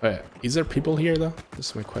 Wait, is there people here though? This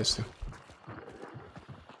is my question.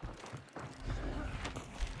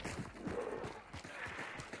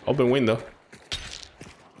 Open window.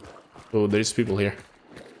 Oh, there's people here.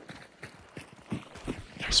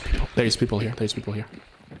 There's people here. There's people here.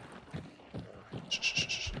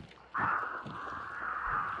 Shh.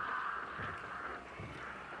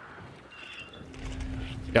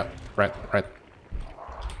 Yeah, right.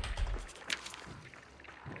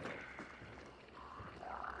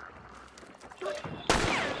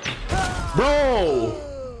 Bro!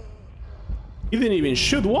 He didn't even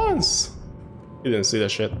shoot once. He didn't see that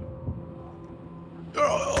shit.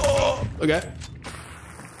 Oh, okay.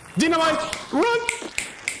 Dynamite! Run!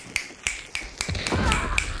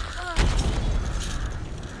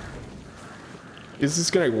 Is this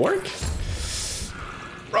gonna work?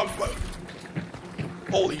 Run!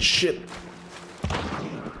 Holy shit.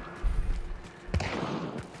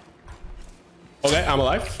 Okay, I'm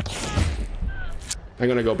alive. I'm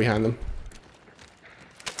gonna go behind them.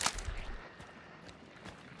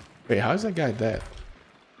 Wait, how's that guy dead?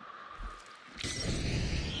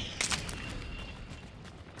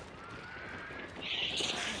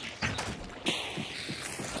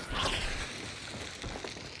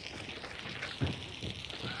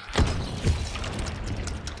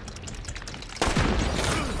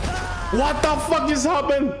 What the fuck just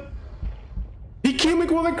happened? He killed me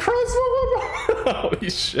with a crossbow. Holy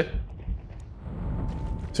shit.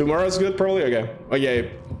 Tomorrow's good, probably.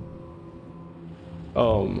 Okay.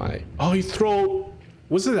 Oh my. Oh, he throw.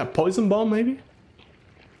 Was it a poison bomb, maybe?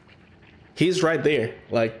 He's right there.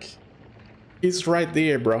 Like, he's right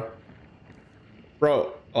there, bro.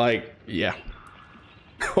 Bro, like, yeah.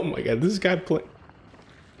 Oh my god, this guy play.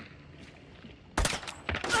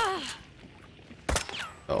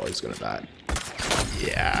 Oh, he's gonna die.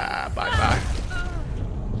 Yeah, bye-bye.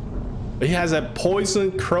 He has a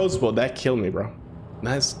poison crossbow. That killed me, bro.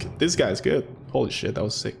 Nice. This guy's good. Holy shit, that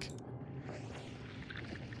was sick.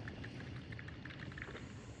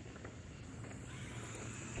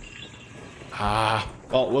 Ah,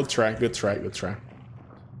 well, we'll try. Good try, good try.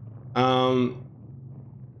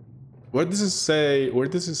 Where does it say? Where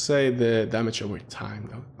does it say the damage over time?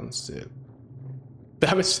 Though, I don't see it.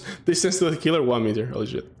 Damage distance to the killer 1 meter. Holy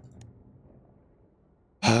shit.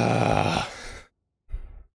 Ah.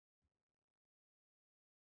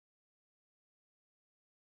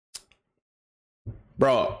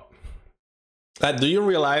 Bro, do you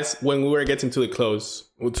realize when we were getting to the close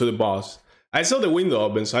to the boss, I saw the window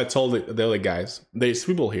open, so I told the other guys, there's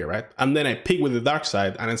people here, right? And then I peeked with the dark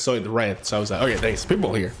side and I saw it red, so I was like, okay, there's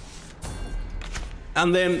people here.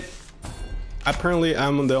 And then apparently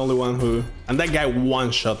I'm the only one who, and that guy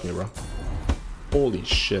one-shot me, bro. Holy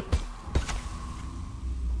shit.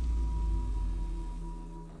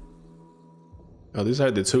 Oh, these are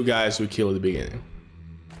the 2 guys we killed at the beginning.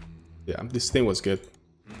 Yeah, this thing was good.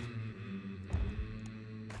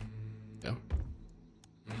 Yeah.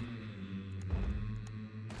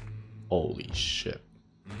 Holy shit.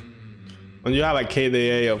 When you have a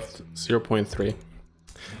KDA of 0.3.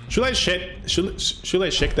 Should I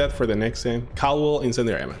check that for the next game? Caldwell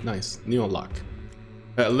Incendiary Ammo. Nice. New unlock.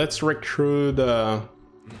 Let's recruit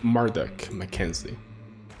Murdoch Mackenzie.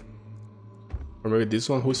 Or maybe this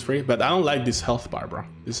one who's free. But I don't like this health bar, bro.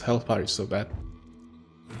 This health bar is so bad.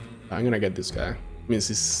 I'm gonna get this guy. Means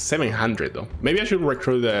it's 700 though. Maybe I should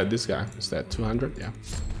recruit this guy. Is that 200? Yeah.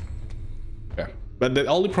 Yeah. But the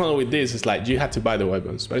only problem with this is like you had to buy the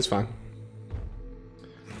weapons, but it's fine.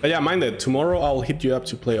 But yeah, mind that tomorrow I'll hit you up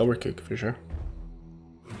to play Overcooked for sure.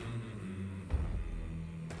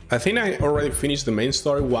 I think I already finished the main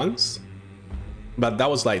story once, but that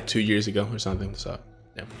was like 2 years ago or something. So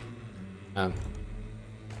yeah.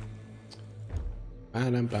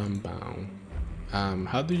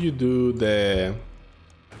 How do you do the?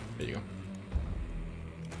 There you go.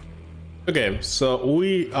 Okay, so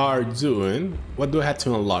we are doing. What do I have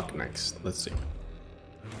to unlock next? Let's see.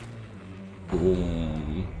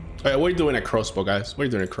 Boom. Okay, we're doing a crossbow, guys. We're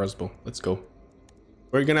doing a crossbow. Let's go.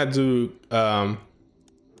 We're gonna do We're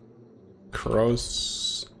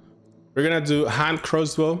gonna do hand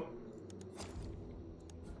crossbow.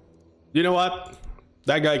 You know what?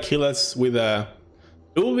 That guy killed us with a.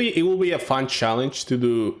 It will be a fun challenge to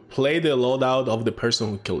do. Play the loadout of the person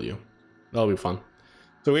who killed you. That'll be fun.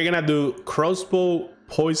 So we're gonna do crossbow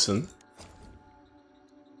poison.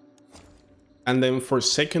 And then for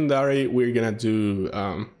secondary, we're gonna do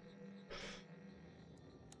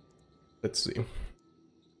let's see.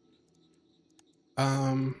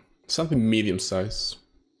 Something medium size.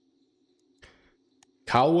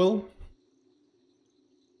 Caldwell.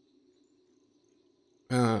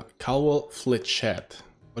 Caldwell Fletchet.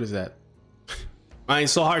 What is that?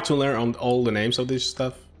 It's so hard to learn on all the names of this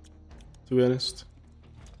stuff, to be honest.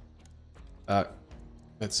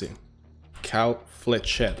 Let's see. Cal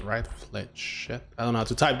Fletchet, right? Fletchet. I don't know how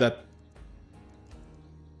to type that.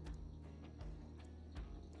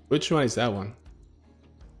 Which one is that one?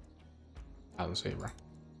 I don't see it, bro.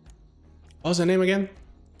 What's the name again?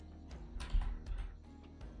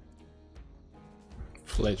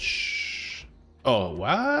 Fletch. Oh,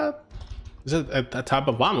 what? Is it a type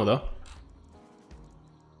of ammo though?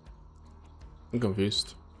 I'm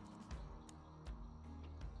confused.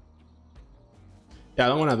 Yeah, I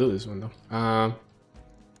don't want to do this one though.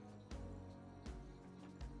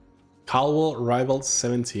 Caldwell Rival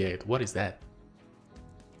 78. What is that?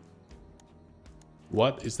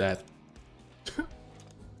 What is that?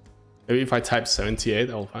 Maybe if I type 78,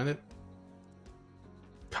 I'll find it.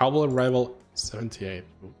 Caldwell Rival 78.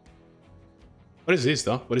 What is this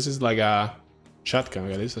though? What is this, like a shotgun?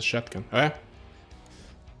 Okay, this is a shotgun. Okay.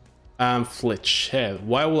 Fletchet.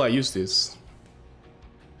 Why will I use this?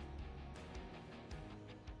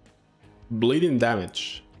 Bleeding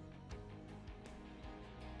damage.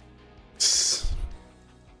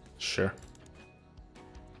 Sure.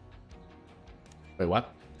 Wait,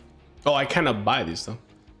 what? Oh, I cannot buy this though.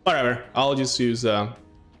 Whatever. I'll just use. The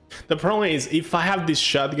problem is, if I have this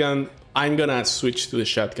shotgun, I'm gonna switch to the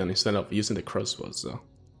shotgun instead of using the crossbow. So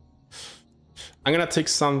I'm gonna take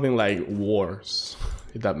something like Wars,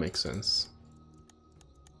 if that makes sense.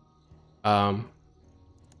 So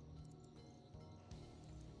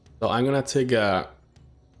I'm gonna take a.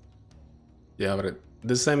 Yeah, but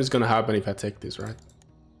the same is gonna happen if I take this, right?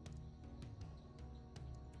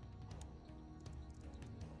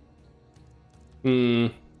 I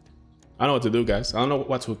don't know what to do, guys. I don't know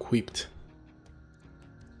what to equip.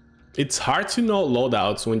 It's hard to know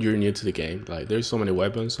loadouts when you're new to the game. Like, there's so many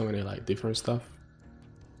weapons, so many like different stuff.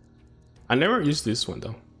 I never used this one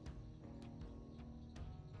though.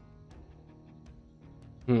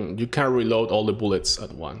 You can't reload all the bullets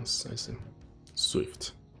at once. I see.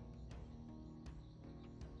 Swift.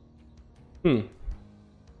 Let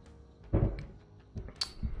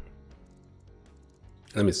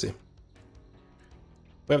me see.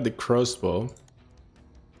 We have the crossbow.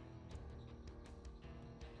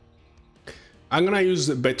 I'm gonna use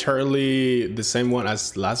literally the same one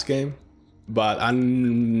as last game, but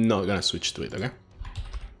I'm not gonna switch to it, okay?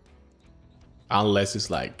 Unless it's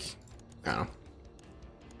like, I don't know.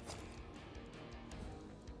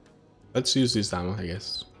 Let's use this ammo, I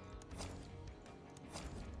guess.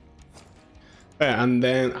 Yeah, and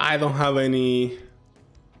then I don't have any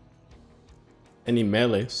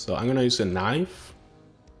melee, so I'm gonna use a knife.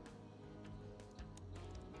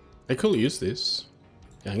 I could use this.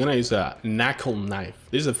 Yeah, I'm gonna use a knuckle knife.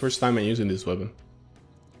 This is the first time I'm using this weapon.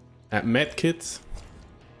 Medkit.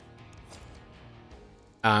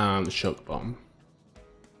 And shock bomb.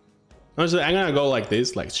 Honestly, I'm gonna go like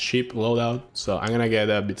this, like cheap loadout. So I'm gonna get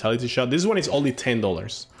a vitality shot. This one is only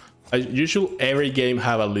 $10. Usually every game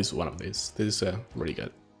have at least one of these. This is really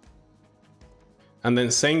good. And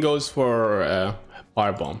then same goes for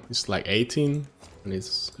fire bomb. It's like 18 and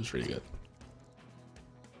it's really good.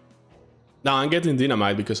 Now I'm getting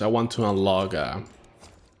dynamite because I want to unlock the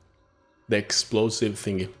explosive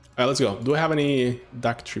thingy. Alright, let's go. Do I have any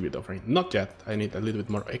dark tribute offering? Not yet. I need a little bit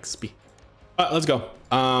more XP. Alright, let's go.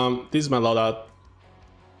 This is my loadout.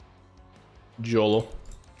 YOLO.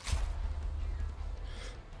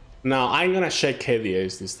 Now I'm gonna check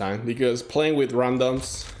KDAs this time because playing with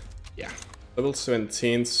randoms, yeah. Level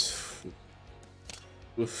 17.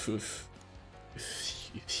 Oof.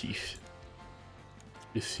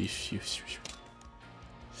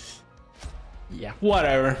 Yeah,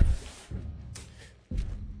 whatever.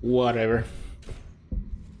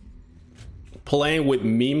 Playing with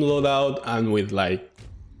meme loadout and with like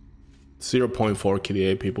 0.4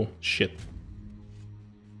 KDA people. Shit.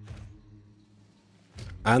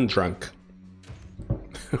 And drunk.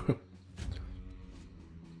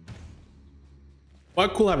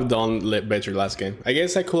 What could I have done better last game? I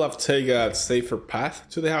guess I could have taken a safer path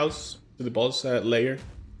to the house, to the boss layer.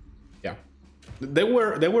 Yeah, they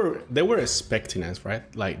were expecting us, right?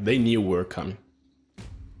 Like they knew we were coming.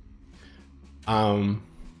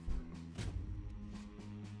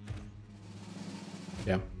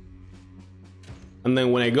 Yeah. And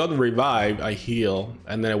then when I got revived, I heal,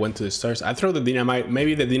 and then I went to the stairs. I throw the dynamite.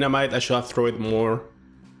 Maybe the dynamite I should have thrown it more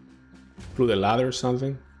through the ladder or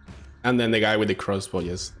something. And then the guy with the crossbow,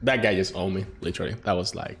 just that guy just owned me, literally. That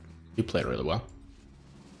was like, he played really well.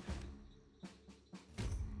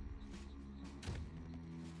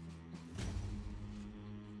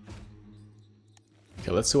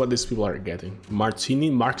 Okay, let's see what these people are getting. Martini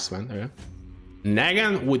Marksman, okay.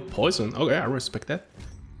 Nagan with poison, okay, I respect that.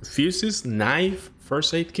 Fuses, knife,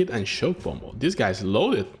 first aid kit, and choke bomb. Oh, this guy's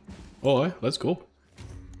loaded. Oh, okay, let's go.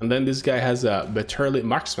 And then this guy has a Betterly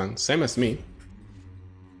Marksman, same as me.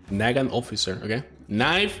 Nagan officer, okay.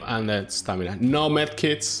 Knife and then stamina. No med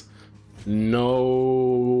kits,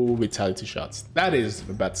 no vitality shots. That is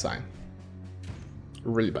a bad sign.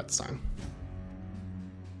 Really bad sign.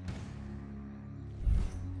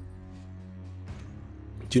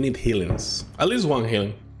 Do you need healings? At least one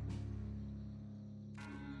healing.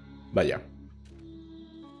 But yeah.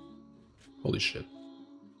 Holy shit.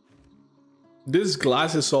 This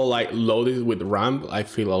glass is all like loaded with ramp. I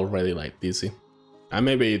feel already like dizzy. I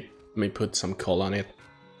maybe may put some coal on it.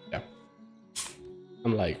 Yeah.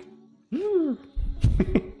 I'm like,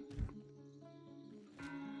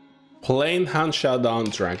 plain hand shutdown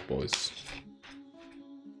drag, boys.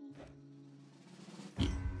 Yeah,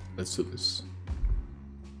 let's do this.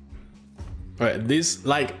 Alright, this,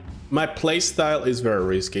 like, my playstyle is very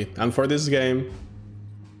risky. And for this game,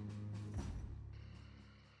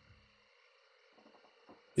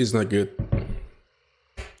 it's not good.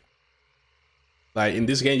 Like, in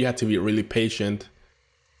this game, you have to be really patient,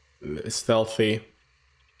 stealthy,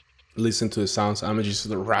 listen to the sounds. I'm just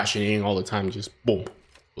rushing in all the time, just boom,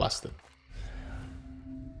 blasted.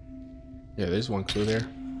 Yeah, there's one clue there.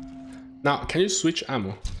 Now, can you switch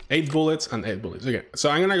ammo? 8 bullets and 8 bullets. Okay, so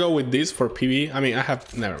I'm gonna go with this for PV. I mean, I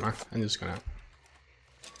have, never mind. I'm just gonna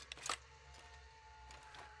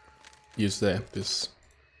use this.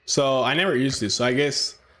 So I never used this, so I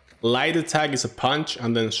guess light attack is a punch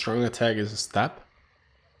and then strong attack is a stab.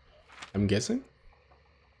 I'm guessing.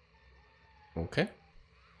 Okay.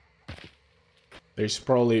 There's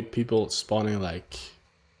probably people spawning like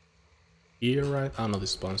here, right? I don't know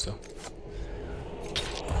this spawn, so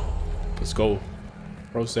let's go.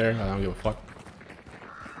 Bro's there. I don't give a fuck.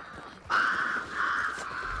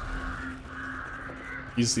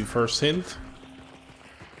 Easy first hint.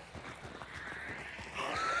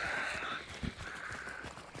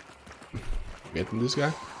 Getting this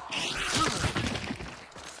guy.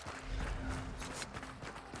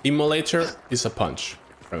 Immolator is a punch,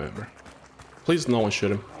 remember. Please no one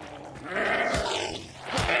shoot him.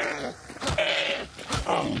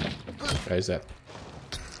 Where is that?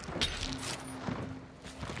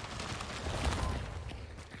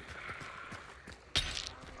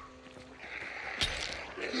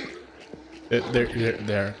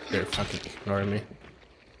 They're fucking ignoring me.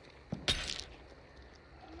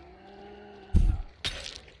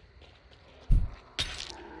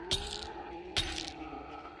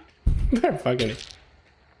 They're fucking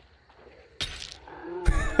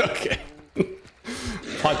okay.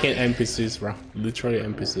 Fucking NPCs, bro. Literally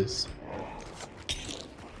NPCs.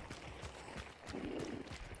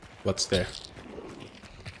 What's there?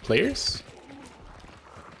 Players?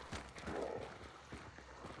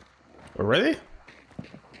 Already?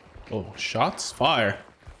 Oh, shots? Fire.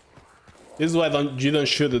 This is why you don't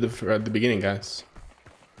shoot at the beginning, guys.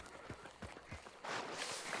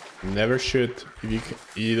 Never shoot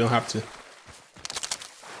if you don't have to.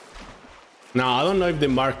 Now, I don't know if they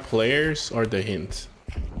mark players or the hint.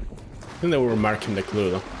 I think they were marking the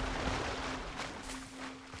clue though.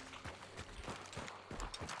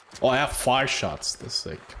 Oh, I have 5 shots. That's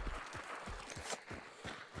sick.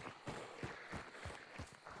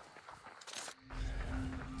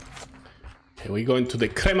 Okay, we go into the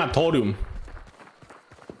crematorium.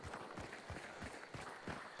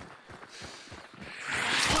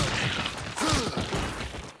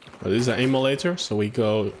 Oh, this is an immolator, so we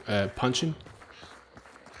go punching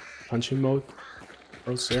mode.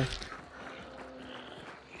 Bro's there.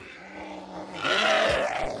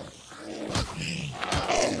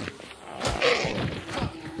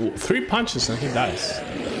 Ooh, 3 punches and he dies.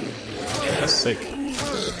 That's sick.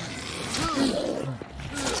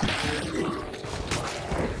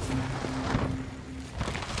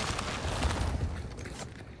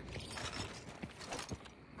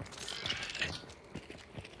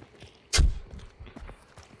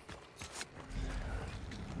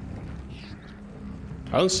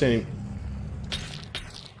 I don't see any.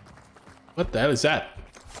 What the hell is that?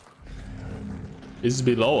 It's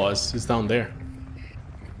below us. It's down there.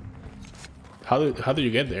 How did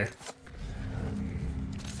you get there?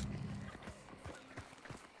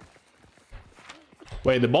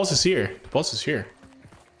 Wait, the boss is here. The boss is here.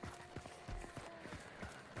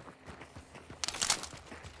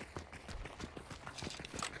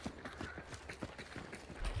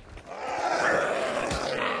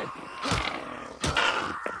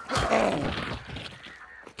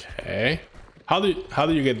 Okay. How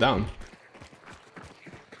do you get down?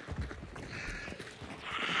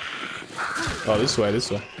 Oh, this way, this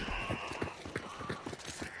way.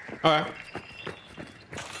 Alright.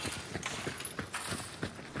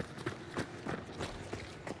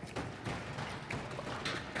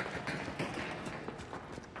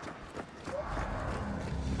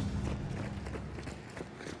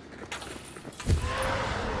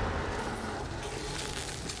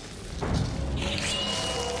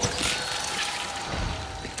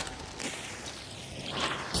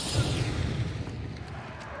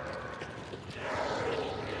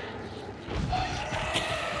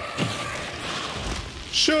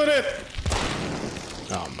 Shoot it!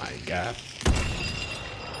 Oh my god.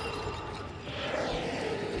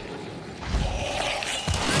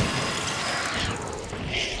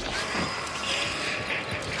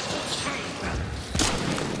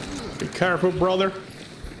 Be careful, brother.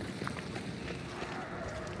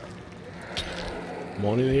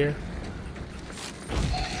 Money here.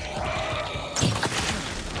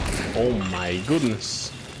 Oh my goodness.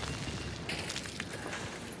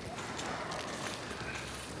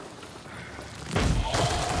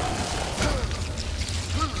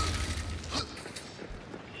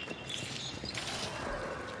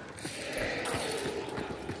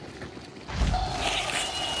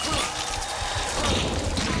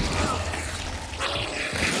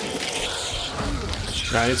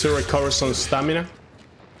 I need to recover some stamina.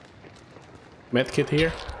 Medkit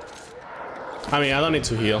here. I mean, I don't need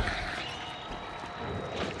to heal.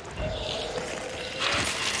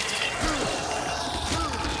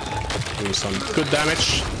 Do some good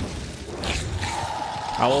damage.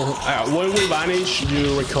 I will. When we vanish,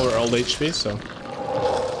 you recover all the HP, so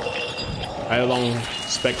I don't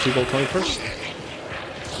expect people coming first.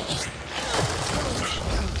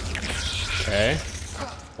 Okay.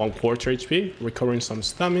 1/4 HP, recovering some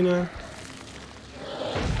stamina.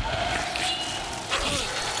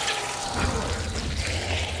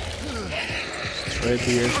 Right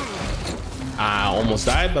here. Almost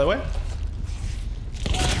died, by the way.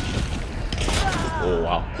 Oh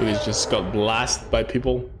wow, we just got blasted by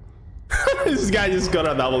people. This guy just got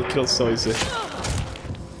a double kill so easy.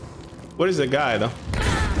 What is the guy though?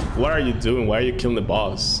 What are you doing? Why are you killing the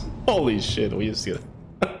boss? Holy shit, we just did it.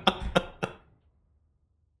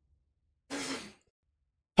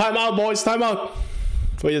 Time out, boys, time out.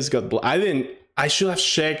 We just got I should have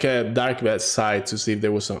checked Dark Vet's side to see if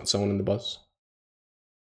there was someone in the boss.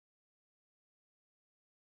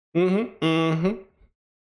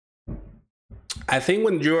 I think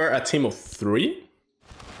when you're a team of 3,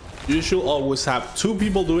 you should always have 2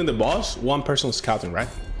 people doing the boss, 1 person scouting, right?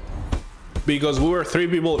 Because we were 3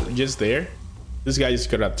 people just there. This guy just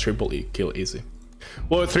got a triple kill easy.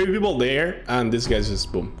 We were 3 people there, and this guy's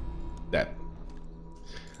just boom, dead.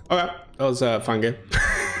 Okay, that was a fun game.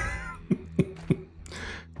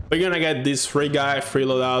 We're gonna get this free guy, free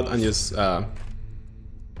loadout, and just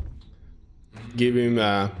give him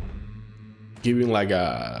like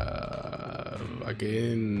a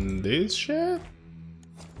again this shit.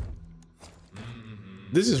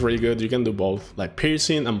 This is really good. You can do both, like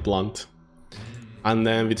piercing and blunt, and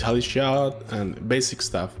then vitality shot and basic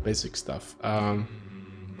stuff. I'm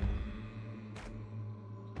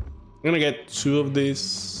gonna get 2 of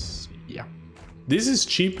these. Yeah, this is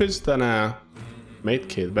cheapest than a med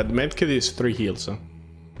kit, but med kit is 3 heals, so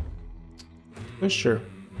not sure.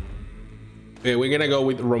 Okay, we're gonna go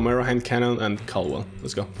with Romero hand cannon and Caldwell.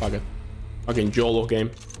 Let's go. Fuck it. Fucking YOLO game.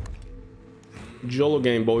 YOLO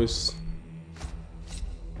game, boys.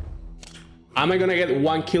 Am I gonna get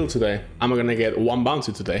 1 kill today? Am I gonna get 1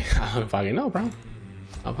 bounty today? I don't fucking know, bro.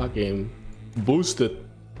 I'm fucking boosted.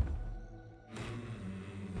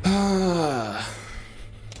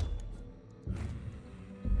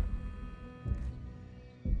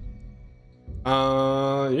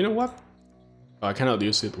 You know what? Oh, I cannot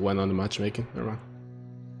use it when on the matchmaking. Never mind.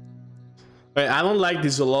 Wait, I don't like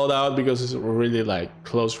this loadout because it's really like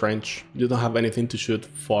close range. You don't have anything to shoot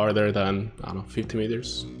farther than, I don't know, 50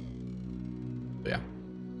 meters. But yeah.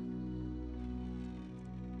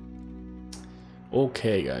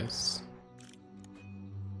 Okay, guys.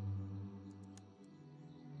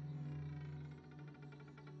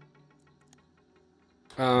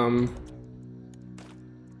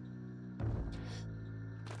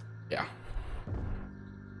 Yeah.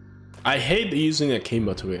 I hate using a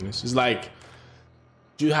Kimbo, to be honest. It's like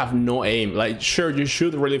you have no aim. Like, sure, you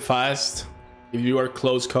shoot really fast. If you are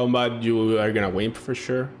close combat, you are gonna win for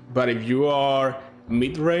sure. But if you are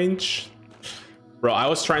mid-range, bro, I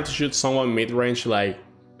was trying to shoot someone mid-range like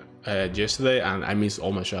yesterday, and I missed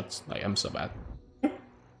all my shots. Like, I'm so bad.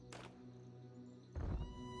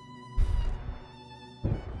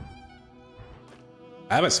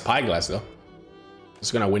 I have a spyglass though.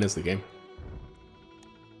 It's gonna win us the game.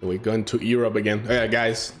 We're going to Europe again. Okay,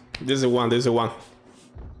 guys, this is one. This is one.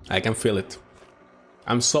 I can feel it.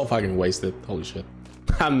 I'm so fucking wasted. Holy shit.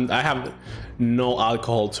 I have no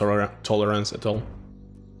alcohol tolerance at all,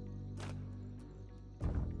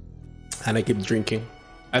 and I keep drinking.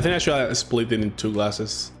 I think I should split it in 2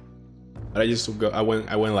 glasses, but I just go. I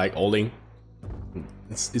went like all in.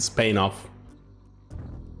 It's paying off.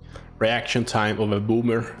 Reaction time of a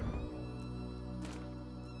boomer.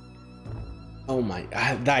 Oh my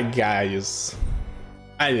god, that guy is...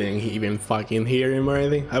 I didn't even fucking hear him or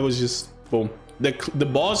anything. I was just boom. The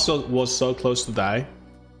boss was so close to die.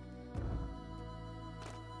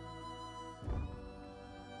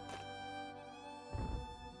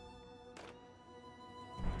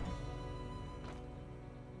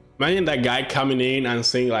 Imagine that guy coming in and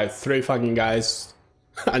seeing like 3 fucking guys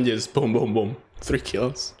and just boom, boom, boom. 3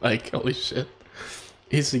 kills. Like, holy shit.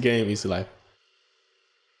 Easy game, easy life.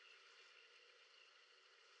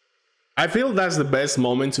 I feel that's the best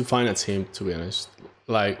moment to find a team, to be honest.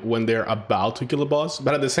 Like, when they're about to kill a boss.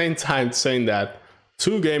 But at the same time, saying that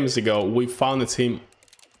 2 games ago, we found a team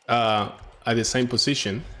at the same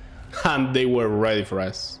position. And they were ready for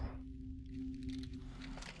us.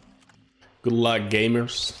 Good luck,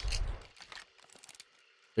 gamers.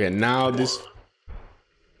 Okay, now this...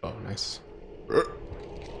 Oh, nice. Okay,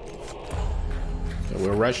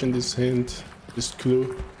 we're rushing this hint, this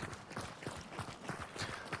clue.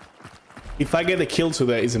 If I get a kill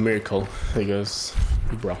today, it's a miracle, because,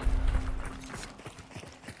 bro.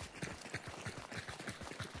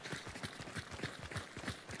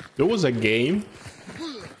 There was a game.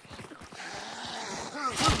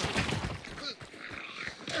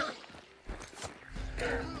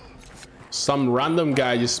 some random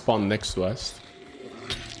guy just spawned next to us.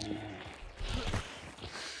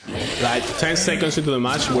 Like 10 seconds into the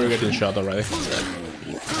match, we're getting shot already.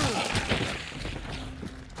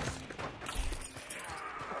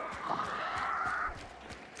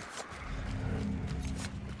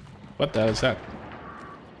 What the hell is that?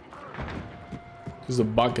 It's a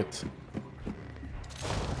bucket.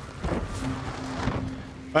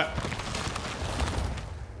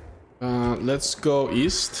 Let's go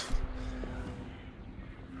east.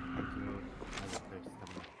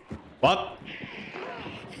 What?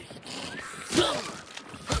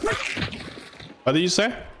 What did you say?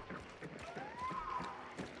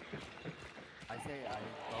 I say I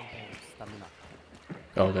don't have stamina.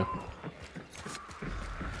 Okay.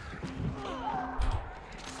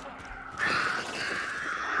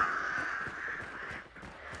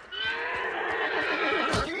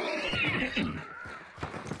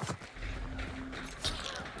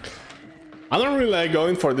 I don't really like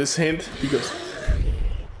going for this hint because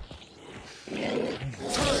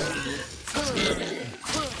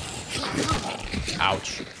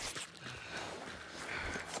ouch.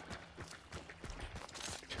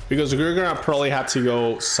 Because we're gonna probably have to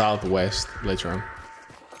go southwest later on.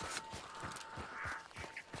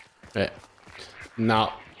 Yeah.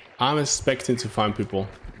 Now I'm expecting to find people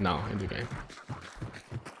now in the game.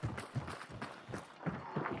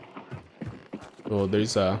 So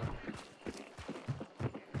there's a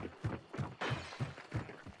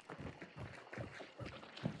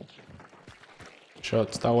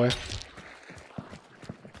shots that way.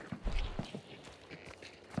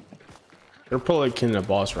 They're probably killing a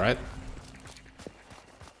boss, right?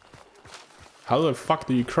 How the fuck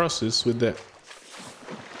do you cross this with the...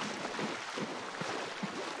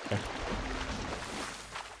 Okay.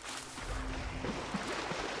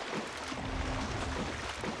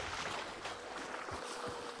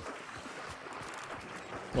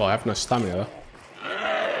 Well, I have no stamina though.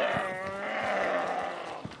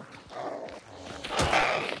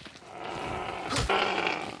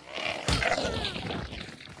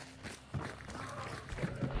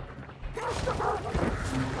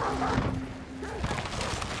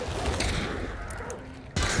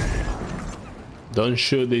 Don't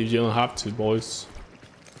shoot if you don't have to, boys.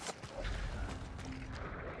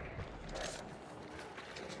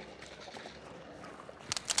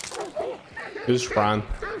 Just run.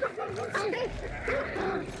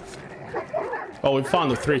 Oh, we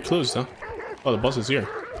found the 3 clues, huh? Oh, the boss is here.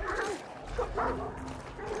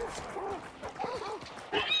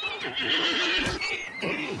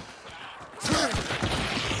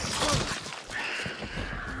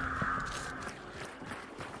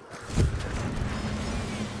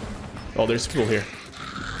 Oh, there's people here.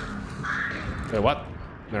 Wait, what?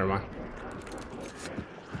 Never mind.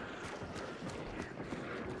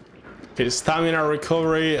 Okay, stamina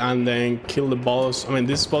recovery and then kill the boss. I mean,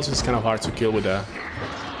 this boss is kind of hard to kill with the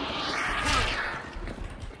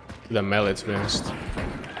melee, to be honest.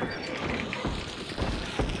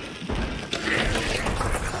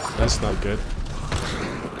 That's not good.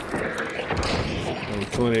 I'm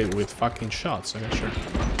killing it with fucking shots, I'm not sure.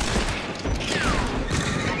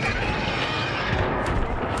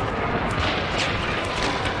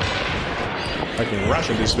 I can rush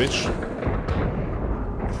at this bitch.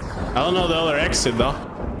 I don't know the other exit though.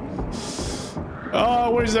 Oh,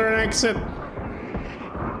 where's there an exit?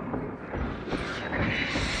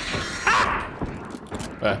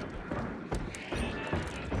 Ah!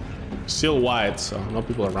 Still wide, so no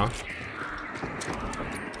people around.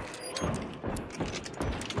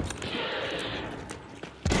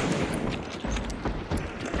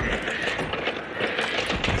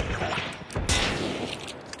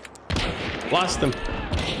 Lost them.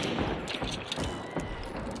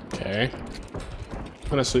 Okay. I'm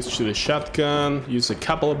gonna switch to the shotgun, use a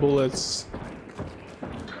couple of bullets.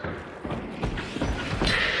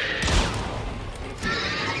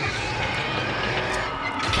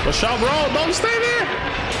 Watch out, bro! Don't stay there!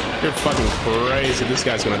 You're fucking crazy. This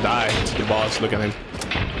guy's gonna die to the boss. Look at him.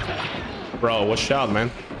 Bro, watch out,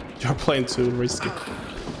 man. You're playing too risky.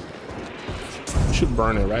 You should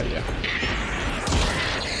burn it, right? Yeah.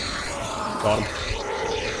 Got him.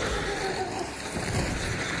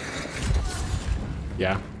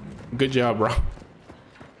 Yeah. Good job, bro.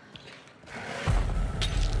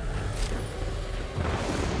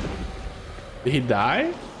 Did he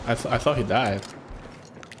die? I thought he died.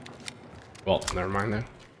 Well, never mind then.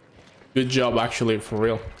 Good job, actually, for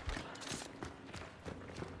real.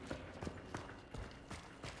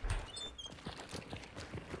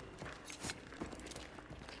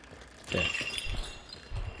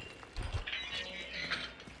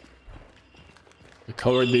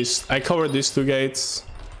 I covered these 2 gates.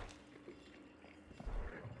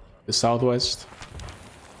 The southwest.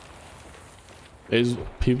 There's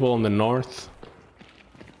people on the north.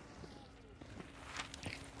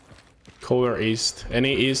 Cover east.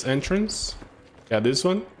 Any east entrance? Yeah, this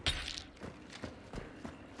one.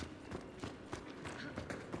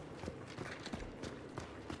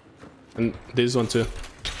 And this one too.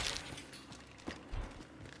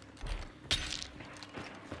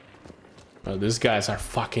 Oh, these guys are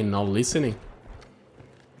fucking not listening.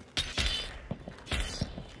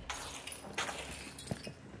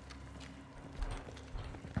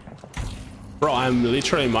 Bro, I'm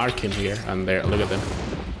literally marking here and there. Look at them.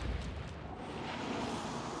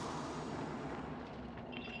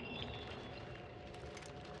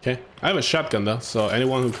 Okay, I have a shotgun though, so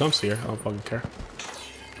anyone who comes here, I don't fucking care.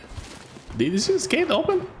 Did you see this gate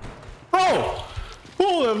open? Bro!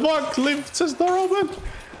 Who the fuck left this door open?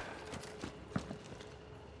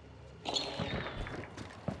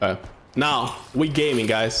 Now, we gaming,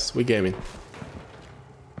 guys. We gaming.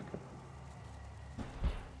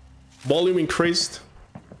 Volume increased.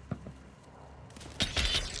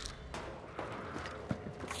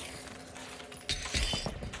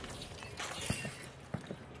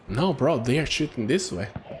 No, bro, they are shooting this way.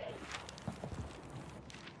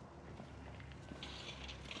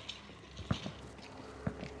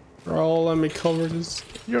 Bro, let me cover this.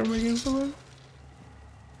 You're making something.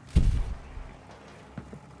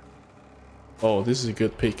 Oh, this is a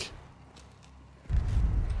good pick.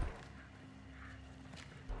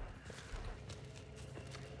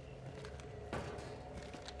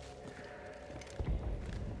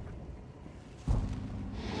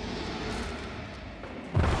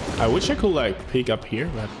 I wish I could like pick up here,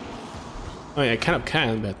 but I mean I kind of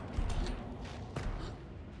can, but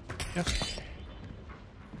yeah.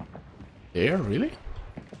 There, really?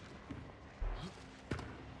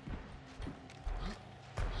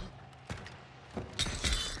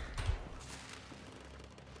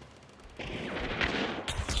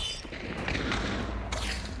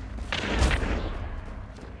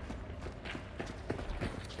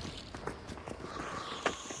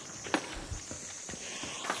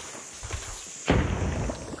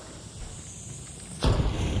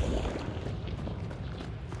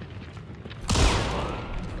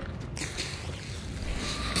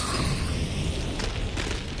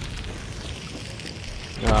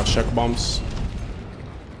 Check bombs.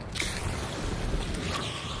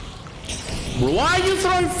 Bro, why are you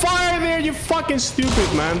throwing fire there? You fucking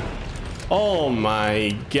stupid, man. Oh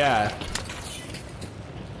my god.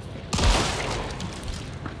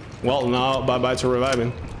 Well, now bye bye to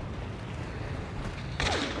reviving.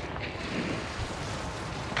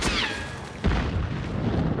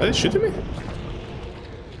 Are they shooting me?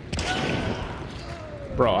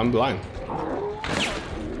 Bro, I'm blind.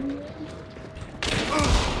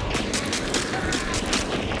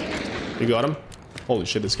 You got him? Holy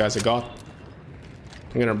shit, this guy's a god.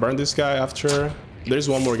 I'm gonna burn this guy after. There's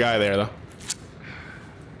one more guy there though.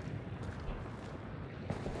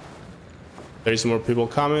 There's more people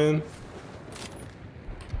coming.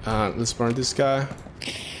 Let's burn this guy.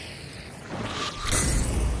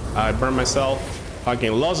 I burned myself.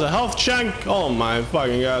 Fucking lost a health chunk. Oh my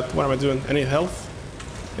fucking god. What am I doing? Any health?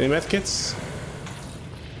 Any medkits?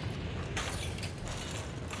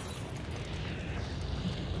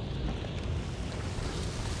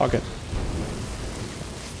 Okay.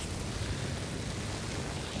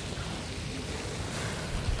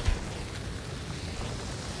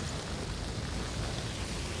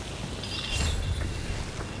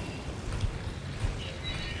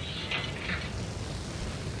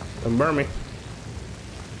 Don't burn me.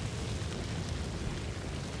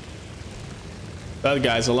 That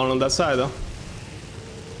guy's alone on that side though.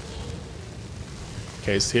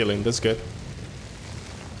 Okay, he's healing. That's good.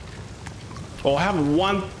 Oh, I have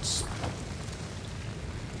one.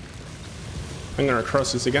 I'm gonna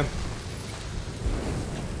cross this again.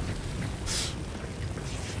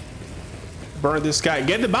 Burn this guy.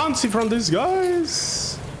 Get the bounty from these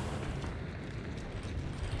guys.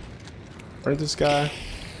 Burn this guy.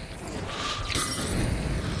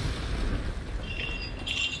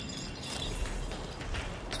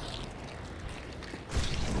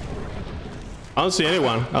 I don't see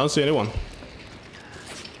anyone. I don't see anyone.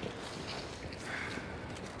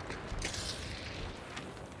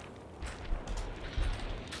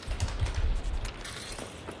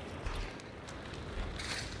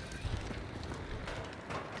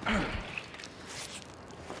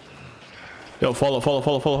 Yo, follow.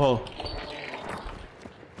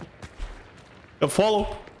 Yo,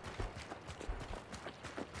 follow.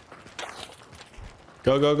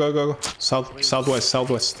 Go, go, go, go, go. South, southwest,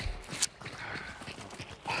 southwest.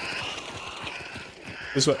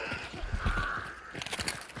 This way.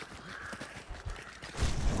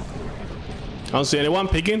 I don't see anyone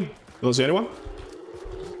peeking. You don't see anyone?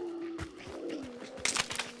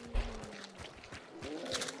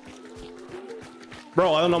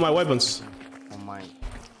 Bro, I don't know my weapons. On my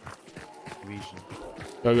vision.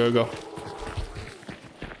 Go, go, go.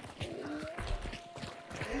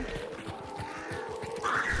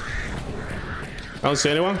 I don't see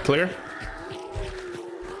anyone. Clear.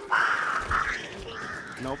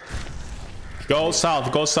 Nope. Go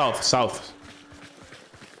south. Go south. South.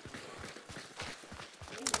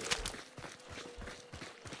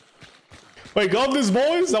 Wait, got these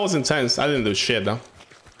boys? That was intense. I didn't do shit though.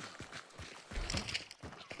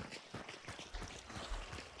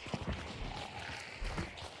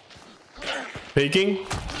 Peeking.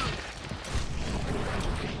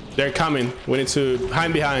 They're coming. We need to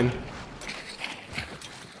hide behind.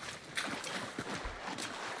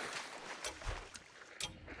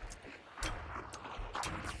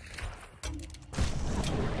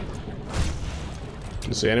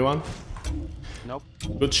 You see anyone? Nope.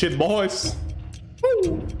 Good shit, boys.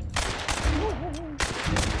 Woo.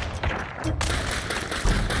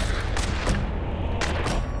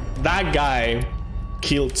 That guy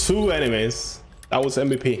killed 2 enemies. That was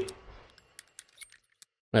MVP.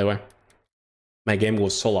 By the way, my game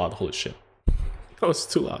was so loud. Holy shit. That was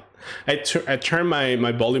too loud. I turned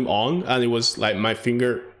my volume on and it was like my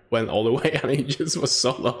finger went all the way and it just was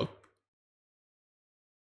so loud.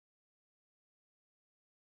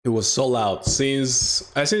 It was so loud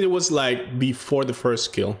since I think it was like before the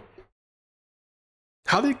first kill.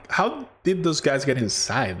 How did those guys get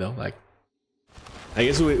inside though? Like, I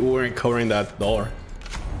guess we weren't covering that door.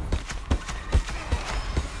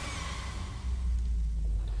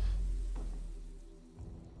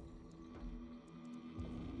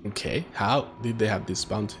 Okay, how did they have this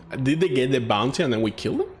bounty? Did they get the bounty and then we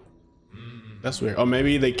killed them? That's weird. Or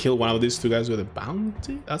maybe they killed one of these 2 guys with a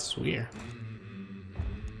bounty? That's weird.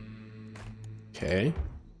 Okay.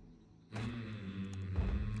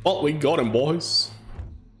 Well, we got him, boys.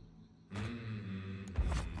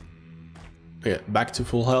 Okay, back to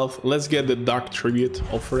full health. Let's get the Dark Tribute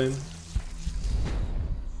offering.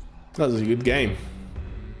 That was a good game.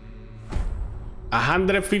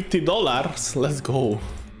 $150. Let's go.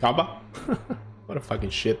 Kappa. What a fucking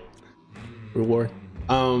shit reward.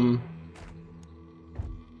 Do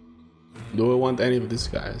I want any of these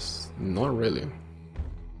guys? Not really.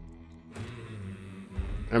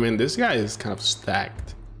 I mean, this guy is kind of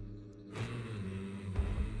stacked.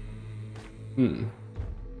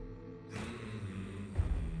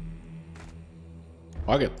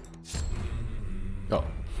 Fuck it. Oh,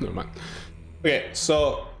 never mind. Okay,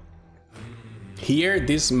 so here,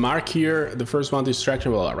 this mark here, the first one,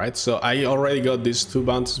 distraction, well, right? So I already got these 2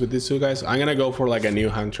 bounties with these 2 guys. I'm gonna go for like a new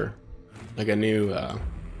hunter, like a new. Yeah.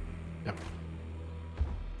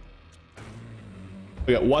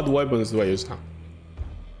 Okay, what weapons do I use now?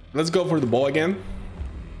 Let's go for the bow again.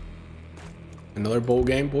 Another bow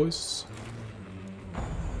game, boys.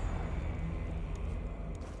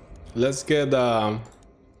 Let's get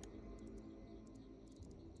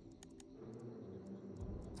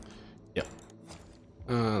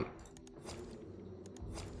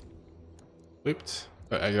whipped.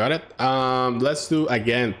 I got it. Let's do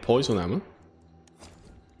again poison ammo.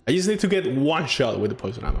 I just need to get 1 shot with the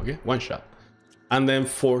poison ammo, okay? 1 shot. And then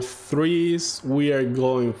for 3s, we are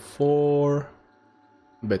going for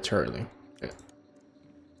Betterly. Okay.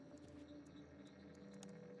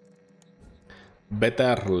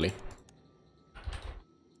 Betterly.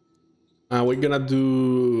 We're gonna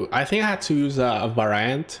do. I think I had to use a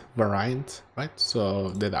variant, right?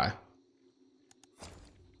 So did I?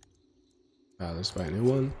 Let's buy a new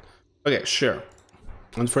one. Okay, sure.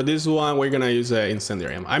 And for this one, we're gonna use an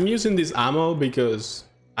incendiary ammo. I'm using this ammo because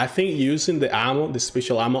I think using the ammo, the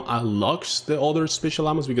special ammo, unlocks the other special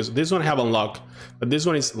ammos, because this one I have unlocked, but this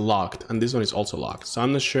one is locked and this one is also locked. So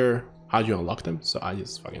I'm not sure how you unlock them. So I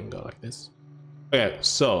just fucking go like this. Okay,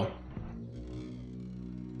 so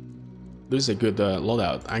this is a good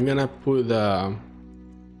loadout. I'm gonna put the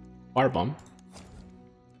fire bomb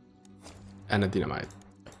and a dynamite.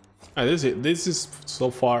 This is so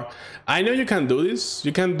far. I know you can do this.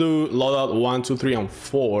 You can do loadout 1, 2, 3, and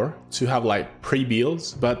 4 to have like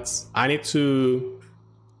pre-builds, but I need to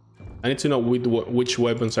know which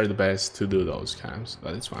weapons are the best to do those kinds.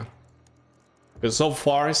 But it's fine. Because so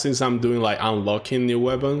far, since I'm doing like unlocking new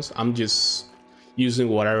weapons, I'm just using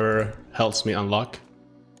whatever helps me unlock.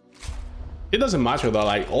 It doesn't matter though.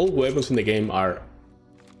 Like all weapons in the game are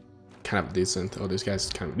kind of decent. Oh, this guy's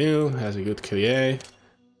kind of new, has a good KDA.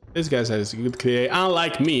 This guy has a good KDA,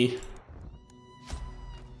 unlike me.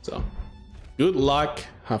 So, good luck,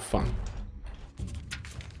 have fun.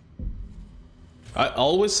 I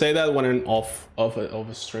always say that when I'm off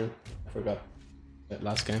a stream. I forgot that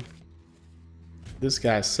last game. This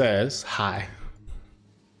guy says hi.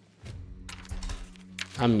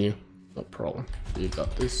 I'm new. No problem. You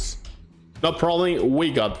got this. No problem.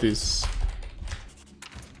 We got this.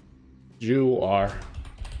 You are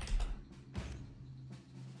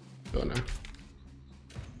gonna.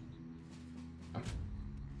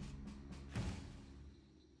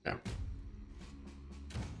 Yeah.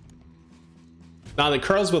 Now the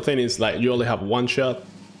crossbow thing is like you only have one shot,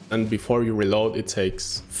 and before you reload, it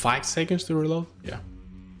takes 5 seconds to reload. Yeah.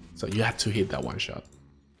 So you have to hit that one shot.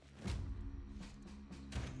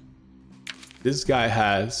 This guy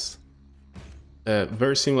has a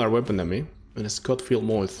very similar weapon than me, and it's Field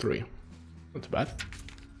Mode 3. Not too bad.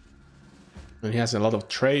 And he has a lot of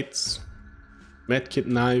traits, medkit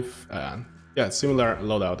knife, and yeah, similar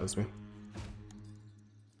loadout as me.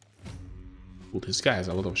 Ooh, this guy has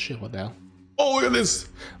a lot of shit, what the hell? Oh, look at this!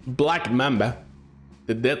 Black Mamba,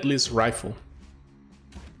 the deadliest rifle.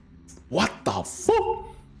 What the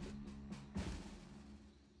fuck?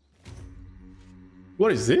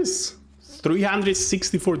 What is this?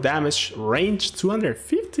 364 damage, range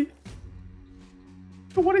 250?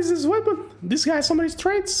 What is this weapon? This guy has so many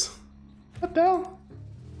traits. What the hell?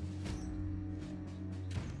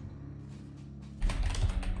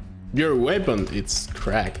 Your weapon, it's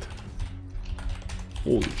cracked.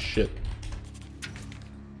 Holy shit.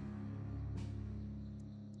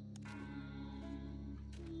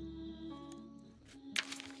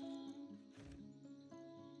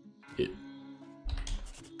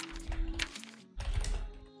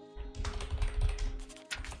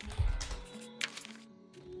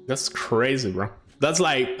 That's crazy, bro. That's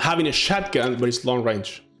like having a shotgun, but it's long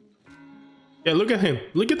range. Yeah, look at him.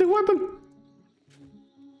 Look at the weapon.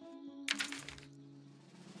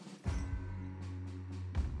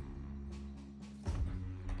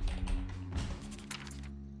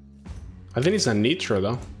 I think it's a nitro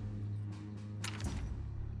though.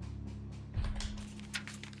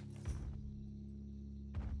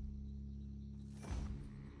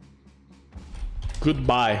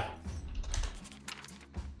 Goodbye.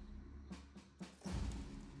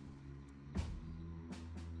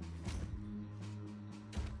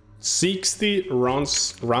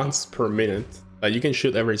 $60 rounds per minute. You can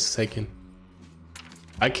shoot every second.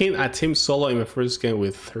 I came at team solo in my first game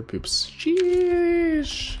with her poops.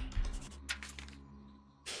 Sheesh.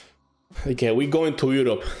 Okay, we going to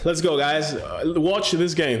Europe. Let's go, guys. Watch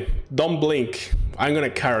this game. Don't blink. I'm gonna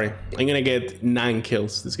carry. I'm gonna get 9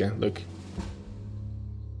 kills this game. Look.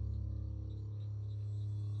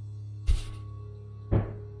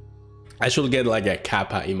 I should get like a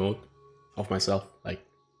Kappa emote of myself. Like,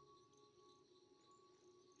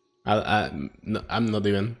 I'm not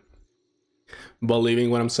even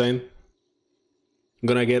believing what I'm saying. I'm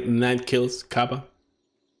gonna get 9 kills, Kappa.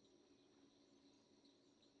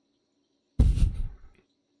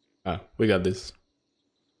 We got this.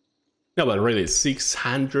 No, but really,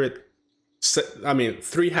 600. I mean,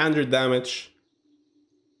 300 damage,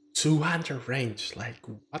 200 range. Like,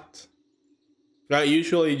 what?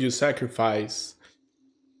 Usually you sacrifice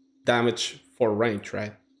damage for range,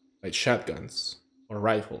 right? Like shotguns or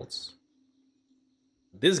rifles.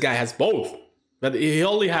 This guy has both, but he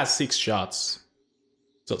only has 6 shots.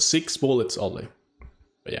 So 6 bullets only.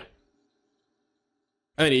 But yeah.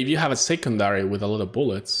 I mean, if you have a secondary with a lot of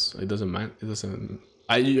bullets, it doesn't matter. It doesn't.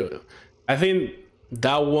 I think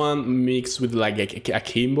that one mixed with like a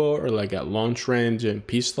Kimbo or like a launch range and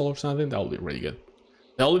pistol or something, that would be really good.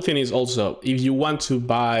 The only thing is also, if you want to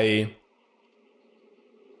buy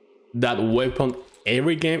that weapon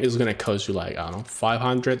every game, it's gonna cost you like, I don't know,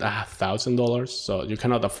 $500, $1,000. So you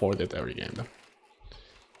cannot afford it every game though.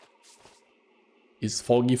 It's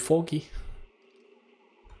foggy.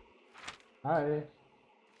 Hi.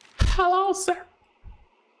 Hello, sir.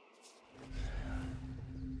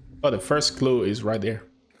 Oh, the first clue is right there.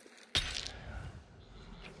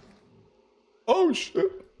 Oh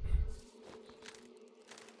shit.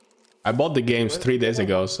 I bought the games 3 days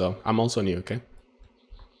ago, so I'm also new, okay?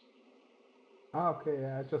 Ah, okay,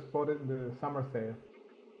 yeah, I just bought it in the summer sale.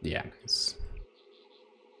 Yeah, it's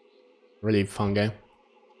really fun game.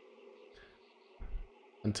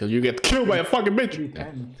 Until you get killed by a fucking bitch.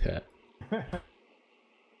 Yeah.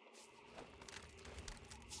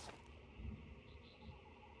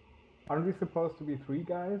 Aren't we supposed to be 3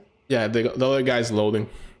 guys? Yeah, the other guy's loading.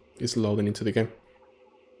 He's loading into the game.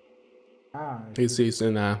 Ah, PC is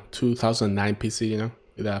in a 2009 PC, you know,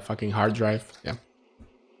 with a fucking hard drive. Yeah.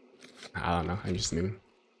 I don't know. I'm just memeing.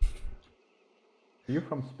 are you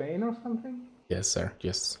from Spain or something? Yes, sir.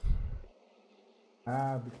 Yes.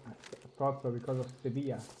 Ah, I thought so because of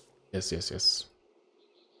Sevilla. Yes, yes, yes.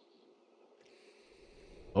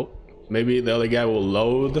 Oh, maybe the other guy will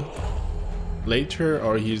load later,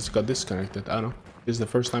 or he's got disconnected. I don't know. This is the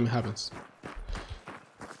first time it happens.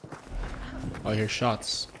 I hear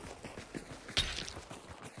shots.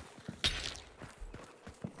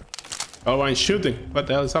 Oh, I'm shooting. What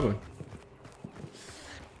the hell is happening?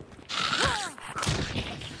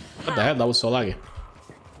 What the hell? That was so laggy.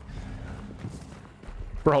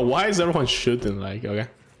 Bro, why is everyone shooting? Like, okay.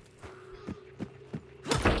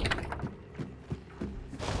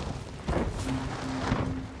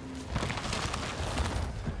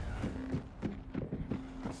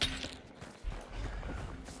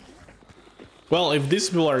 Well, if these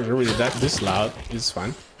people are really this loud, it's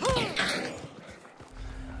fine.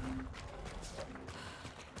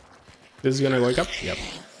 This is gonna wake up? Yep.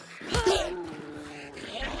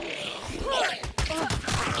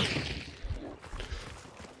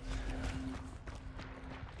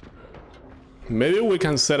 Maybe we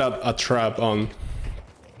can set up a trap on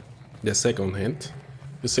the second hint,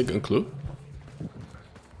 the second clue.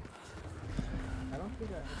 I don't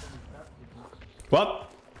think I have any traps with me. What?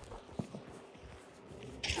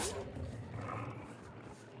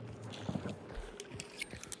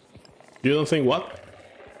 You don't think what?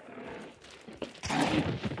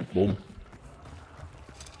 Boom.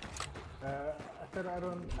 I said I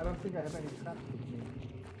don't think I have any traps with me.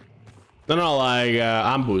 No, like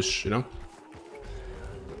ambush, you know?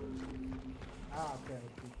 Ah, okay, I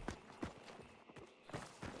see.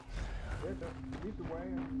 Yeah, just lead the way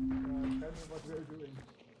and tell me what we're doing.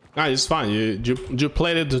 Ah, it's fine. You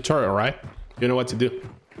played the tutorial, right? You know what to do.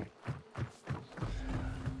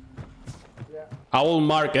 Yeah. I will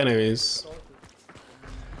mark enemies.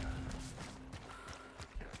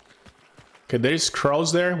 Okay, there's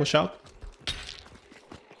crows there. Watch out.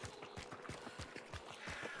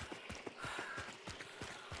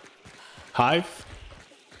 Hive.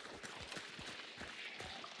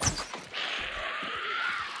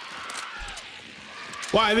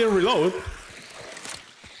 Why I didn't reload?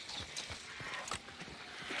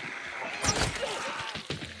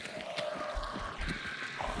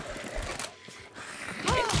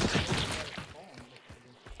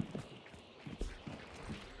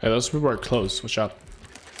 Hey, those people are close. Watch out.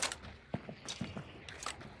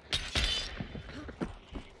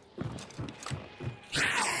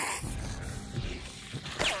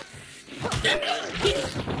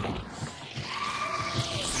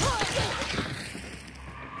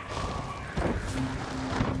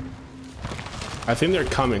 I think they're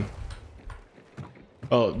coming.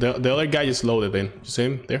 Oh, the other guy just loaded in. You see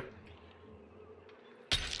him there?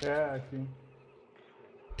 Yeah, I see.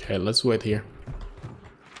 Okay, let's wait here.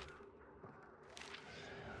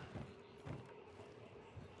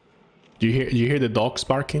 Do you hear the dogs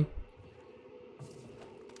barking?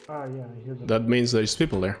 Ah, yeah, I hear them. That means there's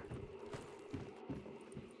people there.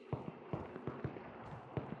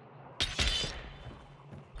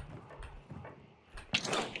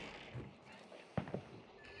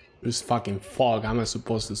 This fucking fog, I'm not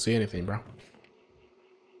supposed to see anything, bro.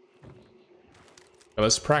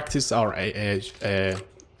 Let's practice our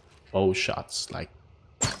bow shots. Like,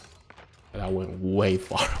 that went way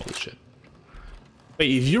far. Holy shit.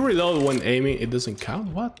 Wait, if you reload when aiming, it doesn't count?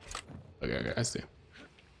 What? Okay, I see.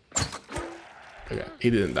 Okay,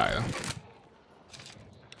 he didn't die though.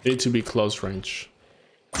 You need to be close range.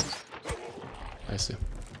 I see.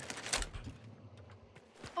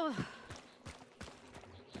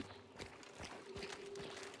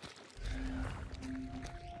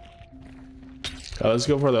 Let's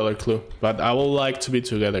go for the other clue. But I would like to be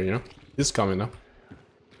together, you know? This is coming now.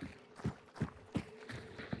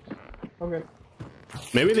 Okay.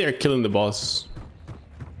 Maybe they are killing the boss.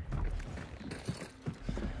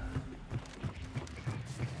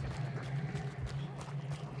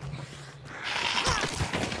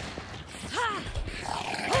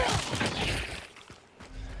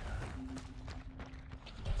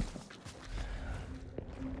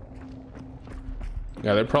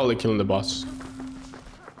 Yeah, they're probably killing the boss.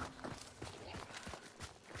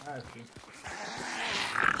 I see.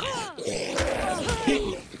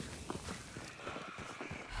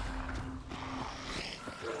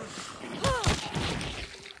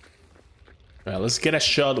 Yeah, let's get a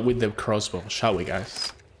shot with the crossbow, shall we,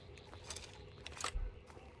 guys?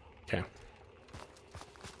 Okay.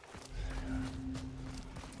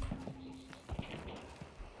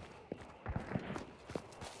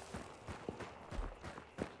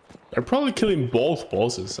 They're probably killing both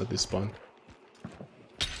bosses at this point.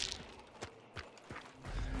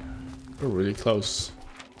 We're really close.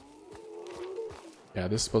 Yeah,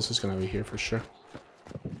 this boss is gonna be here for sure.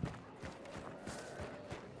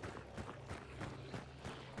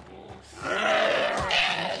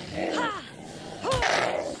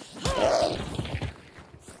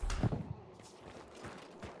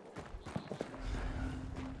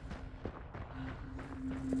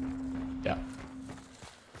 Yeah.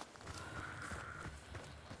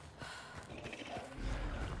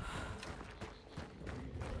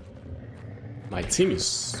 My team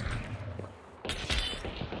is...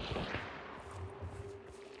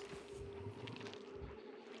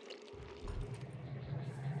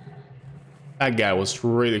 That guy was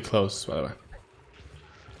really close, by the way.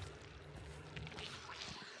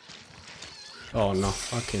 Oh no,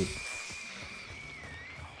 fucking...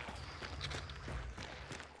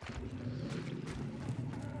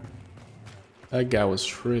 That guy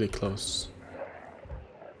was really close.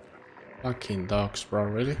 Fucking dogs, bro,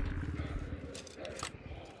 really?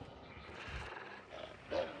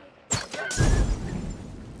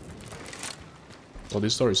 Oh,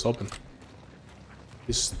 this door is open.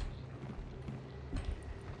 This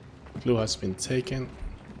clue has been taken.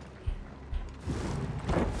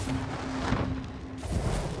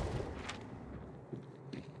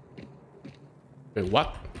 Wait,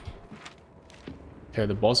 what? Okay,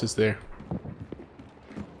 the boss is there.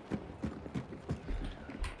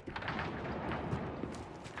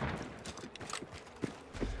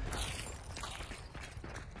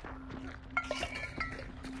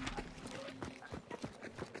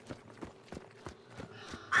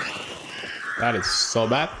 That is so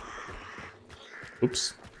bad.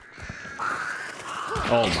 Oops.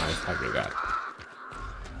 Oh my fucking god.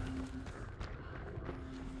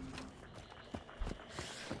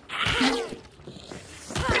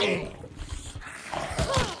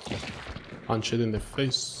 Punch it in the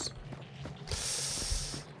face.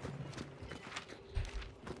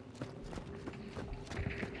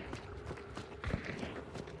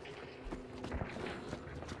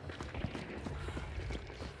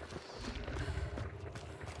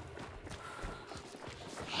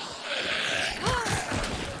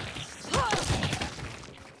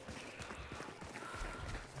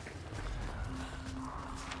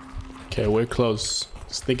 Okay, we're close.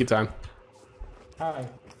 Sneaky time. Hi.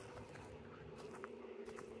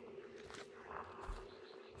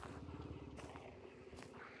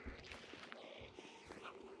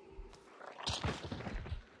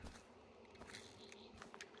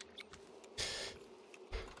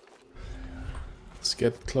 Let's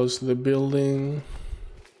get close to the building.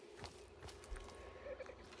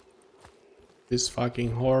 This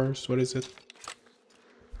fucking horse, what is it?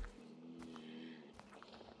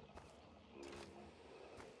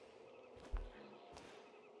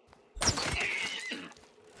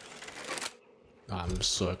 I'm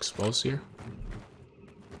so exposed here.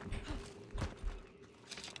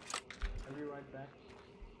 I'll be right back.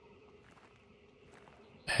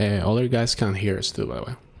 Hey, other guys can't hear us too, by the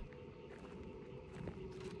way.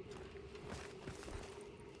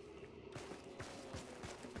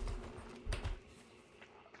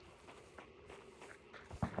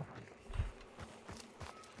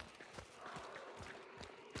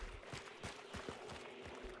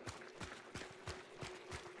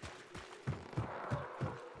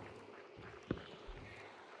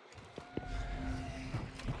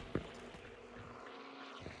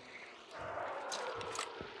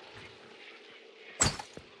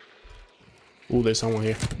 Ooh, there's someone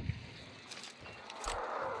here.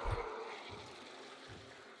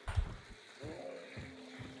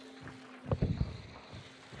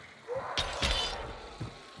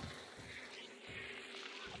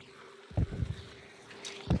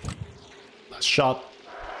 Last shot.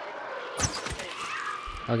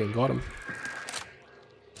 Okay, got him.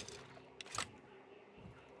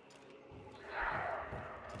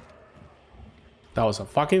 That was a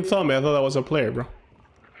fucking zombie. I thought that was a player, bro.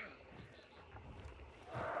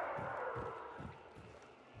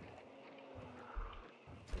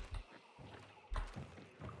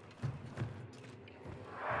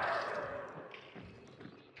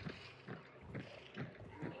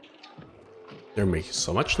 They're making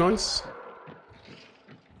so much noise.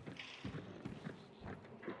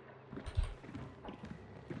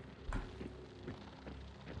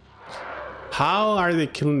 How are they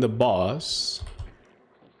killing the boss?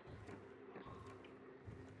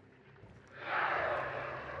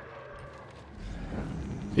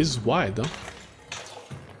 This is wide, though.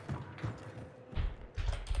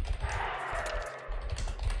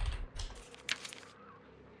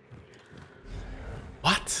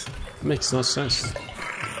 What?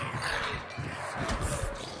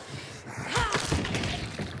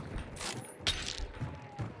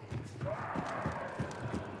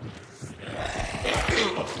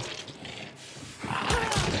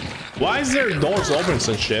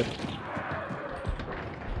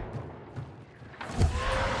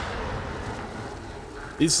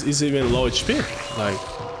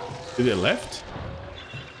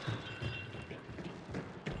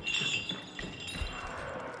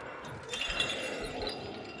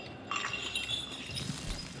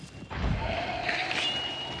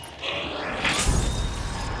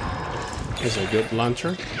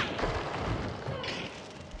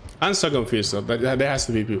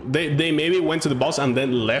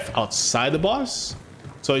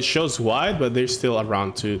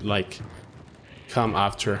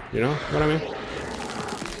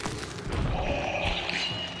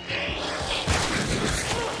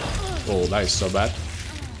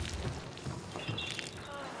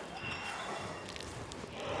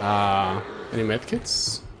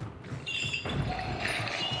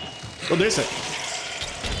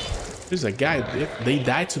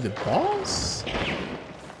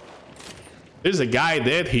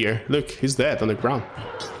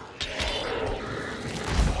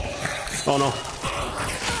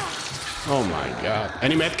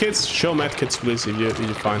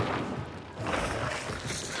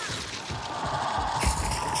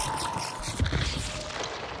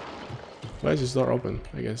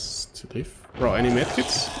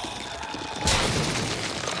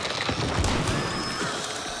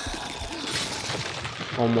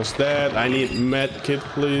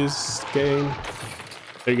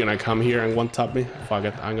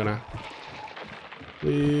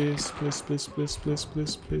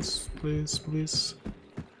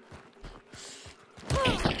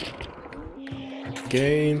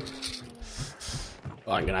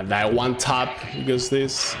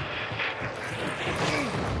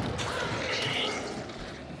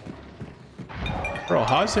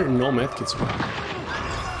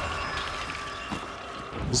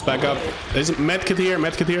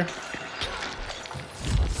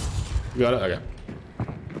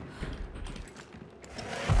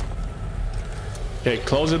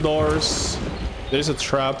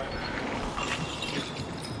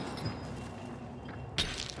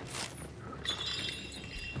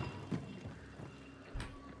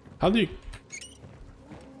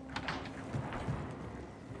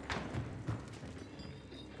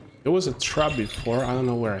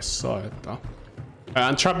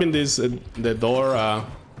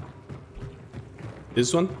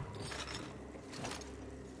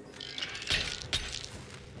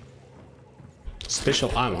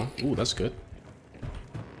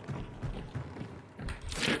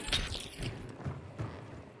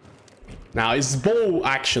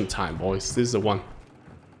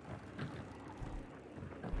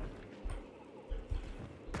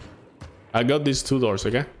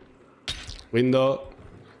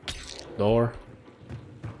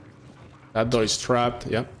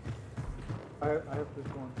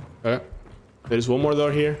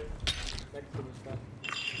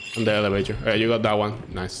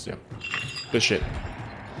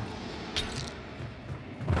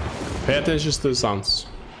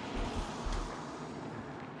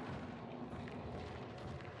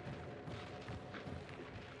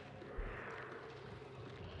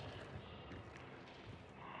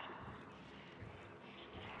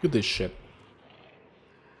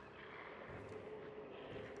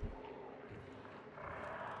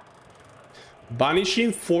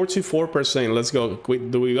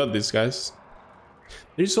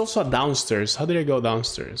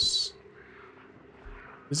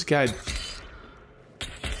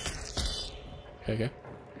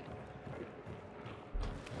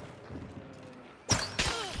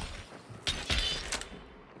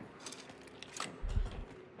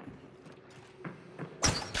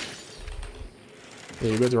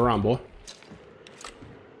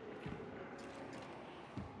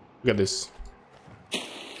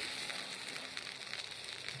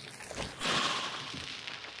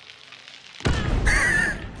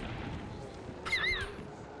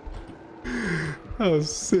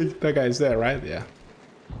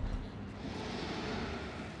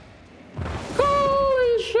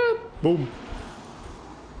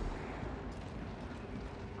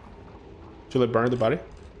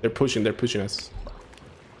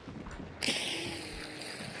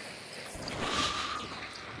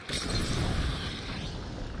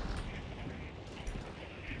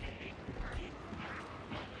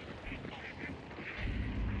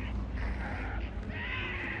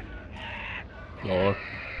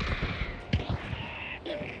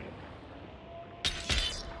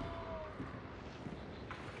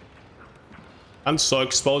 I'm so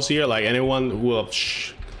exposed here, like anyone will have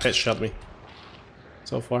headshot me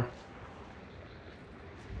so far.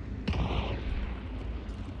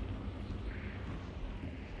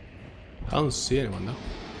 I don't see anyone though.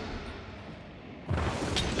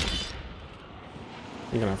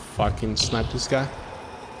 I'm gonna fucking snipe this guy.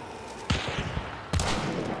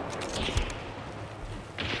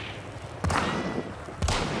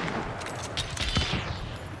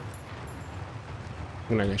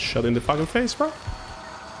 I'm gonna get shot in the fucking face, bro.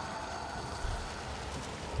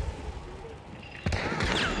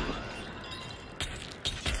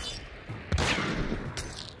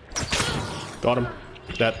 Got him.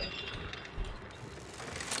 Dead.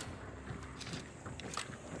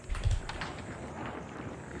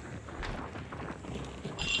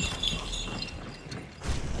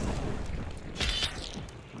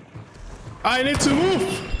 I need to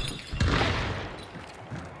move.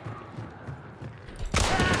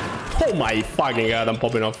 Oh my fucking god, I'm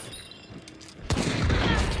popping off.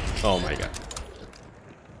 Oh my god.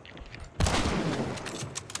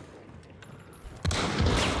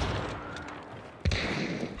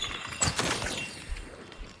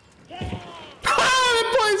 The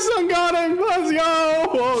poison got him. Let's go.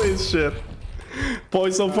 Holy shit.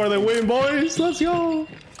 Poison for the win, boys. Let's go.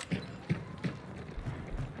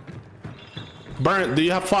 Burn, do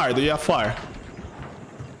you have fire? Do you have fire?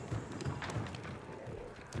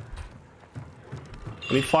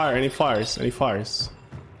 Any fire? Any fires? Any fires?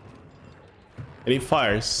 Any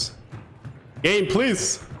fires? Game,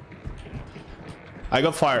 please! I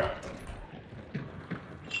got fire.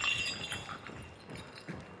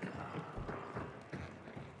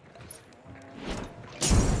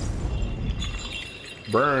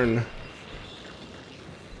 Burn.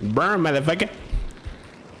 Burn, motherfucker.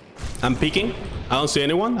 I'm peeking. I don't see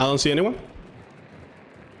anyone. I don't see anyone.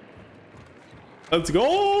 Let's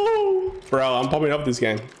go, bro. I'm popping up this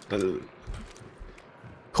game.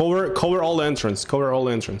 Cover all the entrance. Cover all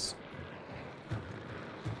the entrance.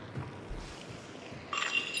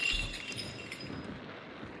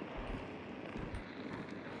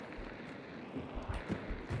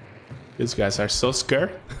 These guys are so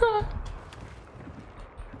scared.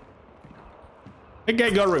 That guy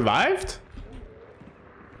got revived.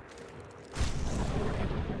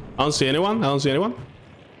 I don't see anyone. I don't see anyone.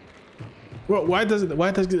 Well, why does it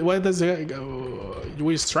go?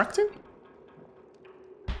 We distracting?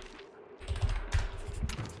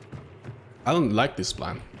 I don't like this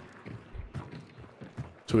plan,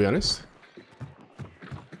 to be honest.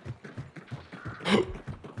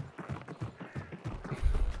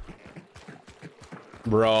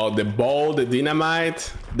 Bro, the bow, the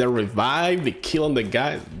dynamite, the revive, the kill on the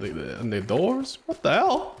guy, on the doors. What the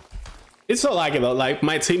hell? It's not like it. Like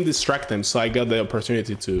my team distract them, so I got the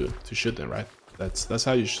opportunity to shoot them. Right? That's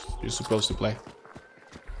how you're supposed to play.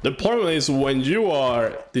 The problem is when you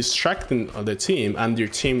are distracting the team and your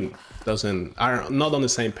team are not on the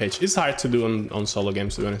same page. It's hard to do on solo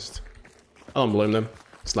games, to be honest. I don't blame them.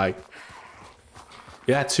 It's like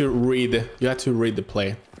you had to read the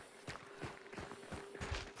play.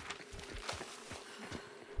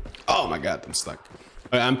 Oh my god, I'm stuck.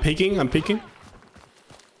 I'm peeking.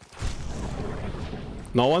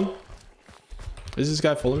 No one? Is this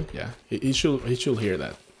guy following? Yeah, he should hear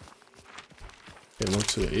that. Okay, more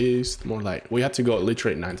to the east, more like we had to go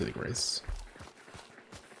literally 90 degrees.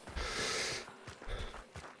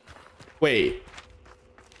 Wait,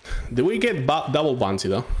 did we get double bounty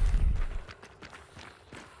though?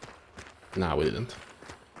 Nah, we didn't.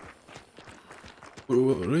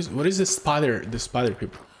 What is the spider? The spider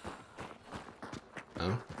people?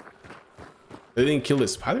 No, they didn't kill the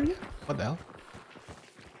spider yet. What the hell?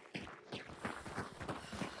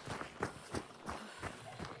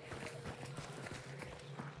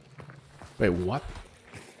 Wait, what?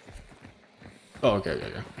 Oh, okay.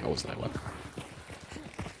 I was like, what?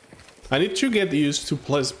 I need to get used to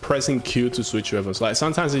pressing Q to switch weapons. Like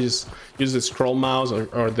sometimes I just use the scroll mouse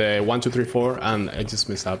or the 1, 2, 3, 4, and I just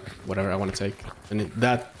miss out whatever I want to take. And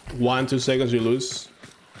that 1, 2 seconds you lose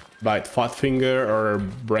by fat finger or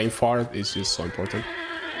brain fart is just so important.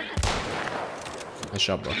 Nice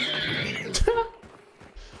shot, bro.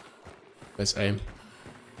 Let's aim.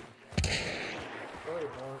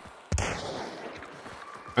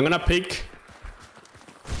 I'm gonna pick.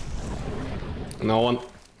 No one. A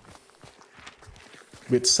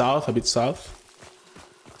bit south.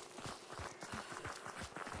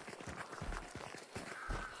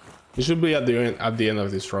 You should be at the end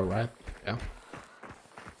of this row, right? Yeah.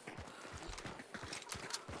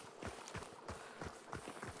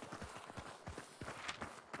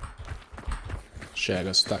 Shit, I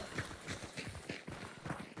got stuck.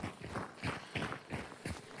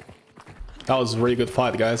 That was a really good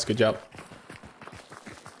fight, guys. Good job.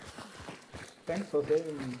 Thanks for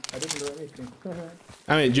saving me. I didn't do anything.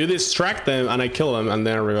 I mean, you distract them and I kill them and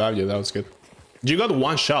then I revive you. That was good. You got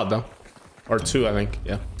one shot though, or two, I think.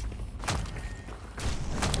 Yeah.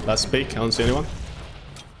 Let's peek. I don't see anyone.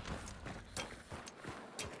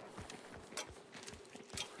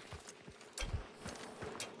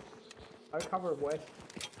 I cover west.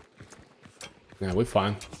 Yeah, we're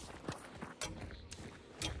fine.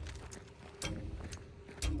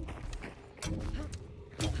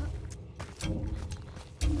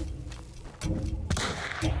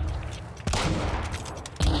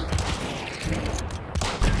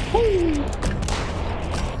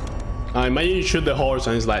 Imagine you shoot the horse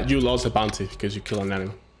and it's like you lost a bounty because you killed an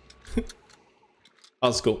animal.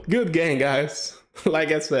 That's cool. Good game, guys.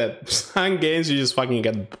 Like I said, some games you just fucking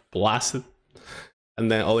get blasted, and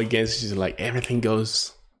then other games is just like everything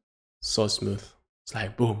goes so smooth. It's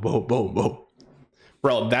like boom, boom, boom, boom.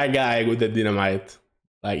 Bro, that guy with the dynamite,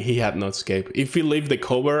 like he had no escape. If he leave the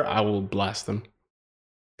cover, I will blast him.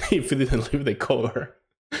 If he didn't leave the cover,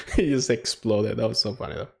 he just exploded. That was so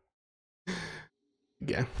funny though.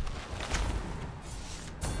 Yeah.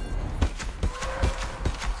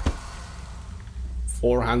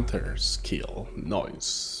 Four hunters kill.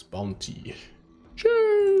 Nice. Bounty.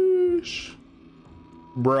 Sheesh.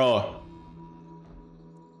 Bro.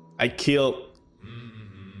 I killed...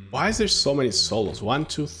 Why is there so many solos? 1,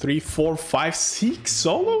 2, 3, 4, 5, 6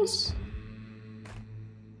 solos?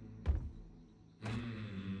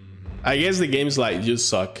 I guess the game's like, you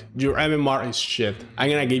suck. Your MMR is shit. I'm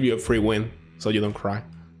gonna give you a free win so you don't cry.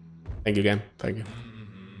 Thank you again. Thank you.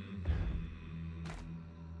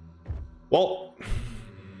 Well,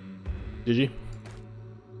 GG.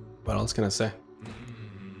 What else can I say?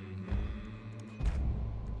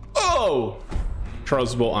 Oh!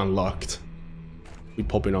 Crossbow unlocked. We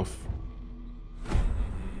popping off.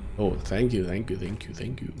 Oh, thank you, thank you, thank you,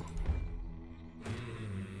 thank you.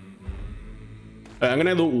 I'm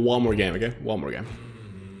gonna do one more game, okay? One more game.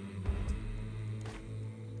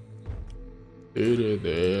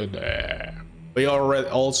 We already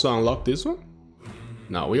also unlocked this one?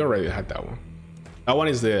 No, we already had that one. That one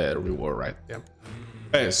is the reward, right? Yeah.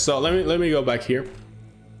 Okay, so let me go back here.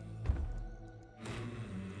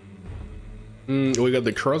 We got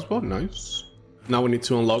the crossbow, nice. Now we need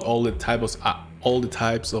to unlock all the types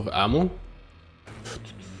of ammo.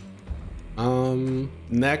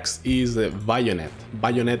 Next is the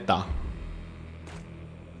bayonetta.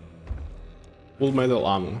 Full metal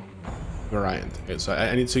ammo variant. Okay, so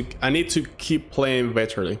I need to keep playing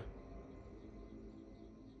veterally.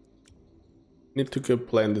 Need to keep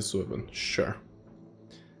playing this weapon, sure.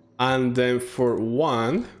 And then for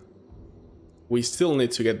one, we still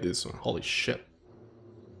need to get this one. Holy shit.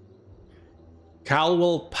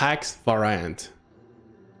 Caldwell Pax variant.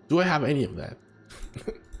 Do I have any of that?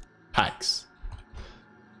 Packs.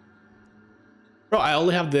 Bro, I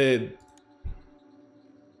only have the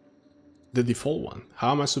default one.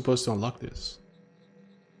 How am I supposed to unlock this?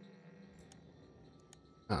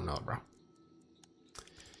 I don't know, bro.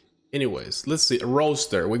 Anyways, let's see.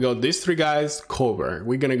 Roaster. We got these three guys. Cover.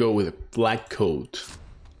 We're gonna go with a black coat.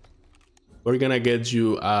 We're gonna get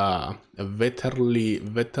you a veterly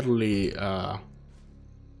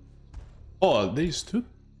oh, there's two.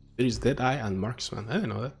 There is Deadeye and Marksman. I didn't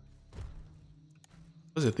know that.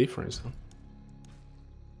 What's the difference, huh?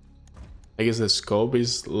 I guess the scope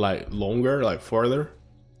is like longer, like farther.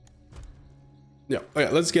 Yeah, okay,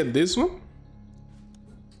 let's get this one.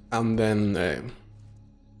 And then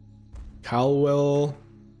Caldwell.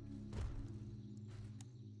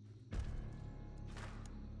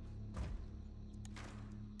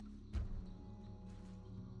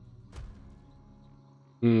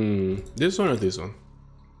 This one or this one?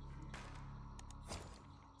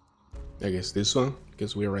 I guess this one,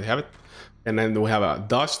 because we already have it. And then we have a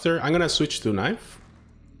duster. I'm gonna switch to knife.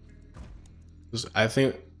 I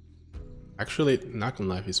think actually knuckle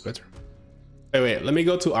knife is better. Wait, let me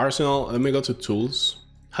go to arsenal. Let me go to tools.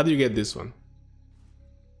 How do you get this one?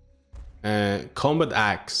 Combat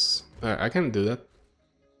axe. I can do that.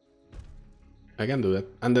 I can do that.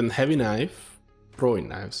 And then heavy knife, throwing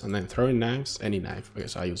knives, and then throwing knives, any knife. Okay,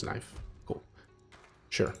 so I use knife. Cool.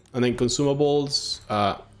 Sure. And then consumables.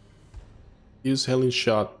 Use healing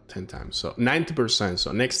shot 10 times, so 90%.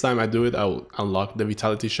 So next time I do it, I will unlock the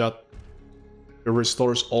vitality shot. It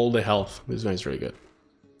restores all the health. This one is really good.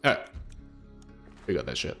 Alright, we got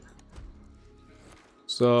that shit.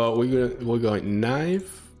 So we're going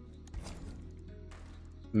knife,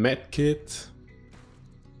 medkit,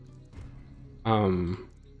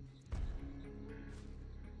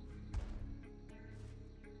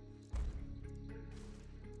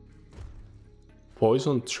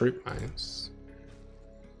 poison trip mines.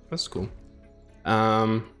 That's cool.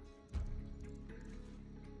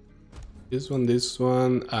 This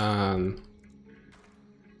one, and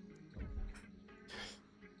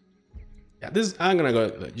yeah, this I'm gonna go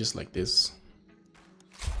just like this.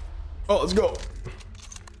 Oh, let's go.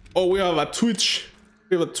 Oh, we have a Twitch.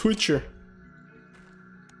 We have a Twitcher.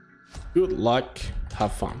 Good luck.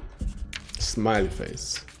 Have fun. Smiley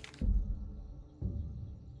face.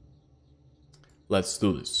 Let's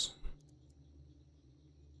do this.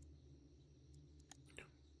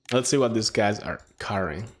 Let's see what these guys are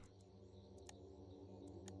carrying.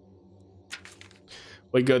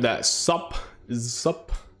 We got that sup.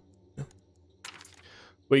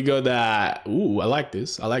 We got that. Ooh, I like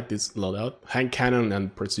this. I like this loadout. Hand cannon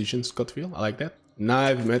and precision Scottfield. I like that.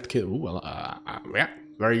 Knife, medkit. Ooh, yeah,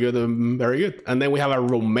 very good. Very good. And then we have a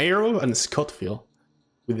Romero and Scottfield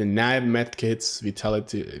with the knife, medkits,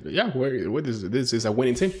 vitality. Yeah, what is this? Is a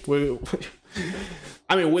winning team.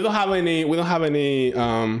 I mean, we don't have any. We don't have any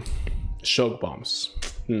shock bombs.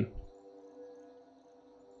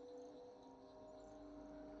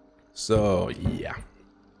 So yeah,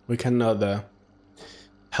 we cannot.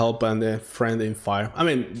 Help and a friend in fire. I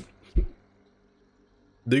mean,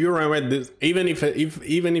 do you remember this? Even if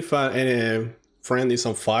a friend is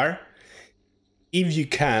on fire, if you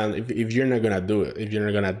can, if you're not gonna do it, if you're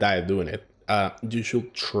not gonna die doing it, you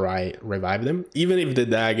should try revive them. Even if they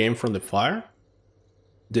die again from the fire,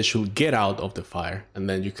 they should get out of the fire, and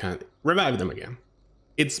then you can revive them again.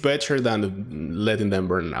 It's better than letting them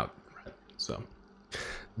burn out. Right? So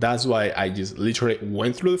that's why I just literally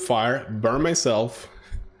went through the fire, burned myself.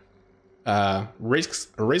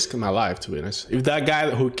 Risk my life, to be honest. If that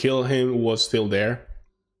guy who killed him was still there,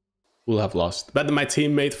 we'll have lost. But my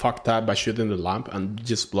teammate fucked up by shooting the lamp and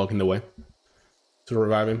just blocking the way to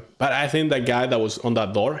revive him. But I think that guy that was on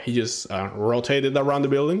that door, he just rotated around the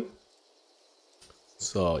building.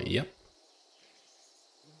 So yep.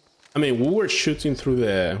 I mean, we were shooting through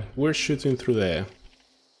the.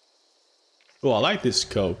 Oh, I like this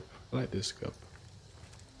scope. Let's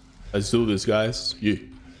do this, guys. Yeah.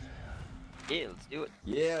 Yeah, let's do it.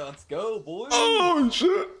 Yeah, let's go, boys. Oh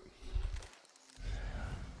shit!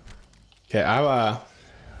 Okay, I have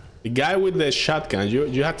the guy with the shotgun.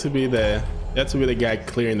 You have to be the guy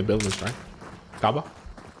clearing the buildings, right? Kaba?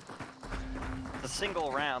 It's a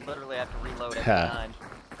single round. Literally, I have to reload every time.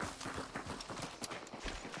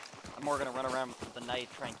 I'm more gonna run around with the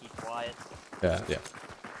knife, try and keep quiet. Yeah.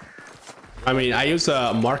 I mean, I use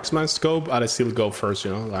a marksman scope, but I still go first.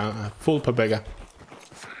 You know, full Pepega.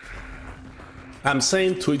 I'm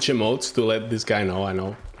saying Twitch emotes to let this guy know. I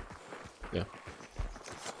know. Yeah.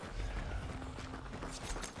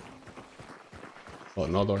 Oh,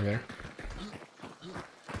 no door here.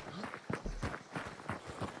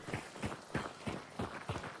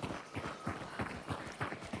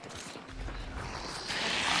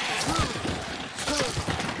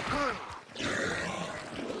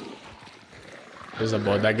 There's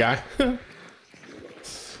about that guy.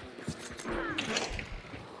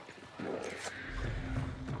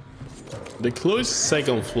 The clue is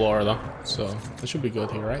second floor though, so that should be good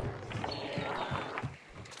here, right?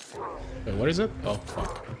 Wait, what is it? Oh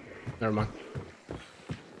fuck. Never mind.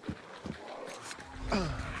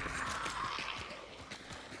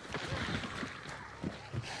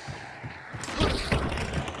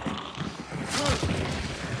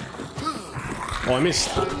 Oh, I missed.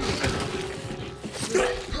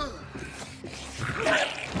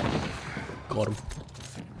 Got him.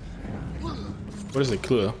 What is the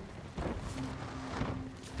clue though?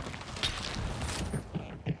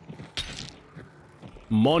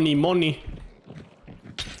 Money.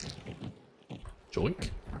 Joink.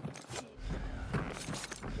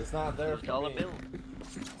 It's not there for me.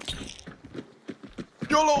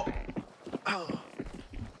 YOLO!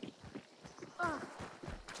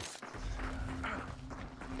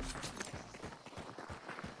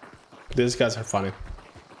 These guys are funny.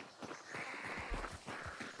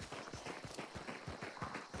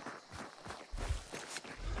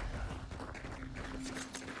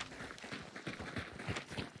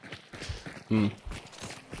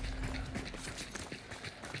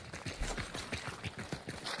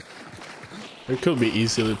 There could be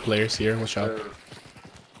easily players here, watch out.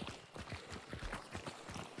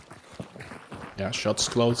 Yeah, shots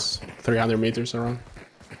close, 300 meters around.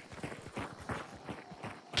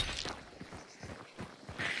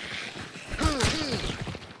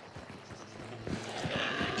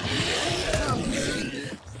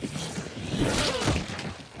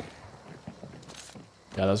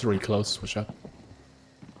 Yeah, that's really close, watch out.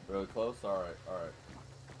 Really close? Alright.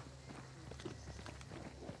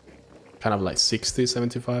 kind of like 60,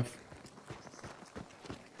 75.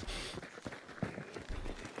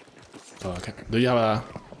 Oh, okay. Do you have a...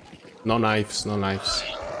 No knives, no knives.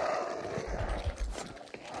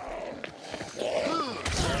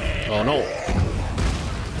 Oh no.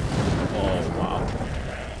 Oh wow.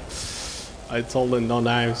 I told him no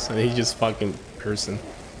knives and he just fucking person.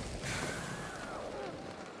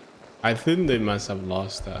 I think they must have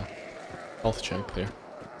lost a health check there.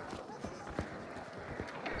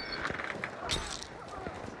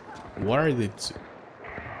 What are they?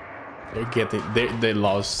 They're getting. They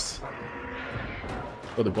lost.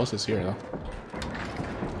 Oh, the boss is here though.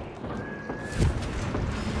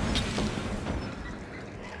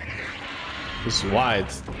 It's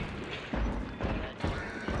wide.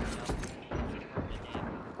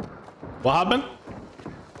 What happened?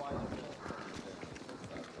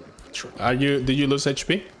 Are you? Did you lose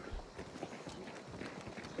HP?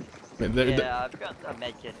 Yeah, I've got a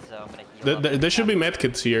medkit, so I'm gonna heal up. There should be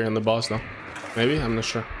medkits here in the boss though. Maybe, I'm not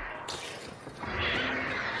sure.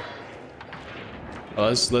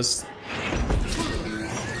 Let's.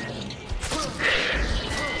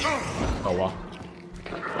 Oh wow.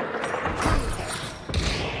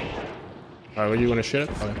 Alright, were you gonna shoot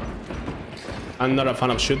it? Okay. I'm not a fan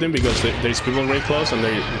of shooting because there's people very close and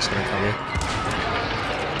they're just gonna come here.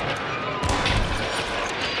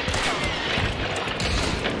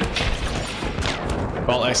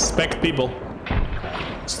 Well, I expect people.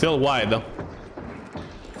 Still wide though.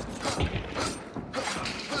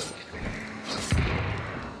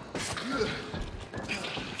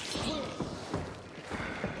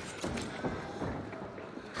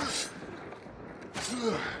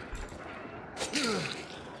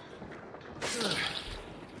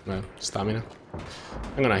 No, stamina.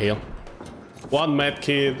 I'm gonna heal. One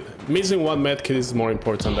medkit. Missing one medkit is more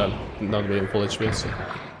important than not being full HP. So.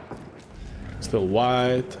 Still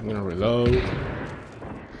wide. I'm gonna reload.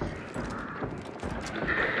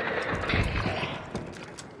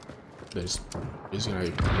 There's gonna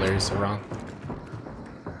be players around.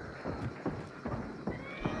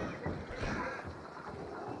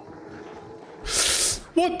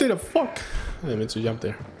 What the fuck? I didn't mean to jump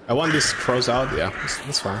there. I want this cross out. Yeah,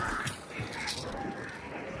 that's fine.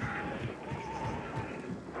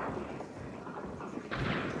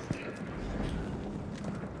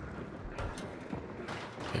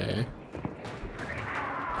 Okay.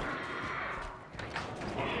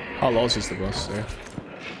 How low is the boss there?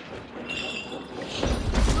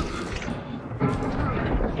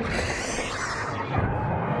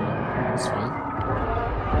 That's fine.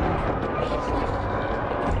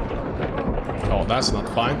 Oh, that's not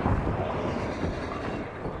fine.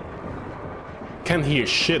 Can't hear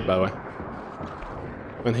shit, by the way.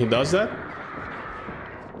 When he does that.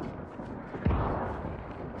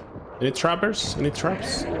 Any trappers? Any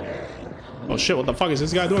traps? Oh shit, what the fuck is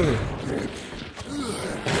this guy doing here?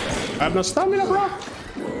 I have no stamina, bro.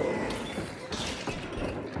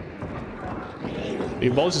 The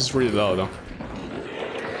boss is really low, though.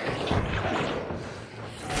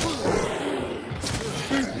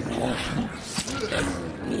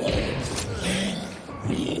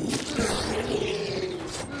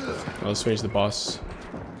 Let's finish the boss.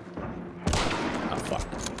 Oh, fuck.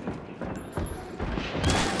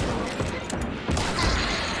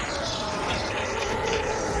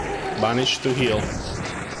 Banish to heal.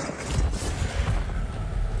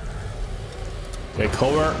 Okay,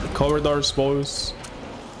 cover doors, boys.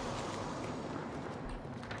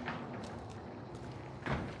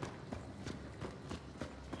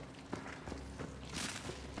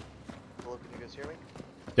 Hello, can you guys hear me?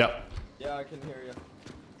 Yep. Yeah, I can hear you.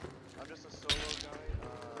 I'm just a solo guy.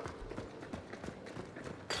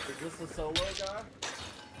 Is this a solo guy?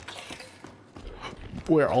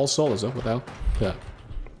 We're all solos, though. What the hell? Yeah.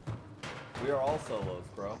 We are all solos,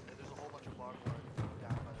 bro. There's a whole bunch of bog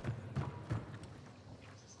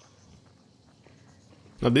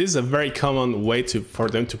Now this is a very common way for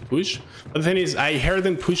them to push. But the thing is, I heard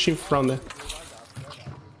them pushing from the...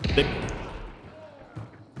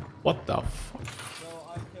 What the fuck? So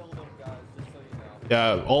I killed them, guys, just so you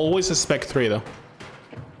know. Yeah, always a spec 3 though.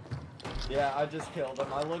 Yeah, I just killed him.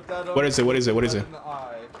 I looked at him. What is it? What is it? What is it? In the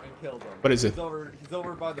eye and killed him. What is it? He's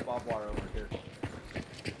over by the barbed wire over here.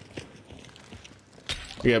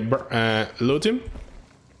 Yeah, loot him?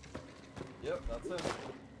 Yep, that's him.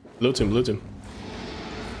 Loot him, loot him.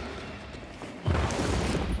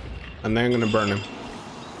 And then I'm gonna burn him.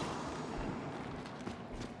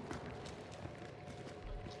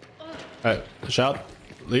 Alright, shout.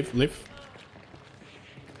 Leave, leave.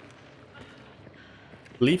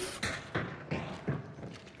 Leave.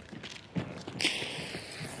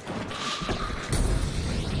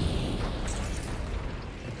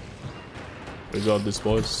 We got this,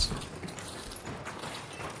 boys.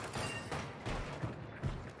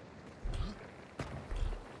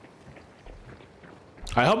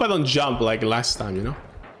 I hope I don't jump like last time, you know?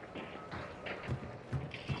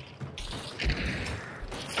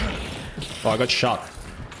 Oh, I got shot.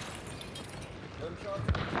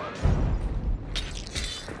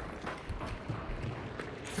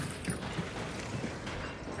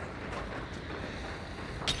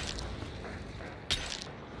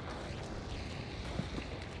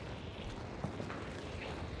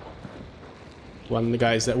 One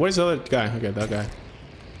guy is there. Where's the other guy? Okay, that guy.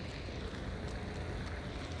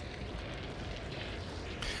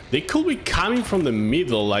 They could be coming from the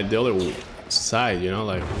middle, like the other side, you know?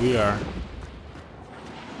 Like, we are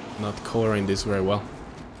not covering this very well.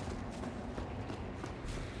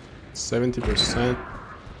 70%.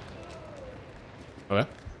 Okay.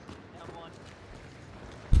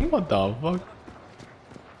 What the fuck?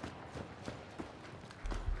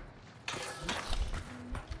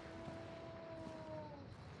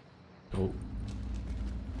 Oh.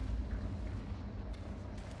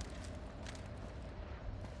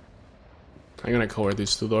 I'm gonna cover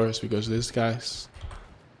these two doors because these guys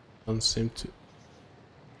don't seem to.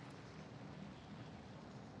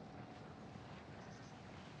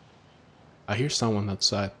 I hear someone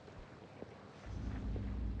outside.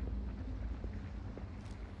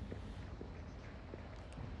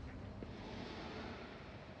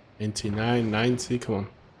 $89, 90, come on.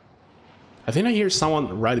 I think I hear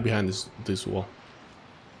someone right behind this wall.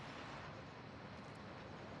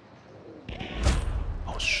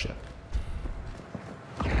 Oh shit.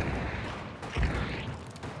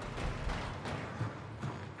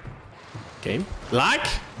 Game? Lag?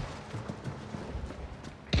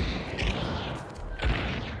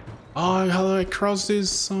 Oh, how do I cross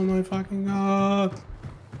this? Oh my fucking god.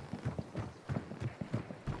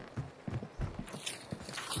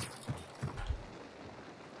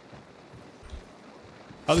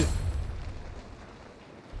 How did...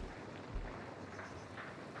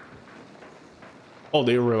 Oh,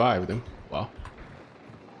 they revived him. Wow.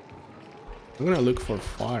 I'm gonna look for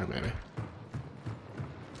fire, maybe.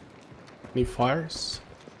 Any fires?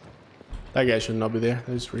 That guy should not be there.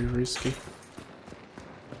 That is really risky.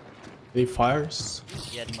 Any fires?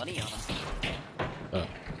 He had money on him. Oh.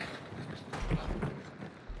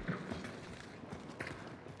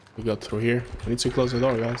 We got through here. We need to close the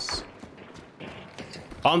door, guys.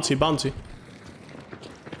 Bounty, bounty.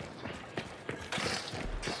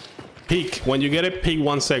 Peek. When you get it, peek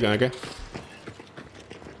 1 second, okay?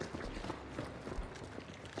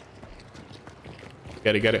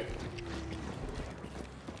 Get it, get it.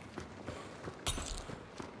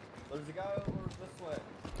 There's a guy over this way.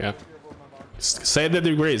 Yeah. Say the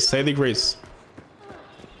degrees, say degrees.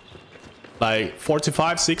 Like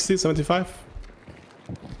 45, 60, 75?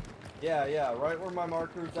 Yeah, yeah, right where my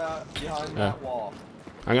marker's at, behind that wall.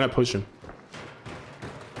 I'm gonna push him.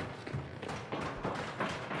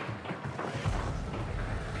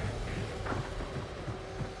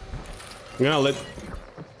 I'm gonna let...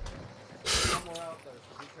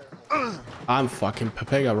 I'm fucking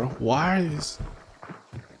Pepega, bro. Why is...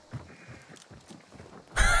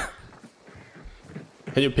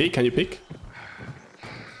 Can you peek? Can you peek?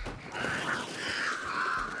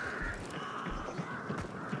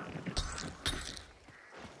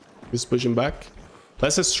 He's pushing back.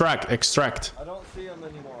 Let's extract. I don't see him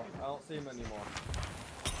anymore. I don't see him anymore.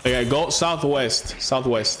 Okay, go southwest.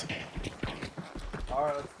 Southwest.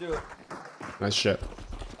 Alright, let's do it. Nice shit.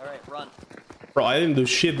 Alright, run. Bro, I didn't do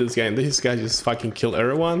shit this game. This guy just fucking killed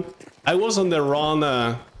everyone. I was on the wrong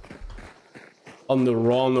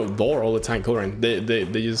door all the time covering. They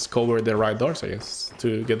just covered the right doors, I guess,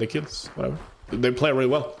 to get the kills. Whatever. They play really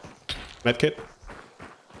well. Medkit.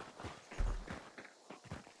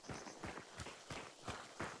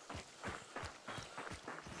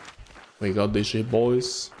 We got this shit,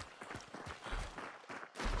 boys.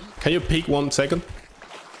 Can you peek 1 second?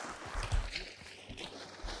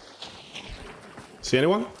 See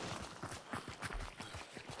anyone?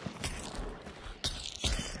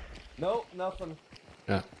 Nope, nothing.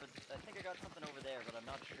 Yeah. I think I got something over there, but I'm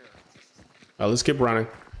not sure. Let's keep running.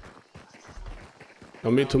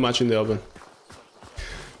 Don't be too much in the open.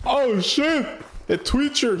 Oh shit! The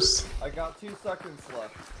Twitchers! I got 2 seconds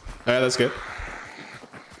left. Yeah, that's good.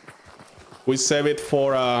 We save it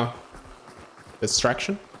for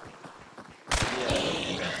distraction.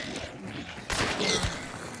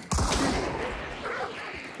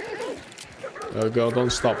 There we go, don't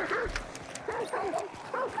stop.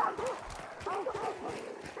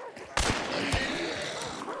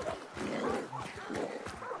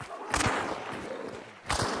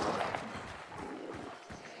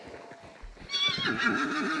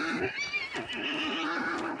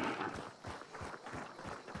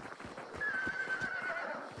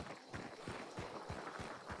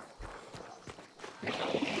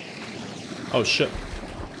 Oh shit.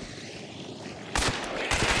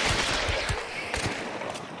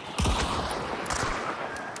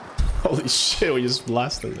 Holy shit, we just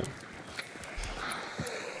blasted them.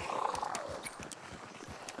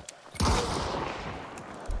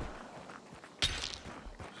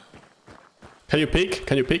 Can you peek?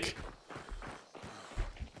 Can you peek?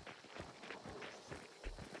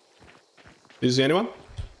 Do you see anyone?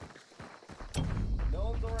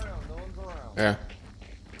 No one's around. No one's around. Yeah.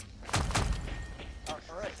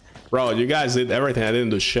 Bro, you guys did everything. I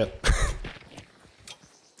didn't do shit.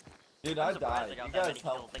 Dude, I'm I surprised died. I got You that guys many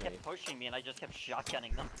kills. helped They me. kept pushing me and I just kept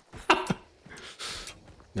shotgunning them.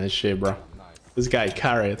 Nice shit, bro. This guy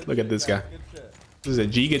carried. Look at this guy. Good shit. This is a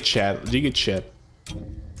giga chat. Giga chat.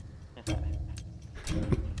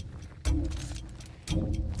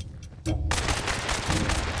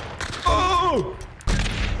 Oh!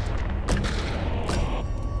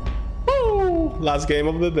 Woo! Last game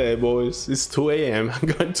of the day, boys. It's 2 a.m. I'm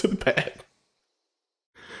going to bed.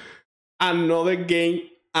 Another game,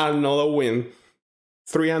 another win.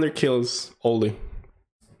 300 kills only.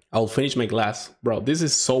 I'll finish my glass. Bro, this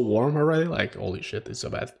is so warm already. Like, holy shit, it's so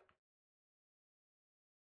bad.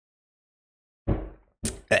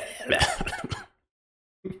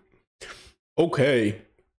 Okay.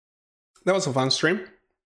 That was a fun stream.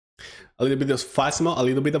 A little bit of Phasmo, a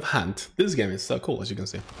little bit of Hunt. This game is so cool, as you can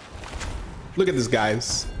see. Look at these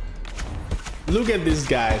guys. Look at these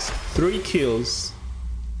guys. 3 kills.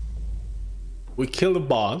 We kill the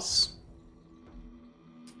boss.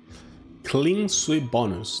 Clean sweep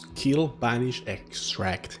bonus. Kill, banish,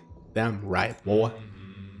 extract. Damn right, boy.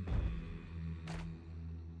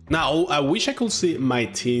 Now, I wish I could see my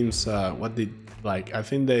teams. What did, like, I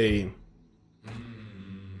think they...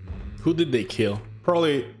 Who did they kill?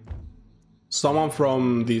 Probably someone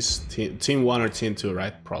from this team 1 or team 2,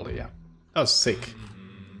 right? Probably, yeah. That was sick.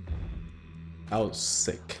 That was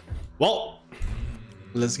sick. Well,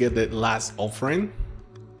 let's get the last offering.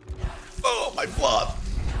 Oh, my blood.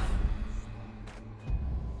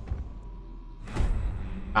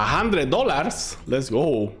 $100. Let's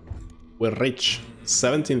go. We're rich.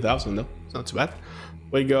 17,000 though. It's not too bad.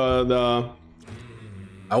 We got...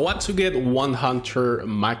 I want to get one hunter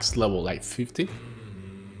max level, like 50.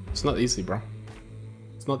 It's not easy, bro.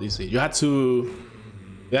 It's not easy. You had to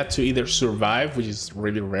either survive, which is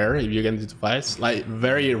really rare if you get into fights. Like,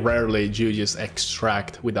 very rarely do you just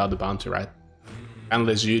extract without the bounty, right?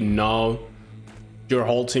 Unless you know your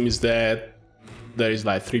whole team is dead, there is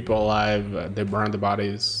like 3 people alive, they burn the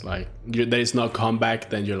bodies, like there is no comeback,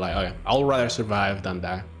 then you're like, okay, I'll rather survive than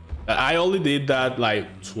die. I only did that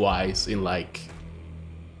like twice in like,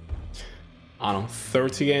 I don't know,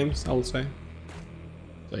 30 games, I would say.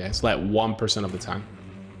 So yeah, it's like 1% of the time.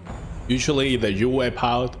 Usually either you wipe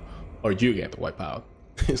out or you get wiped out.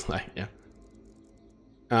 It's like, yeah.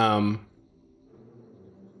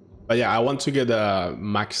 But yeah, I want to get a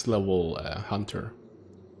max level hunter.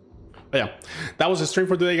 But yeah, that was the stream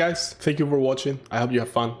for today, guys. Thank you for watching. I hope you have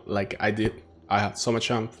fun like I did. I had so much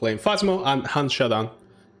fun playing Phasmo and Hunt Showdown.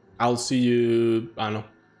 I'll see you, I don't know.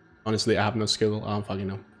 Honestly, I have no schedule. I don't fucking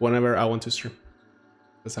know. Whenever I want to stream.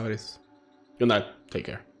 That's how it is. Good night. Take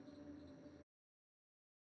care.